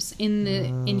 4 years.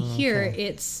 In here,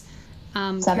 it's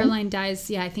Caroline dies.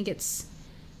 Yeah, I think it's.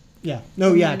 Yeah.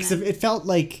 No. Yeah, because it felt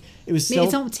like it was. Maybe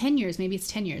it's almost 10 years. Maybe it's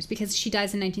 10 years, because she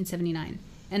dies in 1979,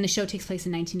 and the show takes place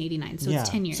in 1989. So it's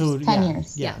 10 years. So 10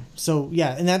 years. Yeah. So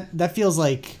yeah, and that feels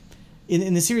like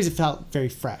in the series it felt very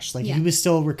fresh. Like Yeah. he was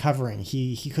still recovering.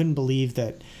 He couldn't believe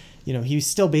that, he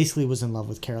still basically was in love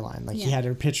with Caroline. Like he Yeah. had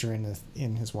her picture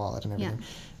in his wallet and everything.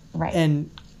 Right. And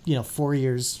 4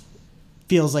 years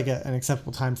feels like an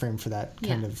acceptable time frame for that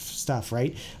kind Yeah. of stuff,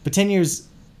 right? But 10 years,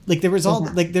 like there's all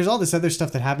this other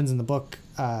stuff that happens in the book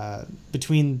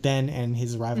between then and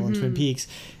his arrival in Twin Peaks,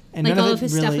 and Like none all of of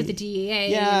his really, stuff with the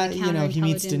DEA. yeah, and the he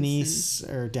meets counterintelligence Denise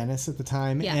or Dennis at the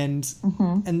time, Yeah.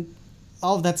 and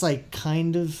all of that's like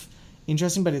kind of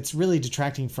interesting, but it's really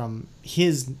detracting from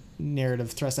his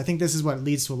narrative thrust. I think this is what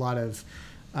leads to a lot of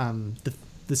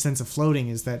the sense of floating,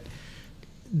 is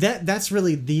that's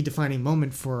really the defining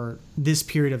moment for this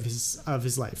period of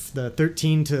his life. The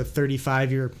 13 to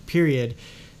 35 year period,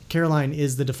 Caroline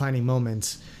is the defining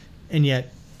moment, and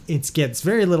yet it gets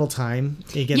very little time.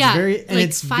 It gets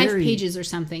it's 5 very, pages or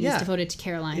something Yeah. is devoted to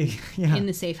Caroline Yeah. in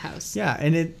the safe house. Yeah,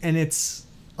 and it's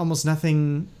almost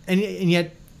nothing, and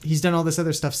yet he's done all this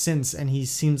other stuff since, and he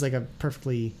seems like a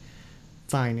perfectly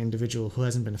fine individual who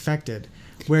hasn't been affected.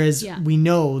 Whereas Yeah. we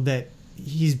know that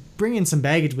he's bringing some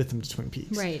baggage with him to Twin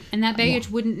Peaks. Right, and that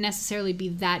baggage wouldn't necessarily be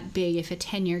that big if a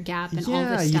 10-year gap and all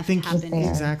this you stuff think happened. there.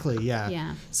 exactly, yeah.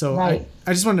 Yeah. So Right.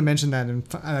 I just wanted to mention that, and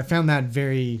I found that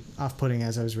very off-putting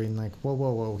as I was reading. Like,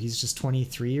 whoa, he's just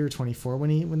 23 or 24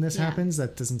 when this Yeah. happens.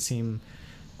 That doesn't seem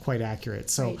quite accurate.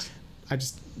 So Right. I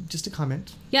just a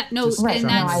comment. Yeah, no, Just Right, and no,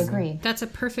 that's, I agree. that's a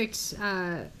perfect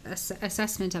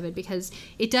assessment of it, because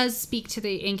it does speak to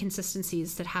the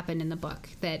inconsistencies that happen in the book,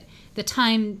 that the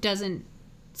time doesn't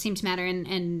seem to matter,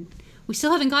 and we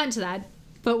still haven't gotten to that,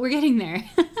 but we're getting there.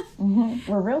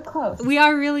 We're real close. We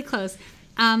are really close.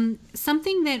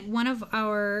 Something that one of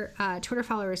our Twitter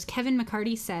followers, Kevin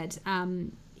McCarty, said,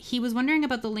 he was wondering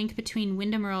about the link between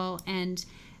Wyndham Earle and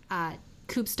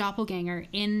Coop's doppelganger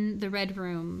in the Red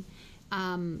Room,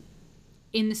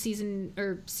 in the season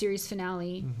or series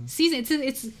finale. Season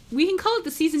it's we can call it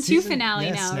the season 2 finale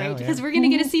yes, now, now, right? yeah. Because we're gonna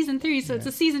get a season 3, so it's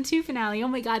a season 2 finale. Oh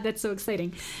my god, that's so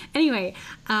exciting. Anyway,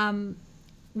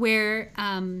 where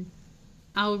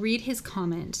I'll read his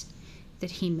comment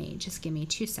that he made. Just give me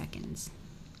 2 seconds.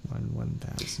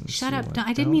 1,000. Shut up.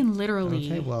 I didn't mean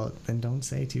literally. Okay, well, then don't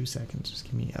say 2 seconds. Just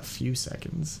give me a few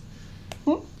seconds.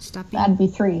 Stop being That'd be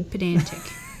 3. pedantic.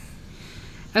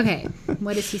 Okay,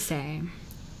 what does he say?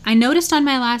 I noticed on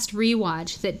my last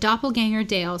rewatch that Doppelganger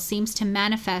Dale seems to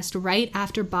manifest right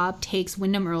after Bob takes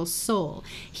Wyndham Earle's soul.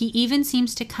 He even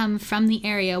seems to come from the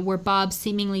area where Bob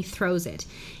seemingly throws it.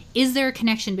 Is there a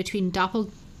connection between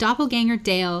Doppelganger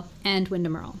Dale and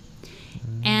Wyndham Earle?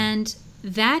 And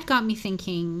that got me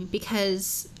thinking,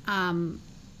 because, and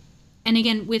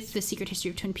again, with the Secret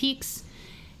History of Twin Peaks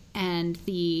and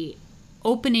the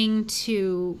opening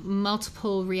to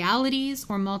multiple realities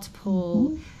or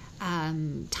multiple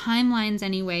timelines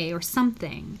anyway, or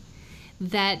something,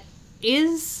 that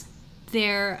is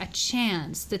there a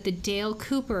chance that the Dale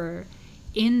Cooper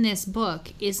in this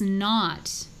book is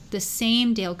not the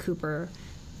same Dale Cooper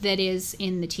that is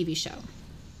in the TV show?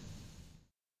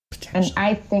 And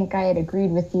I think I had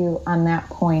agreed with you on that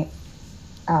point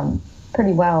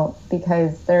pretty well,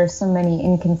 because there are so many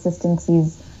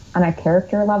inconsistencies on a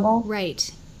character level.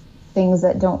 Right. Things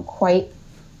that don't quite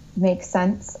make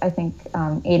sense. I think,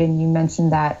 Aiden, you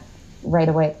mentioned that right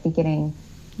away at the beginning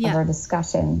of our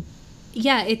discussion.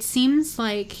 Yeah, it seems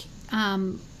like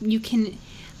you can...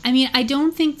 I mean, I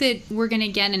don't think that we're going to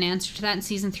get an answer to that in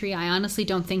season 3. I honestly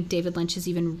don't think David Lynch has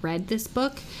even read this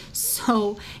book.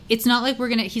 So it's not like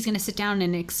he's going to sit down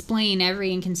and explain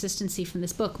every inconsistency from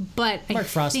this book. But Mark I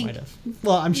Frost think, might have.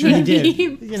 Well, I'm sure he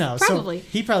did. Probably. So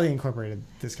he probably incorporated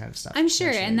this kind of stuff. I'm sure,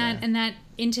 actually, and yeah. that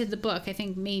into the book, I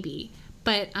think maybe.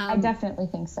 But I definitely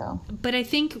think so. But I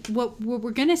think what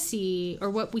we're going to see, or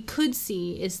what we could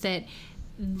see, is that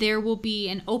there will be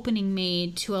an opening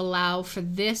made to allow for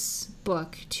this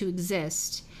book to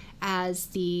exist as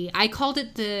I called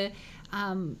it the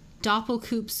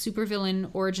Doppelkoop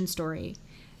supervillain origin story.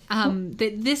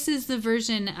 That this is the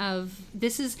version of,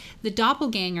 the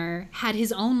doppelganger had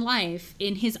his own life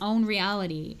in his own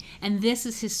reality, and this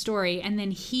is his story, and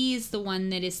then he's the one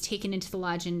that is taken into the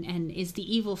lodge and is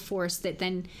the evil force that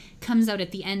then comes out at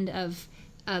the end of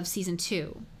season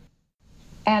 2.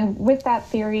 And with that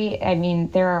theory, I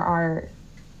mean, there are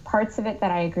parts of it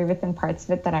that I agree with and parts of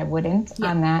it that I wouldn't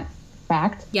on that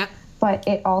fact. Yep. But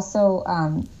it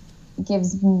also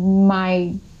gives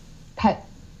my pet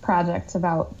project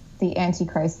about the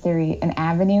Antichrist theory an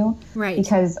avenue. Right.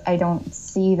 Because I don't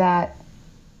see that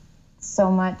so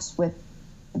much with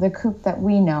the Coop that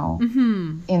we know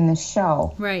in the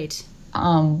show. Right.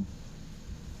 I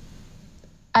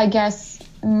guess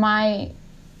my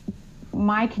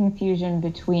confusion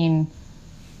between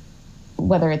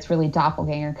whether it's really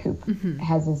doppelganger Coop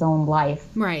has his own life,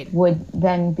 Right. would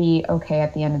then be okay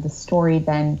at the end of the story.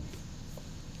 Then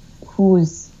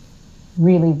who's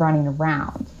really running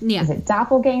around? Yeah. Is it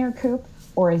doppelganger Coop,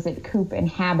 or is it Coop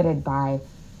inhabited by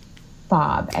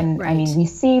Bob? And I Right. mean, we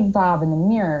see Bob in the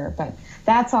mirror, but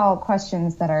that's all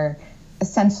questions that are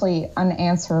essentially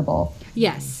unanswerable.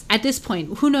 Yes. At this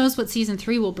point, who knows what season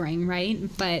 3 will bring, right?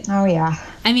 But Oh yeah.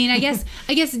 I mean, I guess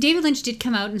David Lynch did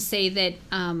come out and say that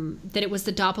that it was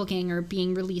the doppelganger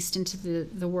being released into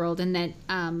the world, and that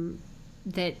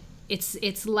that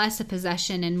it's less a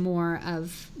possession and more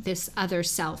of this other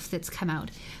self that's come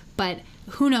out. But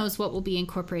who knows what will be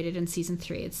incorporated in season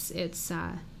 3? It's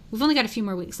we've only got a few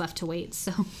more weeks left to wait,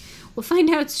 so we'll find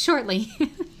out shortly.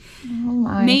 Oh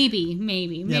my. Maybe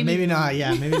Yeah, maybe not.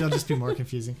 Yeah, maybe they'll just be more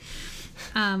confusing.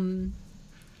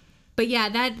 But yeah,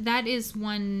 that is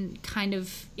one kind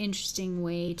of interesting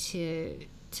way to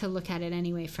look at it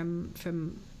anyway, from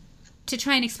to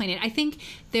try and explain it. I think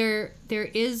there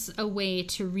is a way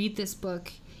to read this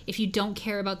book if you don't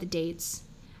care about the dates.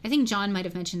 I think John might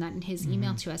have mentioned that in his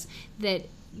email to us, that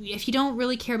if you don't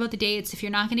really care about the dates, if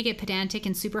you're not going to get pedantic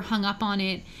and super hung up on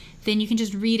it, then you can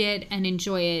just read it and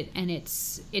enjoy it, and it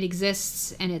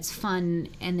exists and it's fun,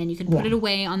 and then you can put it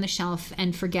away on the shelf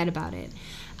and forget about it.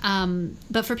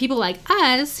 But for people like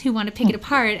us who want to pick it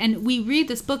apart, and we read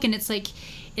this book and it's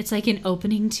like an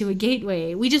opening to a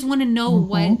gateway. We just want to know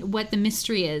what the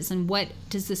mystery is and what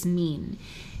does this mean.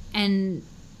 And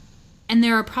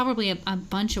there are probably a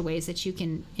bunch of ways that you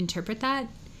can interpret that.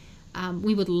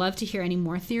 We would love to hear any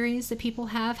more theories that people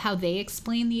have, how they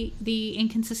explain the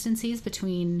inconsistencies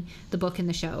between the book and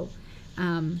the show.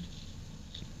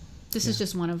 This is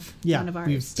just one of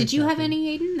ours. Did you have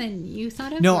any, Aiden, that you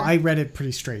thought of? No, or? I read it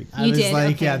pretty straight. I was did?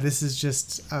 like, Okay. yeah, this is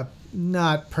just a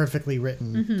not perfectly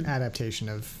written adaptation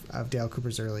of Dale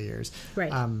Cooper's early years.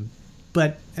 Right.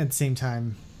 But at the same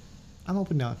time, I'm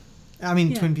open to. I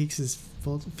mean, Yeah. Twin Peaks is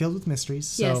filled with mysteries.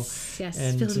 So, yes,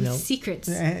 and, filled you with know, secrets.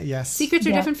 Yes. Secrets are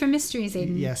Yeah. different from mysteries,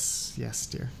 Aiden. Yes,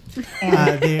 dear.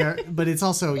 They are, but it's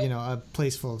also a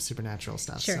place full of supernatural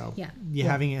stuff. Sure, So yeah.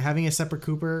 having a separate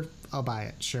Cooper, I'll buy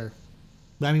it. Sure.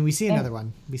 I mean, we see another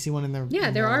one. We see one in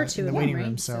the there are two in the of them, waiting right?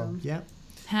 room. So yeah.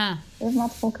 Huh. There's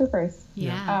multiple Coopers.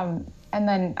 Yeah. And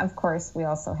then, of course, we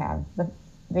also have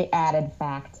the added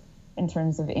fact in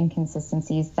terms of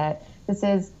inconsistencies that this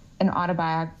is an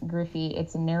autobiography.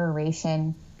 It's a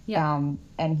narration. Yeah.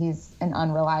 And he's an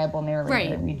unreliable narrator.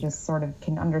 Right. We just sort of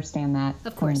can understand that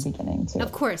Of from course. the beginning, too.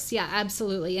 Of course, yeah,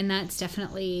 absolutely. And that's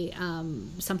definitely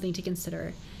something to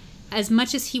consider. As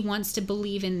much as he wants to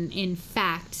believe in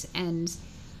fact, and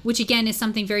which again is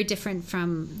something very different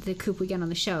from the Coop we get on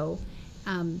the show,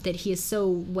 that he is so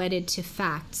wedded to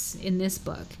facts in this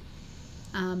book.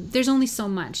 There's only so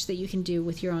much that you can do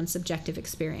with your own subjective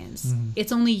experience.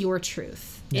 It's only your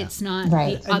truth. Yeah. It's not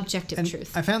Right. the objective And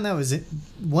truth. I found that was it.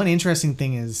 One interesting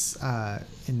thing is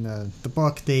in the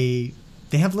book they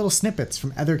have little snippets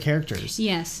from other characters.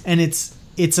 Yes. And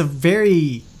it's a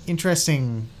very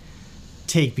interesting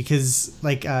take because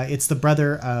it's the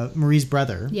brother, Marie's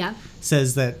brother. Yeah.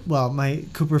 Says that, well, my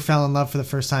Cooper fell in love for the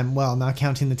first time, well, not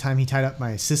counting the time he tied up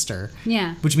my sister.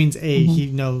 Yeah. Which means he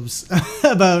knows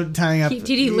about tying up. Did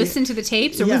he listen to the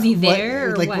tapes, or was he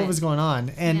there, or what was going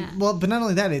on? And Yeah. well, but not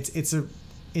only that,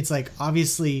 it's like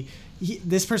obviously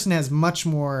this person has much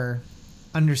more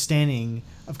understanding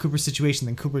of Cooper's situation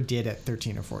than Cooper did at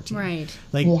 13 or 14. Right.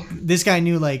 Like this guy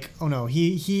knew, like, oh no,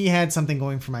 he had something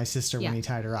going for my sister Yeah. when he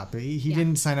tied her up. He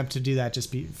didn't sign up to do that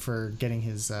just for getting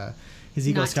his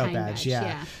Eagle Not Scout tying badge. badge, Yeah.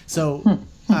 yeah. So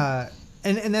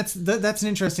and that's an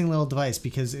interesting little device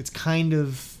because it's kind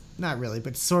of not really,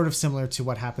 but sort of similar to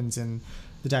what happens in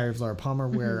The Diary of Laura Palmer,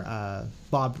 where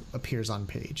Bob appears on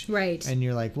page. Right. And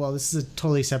you're like, well, this is a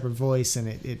totally separate voice, and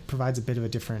it provides a bit of a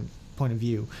different point of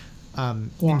view.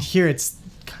 And here it's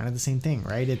kind of the same thing,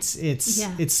 right?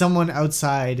 It's someone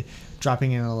outside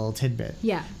dropping in a little tidbit.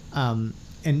 Yeah.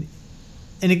 And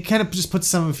it kind of just puts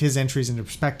some of his entries into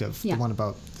perspective. Yeah. The one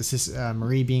about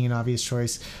Marie being an obvious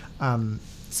choice.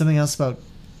 Something else about,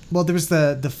 well, there was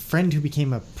the friend who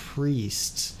became a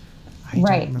priest. I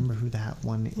don't remember who that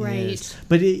one is.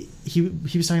 But he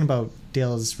was talking about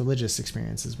Dale's religious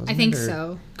experiences, wasn't it? I think Or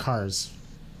so. Cars.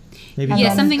 Maybe. Yeah,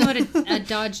 cars. something about a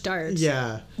Dodge Dart.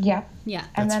 Yeah. Yeah. Yeah.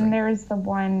 And That's then right. there's the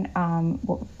one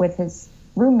with his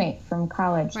roommate from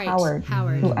college, Right, Howard,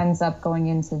 Howard. who ends up going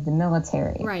into the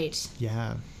military. Right.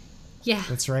 Yeah. Yeah.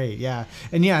 That's right. Yeah.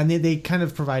 And they kind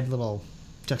of provide little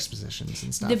juxtapositions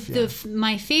and stuff.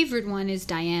 My favorite one is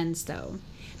Diane's, though.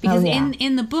 Because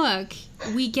in the book,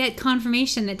 we get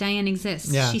confirmation that Diane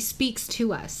exists. Yeah. She speaks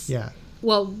to us. Yeah.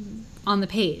 Well, on the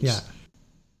page. Yeah.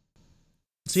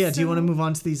 So yeah, do you want to move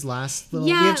on to these last little?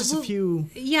 Yeah, we have just a few.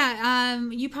 Yeah,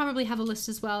 you probably have a list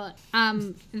as well.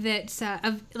 That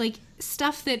of like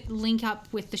stuff that link up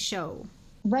with the show.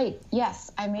 Right.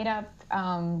 Yes, I made up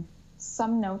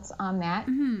some notes on that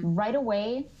right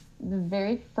away. The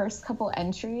very first couple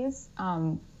entries,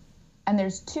 and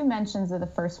there's 2 mentions of the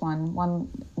first one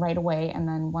right away and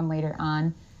then one later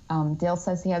on. Dale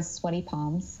says he has sweaty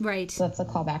palms. Right. So that's a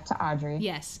callback to Audrey.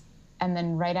 Yes. And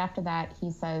then right after that,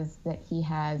 he says that he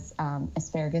has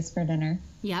asparagus for dinner.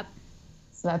 Yep.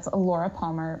 So that's a Laura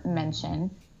Palmer mention.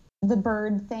 The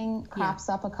bird thing crops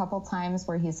up a couple times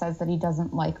where he says that he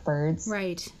doesn't like birds.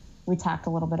 Right. We talked a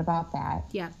little bit about that.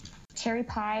 Yep. Cherry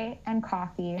pie and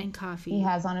coffee. He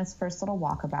has on his first little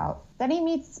walkabout. Then he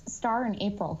meets Star and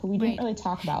April, who we didn't really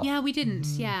talk about. Yeah, we didn't.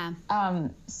 Yeah.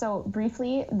 So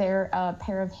briefly, they're a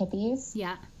pair of hippies.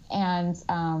 Yeah. And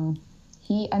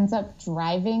he ends up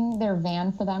driving their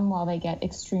van for them while they get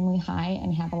extremely high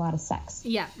and have a lot of sex.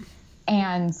 Yeah.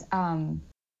 And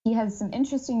he has some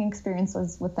interesting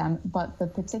experiences with them, but the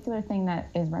particular thing that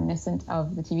is reminiscent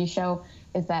of the TV show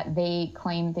is that they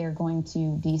claim they're going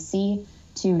to D.C.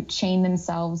 to chain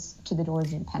themselves to the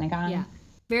doors of the Pentagon. Yeah.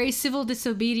 Very civil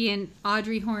disobedient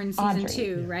Audrey Horne season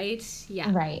 2, right?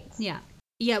 Yeah. Right. Yeah.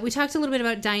 Yeah, we talked a little bit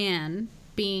about Diane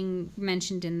being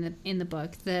mentioned in the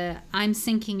book. The I'm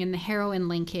sinking in the heroin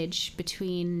linkage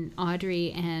between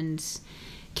Audrey and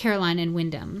Caroline and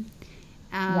Wyndham.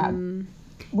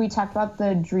 We talked about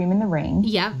the Dream in the Ring.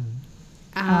 Yeah.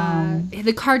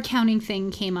 The card counting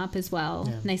thing came up as well.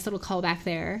 Yeah. Nice little callback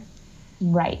there.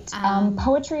 Right.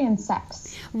 Poetry and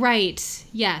sex. Right.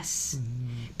 Yes.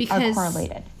 Because are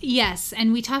correlated. Yes,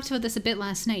 and we talked about this a bit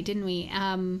last night, didn't we?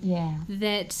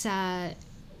 That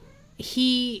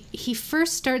he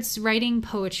first starts writing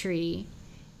poetry,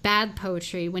 bad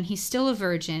poetry, when he's still a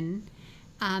virgin,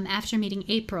 after meeting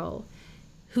April,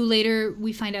 who later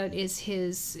we find out is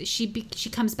she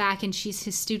comes back and she's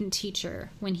his student teacher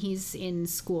when he's in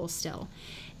school still,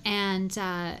 and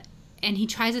he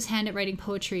tries his hand at writing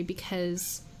poetry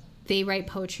because they write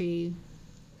poetry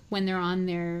when they're on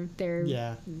their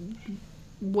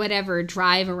whatever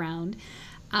drive around,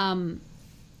 and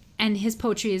his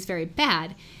poetry is very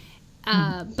bad.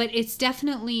 But it's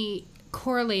definitely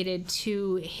correlated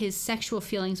to his sexual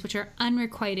feelings, which are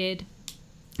unrequited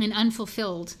and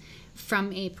unfulfilled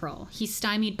from April. He's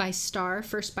stymied by Star,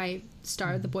 first by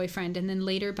Star, the boyfriend, and then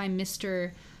later by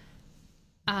Mr.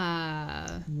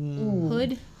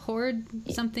 Horde,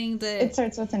 something. It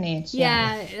starts with an H.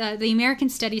 Yeah, the American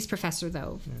Studies professor,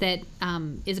 though, that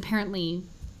is apparently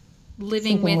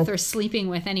sleeping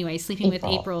with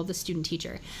April, the student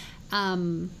teacher.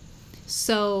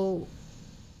 So,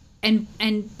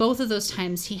 and both of those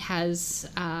times he has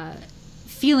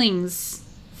feelings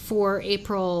for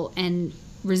April and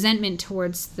resentment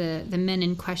towards the men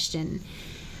in question.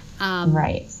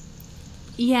 Right.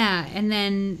 Yeah, and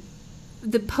then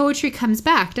the poetry comes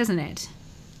back, doesn't it?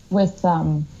 With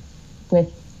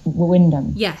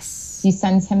Wyndham. Yes. He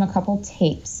sends him a couple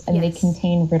tapes, and they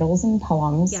contain riddles and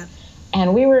poems. Yeah.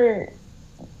 And we were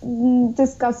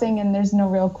discussing, and there's no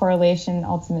real correlation,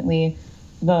 ultimately,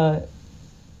 the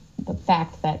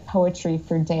fact that poetry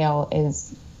for Dale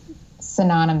is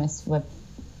synonymous with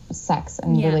sex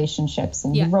and relationships.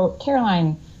 And he wrote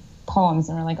Caroline poems,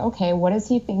 and we're like, okay, what is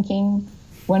he thinking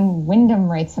when Wyndham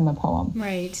writes him a poem?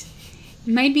 Right.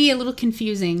 Might be a little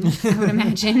confusing, I would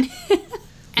imagine.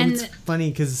 And it's funny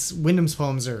because Wyndham's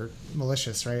poems are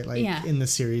malicious, right? Like in the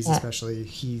series, especially,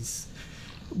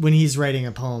 when he's writing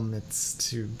a poem, it's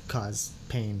to cause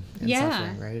pain and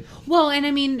suffering, right? Well, and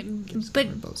I mean, but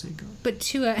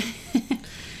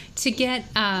to get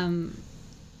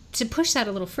to push that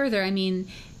a little further, I mean,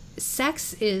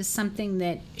 sex is something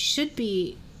that should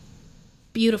be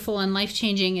beautiful and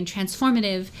life-changing and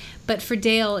transformative, but for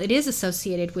Dale it is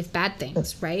associated with bad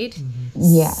things, right?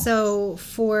 Yeah. So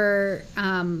for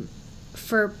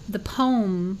the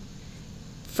poem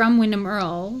from Wyndham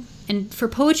Earle, and for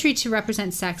poetry to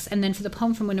represent sex, and then for the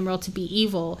poem from Wyndham Earle to be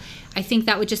evil, I think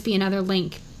that would just be another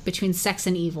link between sex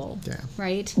and evil,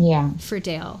 right? Yeah. For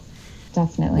Dale.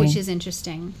 Definitely. Which is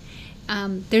interesting.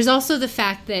 There's also the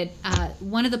fact that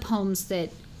one of the poems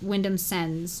that Wyndham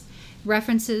sends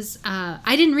references,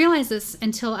 I didn't realize this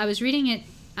until I was reading it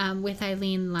with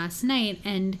Eileen last night,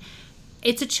 and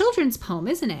it's a children's poem,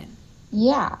 isn't it?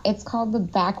 Yeah, it's called The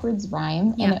Backwards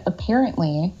Rhyme, and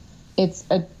apparently it's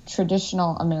a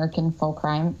traditional American folk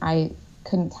rhyme. I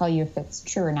couldn't tell you if it's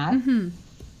true or not,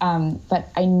 but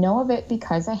I know of it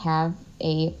because I have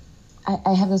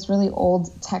this really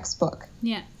old textbook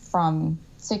from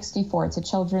 1964. It's a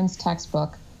children's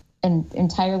textbook, and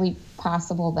entirely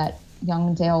possible that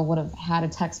young Dale would have had a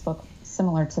textbook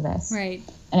similar to this. Right.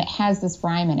 And it has this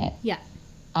rhyme in it. Yeah.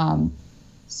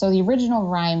 So the original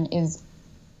rhyme is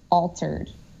altered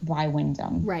by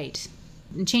Wyndham. Right.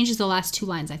 And changes the last two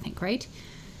lines, I think, right?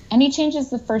 And he changes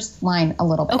the first line a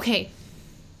little bit. Okay.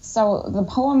 So the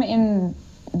poem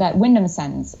that Wyndham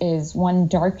sends is, one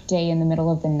dark day in the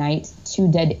middle of the night, two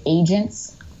dead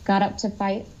agents got up to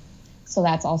fight. So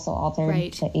that's also altered,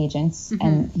 Right. to agents.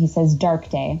 And he says dark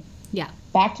day. Yeah.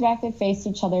 Back to back they faced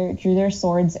each other, drew their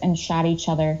swords and shot each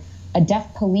other. A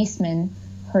deaf policeman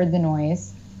heard the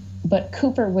noise, but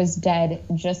Cooper was dead,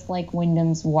 just like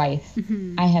Wyndham's wife.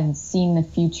 I have seen the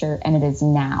future, and it is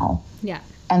now. Yeah.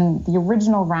 And the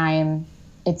original rhyme,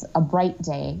 it's a bright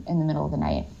day in the middle of the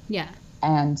night. Yeah.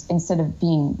 And instead of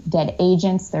being dead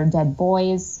agents, they're dead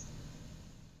boys.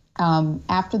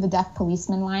 After the deaf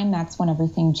policeman line, that's when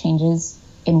everything changes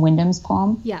in Wyndham's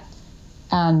poem. Yeah.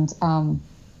 And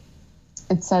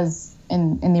it says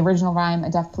in the original rhyme,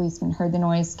 a deaf policeman heard the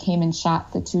noise, came and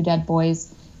shot the two dead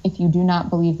boys. If you do not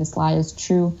believe this lie is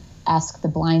true, ask the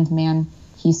blind man.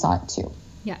 He saw it too.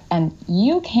 Yeah. And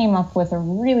you came up with a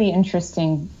really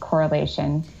interesting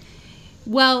correlation.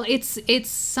 Well, it's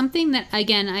something that,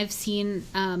 again, I've seen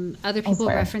other people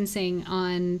Elsewhere. referencing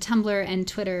on Tumblr and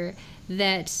Twitter,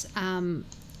 that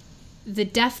the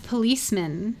deaf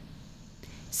policeman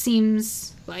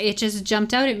seems, it just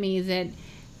jumped out at me that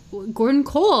Gordon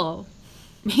Cole,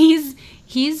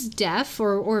 he's deaf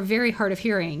or very hard of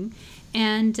hearing,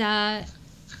 and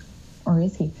Or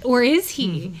is he? or is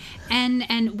he?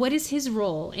 And what is his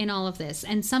role in all of this?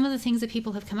 And some of the things that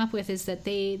people have come up with is that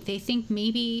they think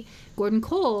maybe Gordon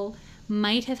Cole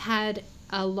might have had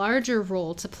a larger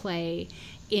role to play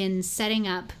in setting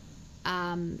up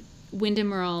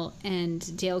Wyndham Earle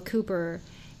and Dale Cooper,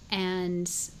 and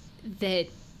that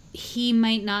he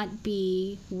might not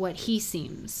be what he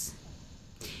seems.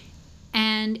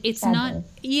 And it's Sadly.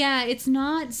 it's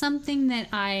not something that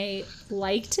I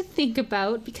like to think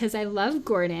about because I love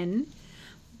Gordon,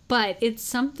 but it's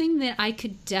something that I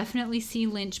could definitely see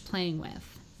Lynch playing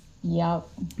with, Yep.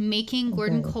 making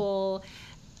Gordon Agreed. Cole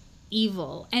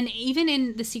evil. And even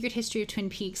in The Secret History of Twin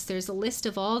Peaks, there's a list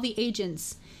of all the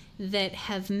agents that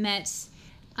have met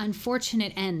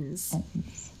unfortunate ends.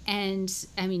 And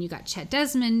I mean, you got Chet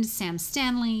Desmond, Sam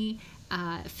Stanley,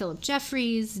 Philip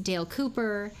Jeffries, Dale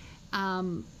Cooper,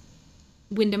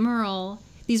 Wyndham Earle.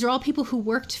 These are all people who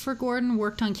worked for Gordon,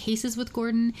 worked on cases with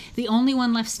Gordon. The only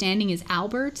one left standing is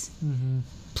Albert.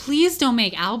 Please don't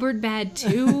make Albert bad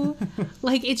too.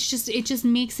 Like, it just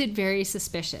makes it very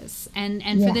suspicious. And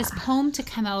for this poem to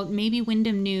come out, maybe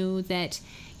Wyndham knew that,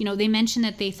 you know, they mentioned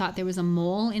that they thought there was a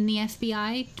mole in the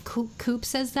FBI. Coop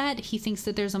says that. He thinks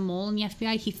that there's a mole in the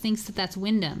FBI. He thinks that that's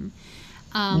Wyndham.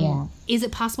 Is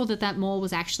it possible that that mole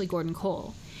was actually Gordon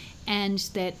Cole? And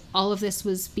that all of this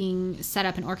was being set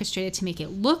up and orchestrated to make it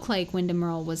look like Wyndham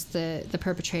Earle was the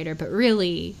perpetrator, but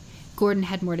really Gordon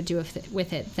had more to do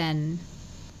with it than...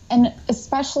 And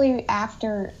especially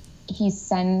after he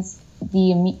sends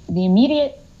the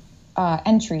immediate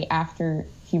entry after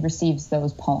he receives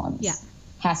those poems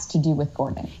has to do with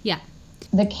Gordon. Yeah.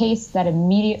 The case that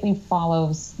immediately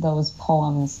follows those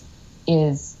poems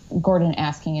is Gordon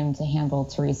asking him to handle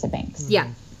Teresa Banks. Yeah.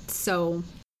 So...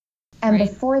 And Right.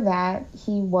 before that,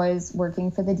 he was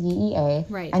working for the DEA.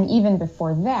 Right. And even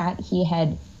before that, he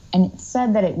had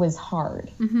said that it was hard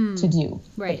to do.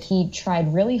 Right. But he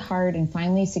tried really hard and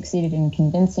finally succeeded in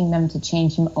convincing them to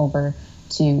change him over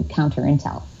to Counter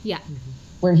Intel, Yeah.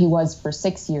 where he was for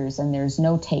 6 years, and there's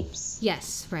no tapes,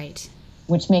 Yes, right.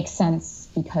 which makes sense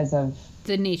because of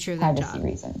The nature of that privacy job.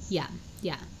 reasons. Yeah.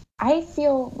 Yeah. I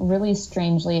feel really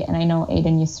strangely, and I know,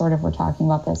 Aiden, you sort of were talking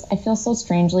about this, I feel so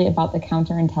strangely about the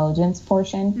counterintelligence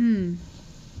portion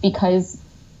because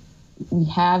we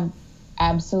have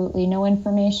absolutely no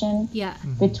information Yeah.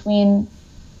 between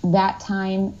that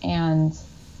time and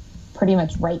pretty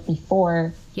much right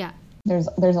before. Yeah. There's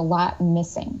a lot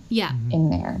missing Yeah. in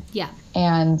there. Yeah.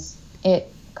 And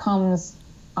it comes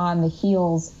on the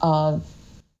heels of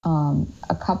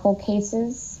a couple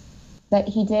cases that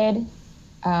he did.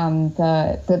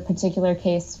 The particular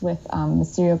case with the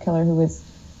serial killer who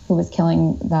was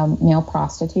killing the male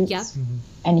prostitutes. Yep.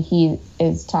 And he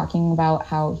is talking about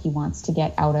how he wants to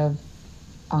get out of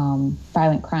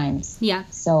violent crimes. Yeah.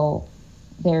 So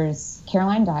there's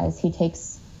Caroline dies. He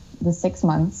takes the 6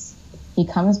 months. He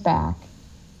comes back,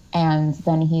 and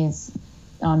then he's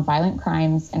on violent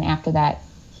crimes. And after that,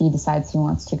 he decides he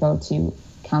wants to go to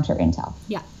Counter Intel.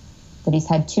 Yeah. That he's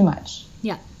had too much,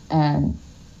 Yeah. and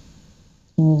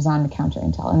he moves on to Counter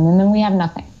Intel. And then we have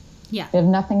nothing. Yeah. We have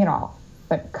nothing at all.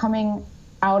 But coming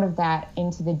out of that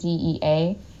into the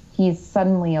DEA, he's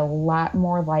suddenly a lot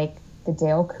more like the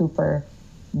Dale Cooper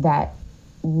that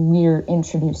we're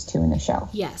introduced to in the show.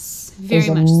 Yes, very There's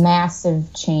much a so. massive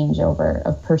changeover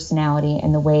of personality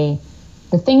and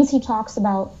the things he talks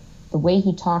about, the way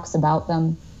he talks about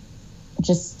them,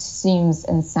 just seems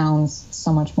and sounds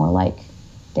so much more like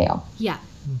Dale. Yeah.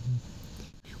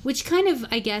 Which kind of,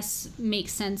 I guess,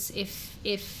 makes sense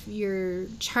if you're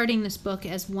charting this book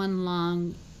as one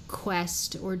long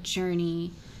quest or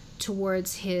journey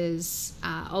towards his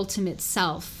ultimate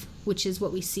self, which is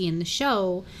what we see in the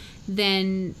show,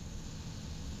 then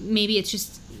maybe it's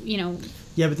just,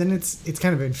 Yeah, but then it's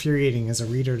kind of infuriating as a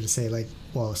reader to say, like,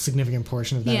 well, a significant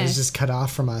portion of that Yes. is just cut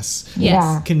off from us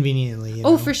Yes. conveniently. You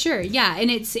Oh, know? for sure. Yeah. And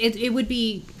it would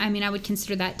be, I mean, I would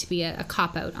consider that to be a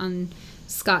cop-out on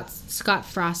Scott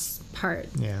Frost's part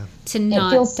Yeah. to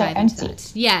not feels so dive into empty.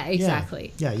 that. Yeah,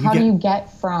 exactly. Yeah, How do you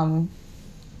get from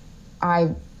I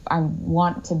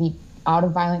want to be out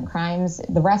of violent crimes,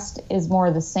 the rest is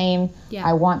more the same. Yeah.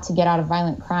 I want to get out of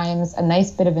violent crimes. A nice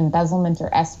bit of embezzlement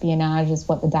or espionage is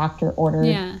what the doctor ordered.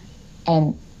 Yeah.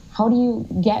 And how do you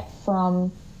get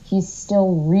from he's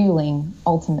still reeling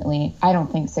ultimately? I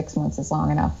don't think 6 months is long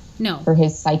enough No. for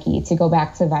his psyche to go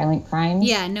back to violent crimes.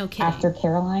 Yeah, no kidding. After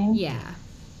Caroline. Yeah.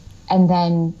 And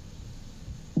then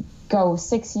go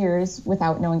 6 years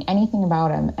without knowing anything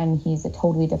about him, and he's a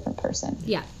totally different person.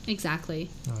 Yeah, exactly.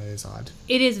 Oh, it is odd.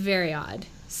 It is very odd.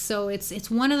 So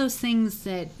it's one of those things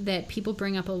that people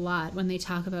bring up a lot when they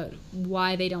talk about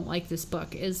why they don't like this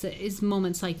book is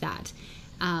moments like that.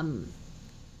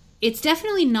 It's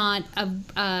definitely not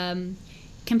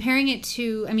comparing it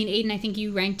to. I mean, Aiden, I think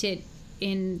you ranked it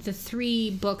in the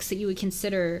 3 books that you would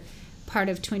consider part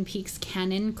of Twin Peaks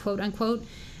canon, quote unquote.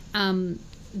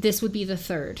 This would be the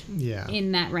 3rd Yeah.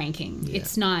 in that ranking. Yeah.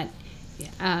 It's not.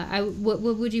 What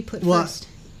would you put Well, first?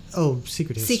 Oh,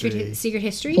 Secret History. Secret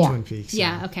History. Yeah. Twin Peaks.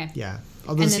 Yeah, okay. Yeah.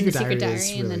 Although And the then the Secret Secret Diary is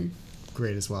Diary, and really then-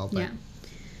 great as well. But Yeah.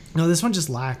 no, this one just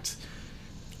lacked.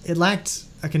 It lacked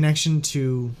a connection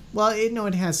to. Well,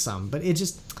 it has some, but it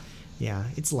just. Yeah,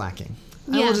 it's lacking.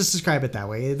 I Yeah. will just describe it that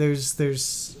way. There's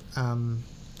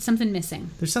Something missing.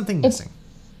 something It's- missing.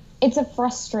 It's a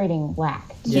frustrating lack.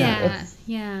 too. Yeah.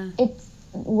 Yeah. It's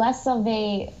less of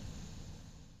a.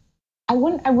 I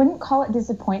wouldn't call it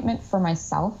disappointment for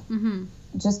myself, Mm-hmm.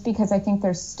 just because I think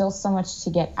there's still so much to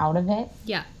get out of it.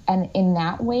 Yeah. And in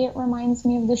that way, it reminds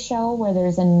me of the show where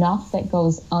there's enough that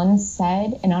goes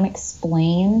unsaid and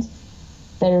unexplained.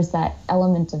 There's that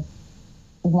element of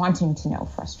wanting to know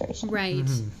frustration. Right.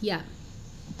 Mm-hmm. Yeah.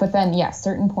 But then, yeah,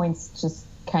 certain points just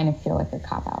kind of feel like a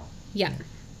cop-out. Yeah.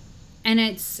 And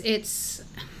it's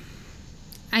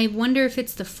I wonder if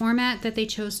it's the format that they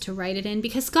chose to write it in,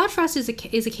 because Scott Frost is a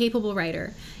capable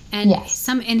writer, and Yes.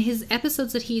 his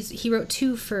episodes that he wrote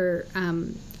 2 for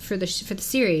the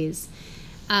series,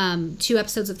 2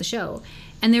 episodes of the show,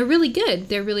 and they're really good.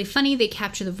 They're really funny. They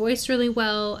capture the voice really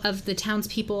well of the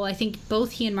townspeople. I think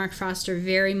both he and Mark Frost are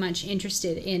very much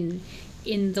interested in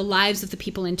the lives of the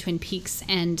people in Twin Peaks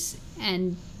and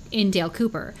in Dale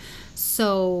Cooper.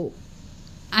 So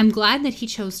I'm glad that he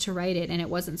chose to write it and it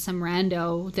wasn't some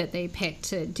rando that they picked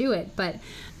to do it. But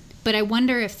I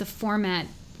wonder if the format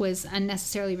was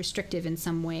unnecessarily restrictive in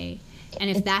some way, and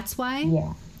if that's why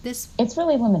Yeah. this. It's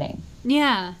really limiting.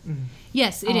 Yeah.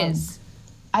 Yes, it is.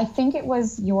 I think it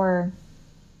was your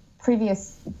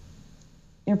previous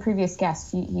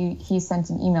guest. He sent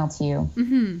an email to you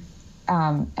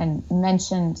and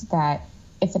mentioned that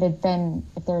if there had been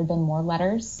more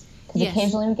letters, because Yes.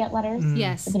 occasionally we get letters.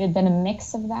 Yes. If it had been a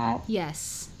mix of that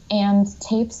Yes. and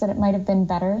tapes, that it might have been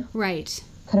better. Right.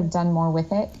 Could have done more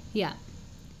with it. Yeah.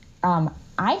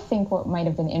 I think what might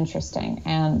have been interesting,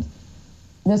 and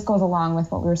this goes along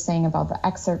with what we were saying about the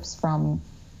excerpts from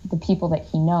the people that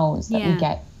he knows that Yeah. we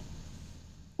get.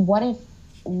 What if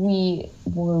we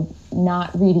were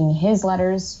not reading his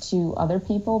letters to other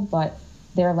people, but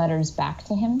their letters back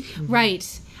to him?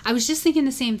 Right. I was just thinking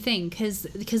the same thing,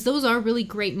 because those are really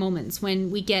great moments when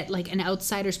we get like an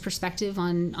outsider's perspective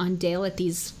on Dale at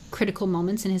these critical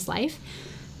moments in his life.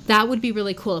 That would be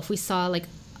really cool if we saw like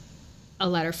a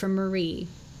letter from Marie,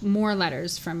 more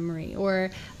letters from Marie,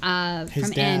 or His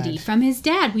from dad. Andy, from his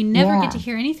dad. We never Yeah. get to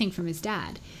hear anything from his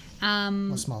dad.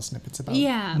 Well, small snippets about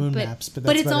Yeah, moon but maps, but but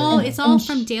that's it's about all it. it's all And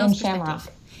from Sh- Dale's and perspective.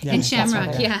 Shamrock. Yeah, And that's Shamrock,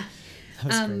 right. yeah. That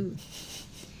was great.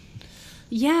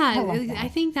 Yeah, like that. I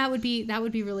think that would be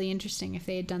really interesting if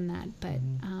they had done that.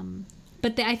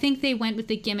 But I think they went with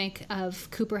the gimmick of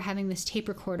Cooper having this tape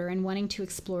recorder and wanting to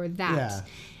explore that. Yeah.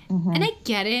 And I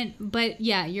get it, but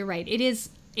yeah, you're right. It is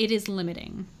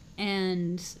limiting,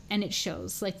 and it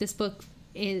shows. Like this book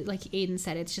like Aiden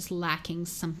said, it's just lacking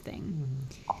something.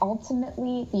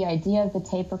 Ultimately, the idea of the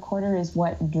tape recorder is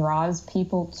what draws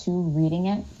people to reading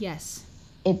it. Yes.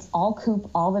 It's all Coop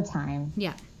all the time.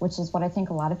 Yeah. Which is what I think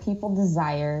a lot of people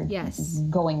desired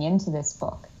going into this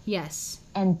book. Yes.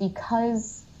 And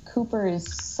because Cooper is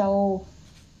so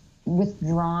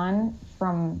withdrawn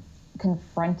from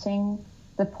confronting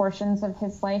the portions of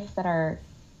his life that are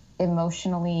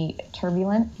emotionally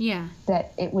turbulent,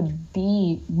 that it would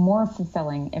be more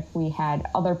fulfilling if we had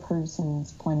other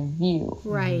person's point of view,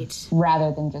 right,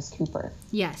 rather than just Cooper.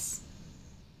 Yes,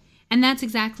 and that's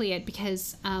exactly it,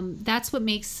 because that's what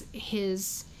makes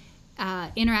his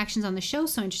interactions on the show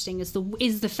so interesting, is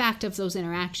the fact of those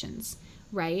interactions,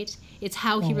 right? It's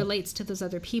how he relates to those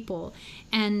other people,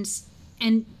 and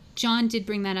John did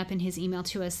bring that up in his email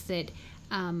to us, that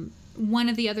one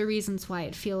of the other reasons why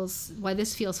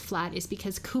this feels flat is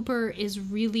because Cooper is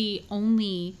really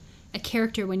only a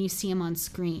character when you see him on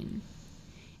screen.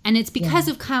 And it's because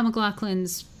of Kyle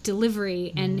MacLachlan's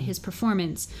delivery and his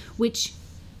performance, which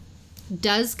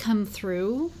does come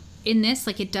through in this.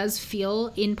 Like, it does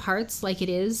feel in parts like it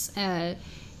is.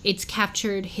 It's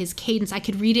captured his cadence. I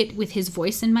could read it with his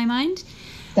voice in my mind.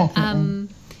 Definitely.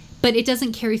 But it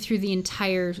doesn't carry through the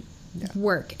entire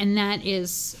work, and that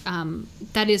is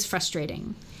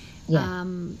frustrating.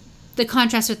 The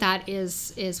contrast with that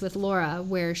is with Laura,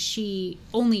 where she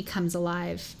only comes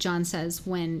alive, John says,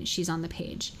 when she's on the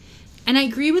page. And I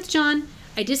agree with John.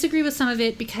 I disagree with some of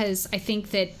it, because I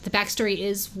think that the backstory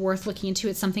is worth looking into.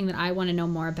 It's something that I want to know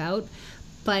more about,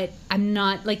 but I'm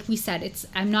not, like we said,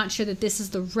 I'm not sure that this is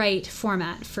the right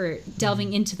format for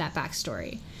delving into that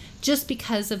backstory, just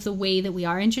because of the way that we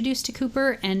are introduced to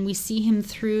Cooper, and we see him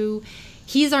through,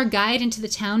 he's our guide into the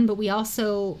town, but we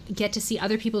also get to see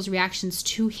other people's reactions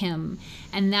to him,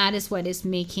 and that is what is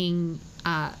making,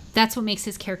 that's what makes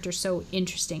his character so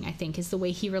interesting, I think, is the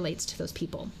way he relates to those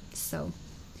people. So,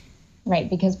 right,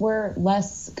 because we're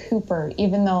less Cooper,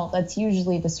 even though that's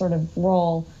usually the sort of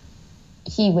role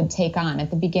he would take on.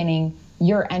 At the beginning,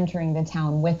 you're entering the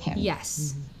town with him.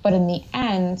 Yes. But in the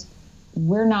end,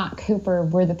 we're not Cooper,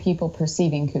 we're the people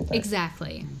perceiving Cooper.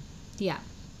 Exactly. Yeah.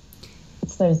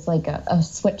 There's like a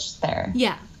switch there.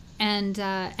 Yeah. And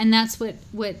that's what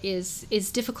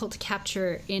is difficult to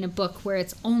capture in a book where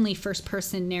it's only first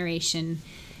person narration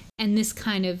and this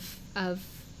kind of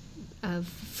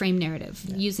frame narrative.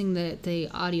 Using the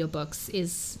audiobooks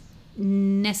is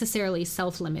necessarily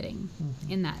self-limiting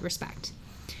in that respect.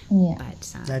 Yeah.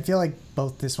 But I feel like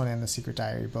both this one and The Secret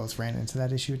Diary both ran into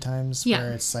that issue at times,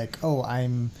 where it's like, oh,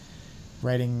 I'm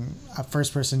writing a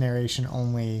first-person narration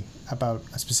only about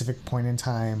a specific point in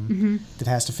time that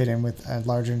has to fit in with a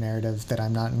larger narrative that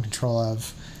I'm not in control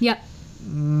of. Yep.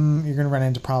 You're going to run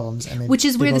into problems. And which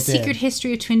is where The Secret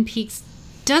History of Twin Peaks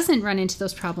doesn't run into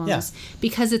those problems,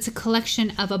 because it's a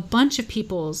collection of a bunch of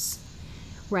people's,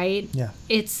 right? Yeah.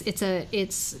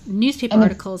 It's newspaper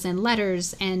articles and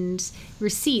letters and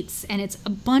receipts, and it's a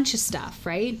bunch of stuff,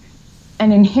 right?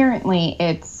 And inherently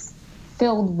it's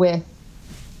filled with,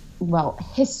 well,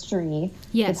 history,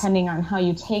 depending on how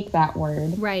you take that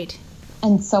word. Right.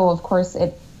 And so, of course,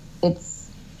 it's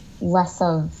less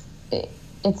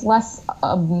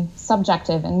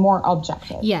subjective and more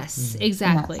objective. Yes,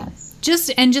 exactly. In that sense.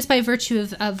 Just by virtue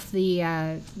of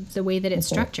the way that it's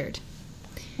structured.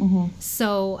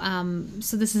 So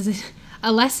this is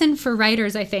a lesson for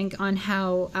writers, I think, on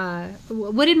how.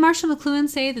 What did Marshall McLuhan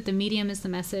say? That the medium is the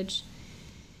message.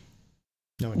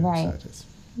 No one knows who that is.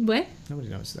 What? Nobody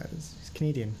knows who that is. He's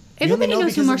Canadian. Everybody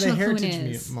knows who Marshall McLuhan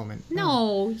is. Moment.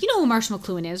 No, you know who Marshall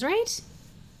McLuhan is, right?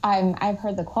 I've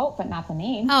heard the quote, but not the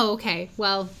name. Oh, okay.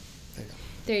 Well,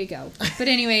 there you go. But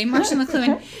anyway, Marshall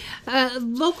McLuhan,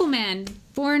 local man,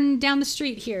 born down the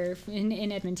street here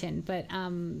in Edmonton. But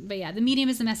yeah, the medium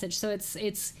is the message. So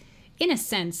it's in a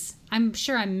sense, I'm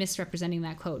sure I'm misrepresenting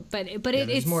that quote, but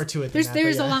it's more to it.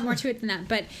 There's a lot more to it than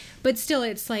that. But still,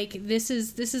 it's like this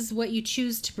is what you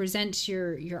choose to present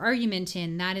your argument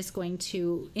in. That is going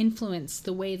to influence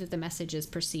the way that the message is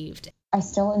perceived. I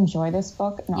still enjoy this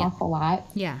book an awful lot.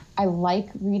 Yeah. I like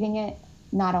reading it,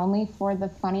 not only for the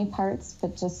funny parts,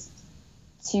 but just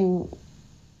to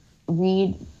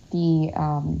read the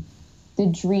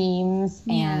dreams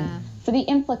and for the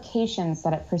implications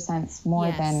that it presents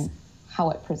more than how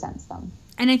it presents them.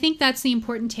 And I think that's the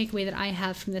important takeaway that I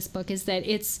have from this book, is that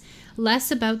it's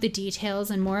less about the details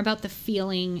and more about the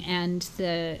feeling and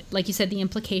the, like you said, the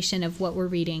implication of what we're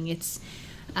reading. It's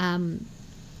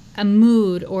a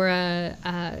mood or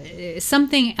a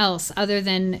something else other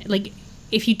than, like,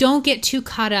 if you don't get too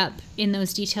caught up in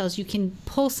those details, you can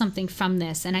pull something from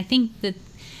this. And I think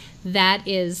that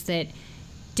is that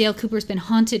Dale Cooper's been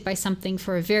haunted by something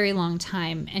for a very long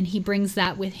time, and he brings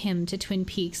that with him to Twin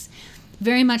Peaks.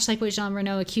 Very much like what Jean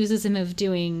Renault accuses him of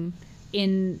doing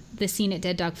in the scene at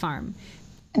Dead Dog Farm.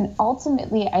 And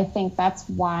ultimately, I think that's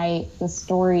why the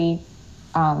story,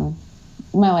 My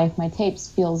Life, My Tapes,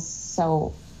 feels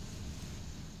so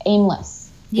aimless.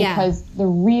 Yeah. Because the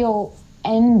real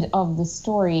end of the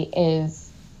story is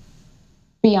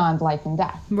beyond life and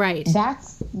death. Right.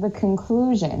 That's the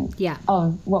conclusion Yeah.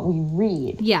 of what we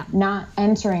read. Yeah. Not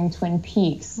entering Twin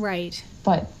Peaks, Right.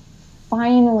 but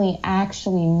finally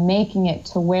actually making it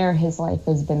to where his life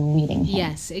has been leading him.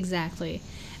 Yes, exactly.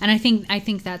 And I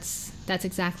think that's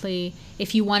exactly,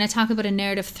 if you want to talk about a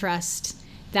narrative thrust,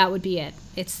 that would be it.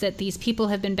 It's that these people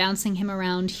have been bouncing him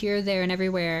around here, there, and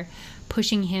everywhere,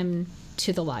 pushing him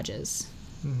to the lodges.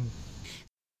 Mm-hmm.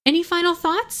 Any final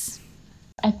thoughts?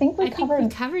 I think we I think we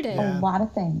covered covered it. Yeah. a lot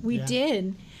of things. We Yeah.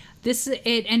 did.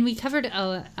 And we covered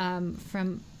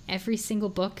from every single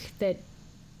book that,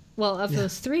 well, of Yeah.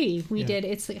 those three we Yeah. did.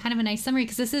 It's kind of a nice summary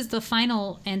because this is the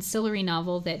final ancillary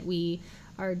novel that we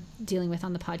are dealing with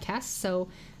on the podcast. So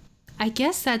I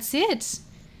guess that's it.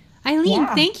 Eileen,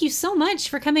 Yeah. thank you so much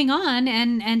for coming on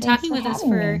and talking for with us having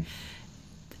for me.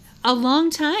 a long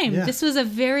time. Yeah. This was a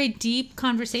very deep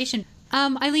conversation.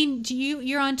 Eileen,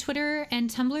 you're on Twitter and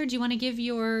Tumblr. Do you want to give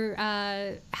your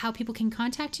how people can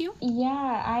contact you?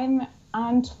 Yeah, I'm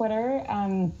on Twitter.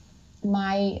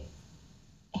 My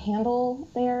handle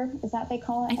there, is that they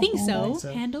call it? I think handle? so.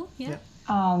 so. Handle, yeah.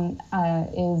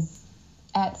 Is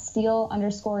at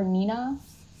Steele_Nina.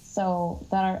 So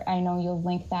that I know you'll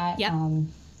link that. Yep.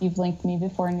 You've linked me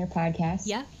before in your podcast.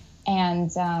 Yeah.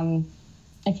 And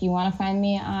if you want to find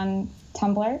me on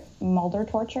Tumblr, Mulder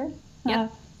Torture.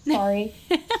 Yep. Sorry.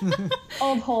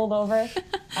 Old holdover.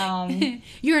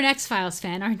 You're an X-Files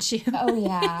fan, aren't you? Oh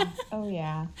yeah. Oh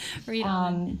yeah. Right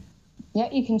on. Yeah,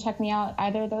 you can check me out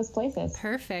either of those places.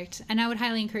 Perfect. And I would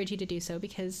highly encourage you to do so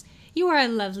because you are a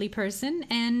lovely person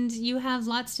and you have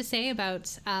lots to say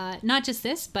about not just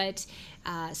this, but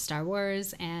Star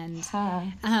Wars and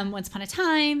Once Upon a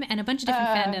Time and a bunch of different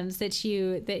fandoms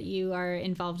that you are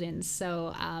involved in.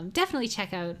 So definitely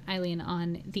check out Eileen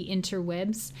on the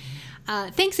interwebs.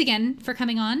 Thanks again for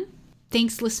coming on.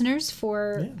 Thanks, listeners,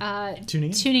 for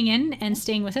tuning in and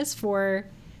staying with us for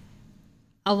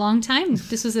a long time.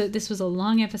 This was a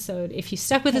long episode. If you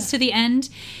stuck with us to the end,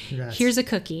 Congrats. here's a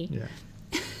cookie. Yeah.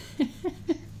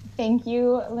 Thank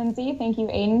you, Lindsay. Thank you,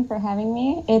 Aiden, for having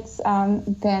me. It's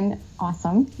been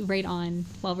awesome. Right on.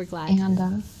 Well, we're glad.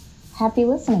 And happy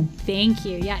listening. Thank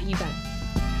you. Yeah, you bet.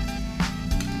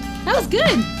 That was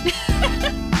good.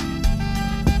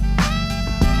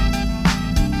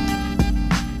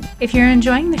 If you're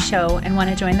enjoying the show and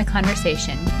want to join the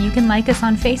conversation, you can like us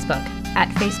on Facebook at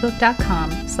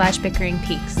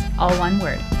facebook.com/bickeringpeaks, all one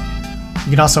word. You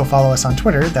can also follow us on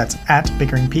Twitter. That's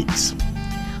 @BickeringPeaks.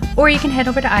 Or you can head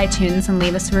over to iTunes and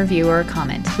leave us a review or a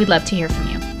comment. We'd love to hear from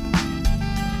you.